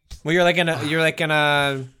 Well, you're like in an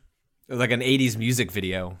 80s music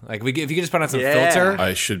video. Like if you could just put on some filter,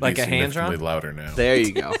 I should be like a hand significantly drum. louder now. There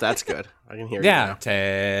you go. That's good. I can hear you Yeah, now.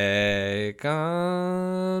 take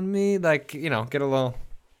on me, like get a little.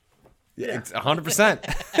 Yeah, it's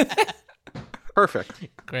 100%. Perfect.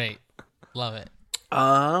 Great. Love it.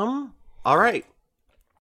 All right.